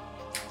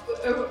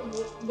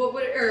 What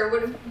would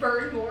it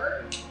burn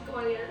more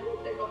going in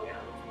than going out?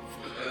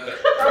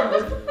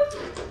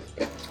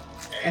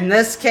 In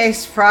this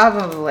case,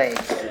 probably.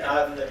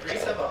 The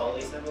priest have a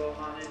holy symbol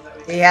on it.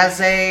 That we He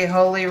has a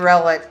holy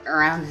relic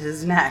around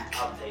his neck.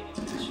 I'm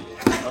taking that shit.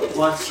 A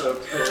blood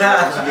soaked.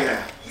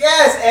 Yeah.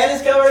 Yes, and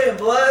it's covered in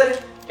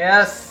blood.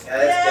 Yes.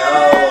 Let's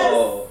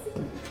go.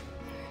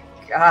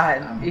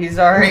 God, he's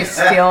already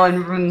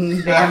stealing from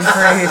the damn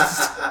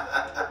priest.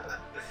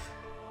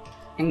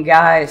 And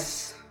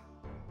guys,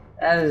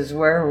 that is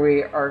where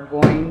we are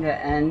going to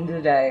end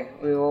today.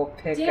 We will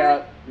pick Damn it.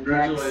 up next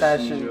Congratulations,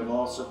 session. you have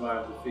all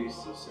survived the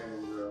feast of San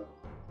Andrew.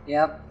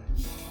 Yep.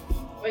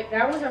 Wait,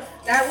 that was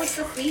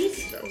the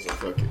feast? That was a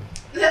fucking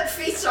that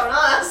feast on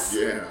us.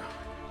 Yeah.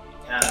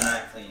 Yeah, I'm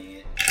not cleaning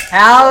it.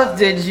 How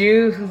did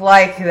you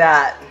like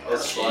that? That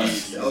was fun.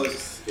 That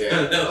was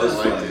Yeah. That was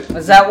I liked it.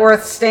 Was that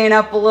worth staying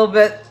up a little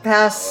bit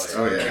past?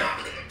 Oh yeah.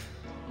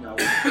 No.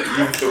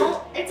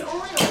 It's only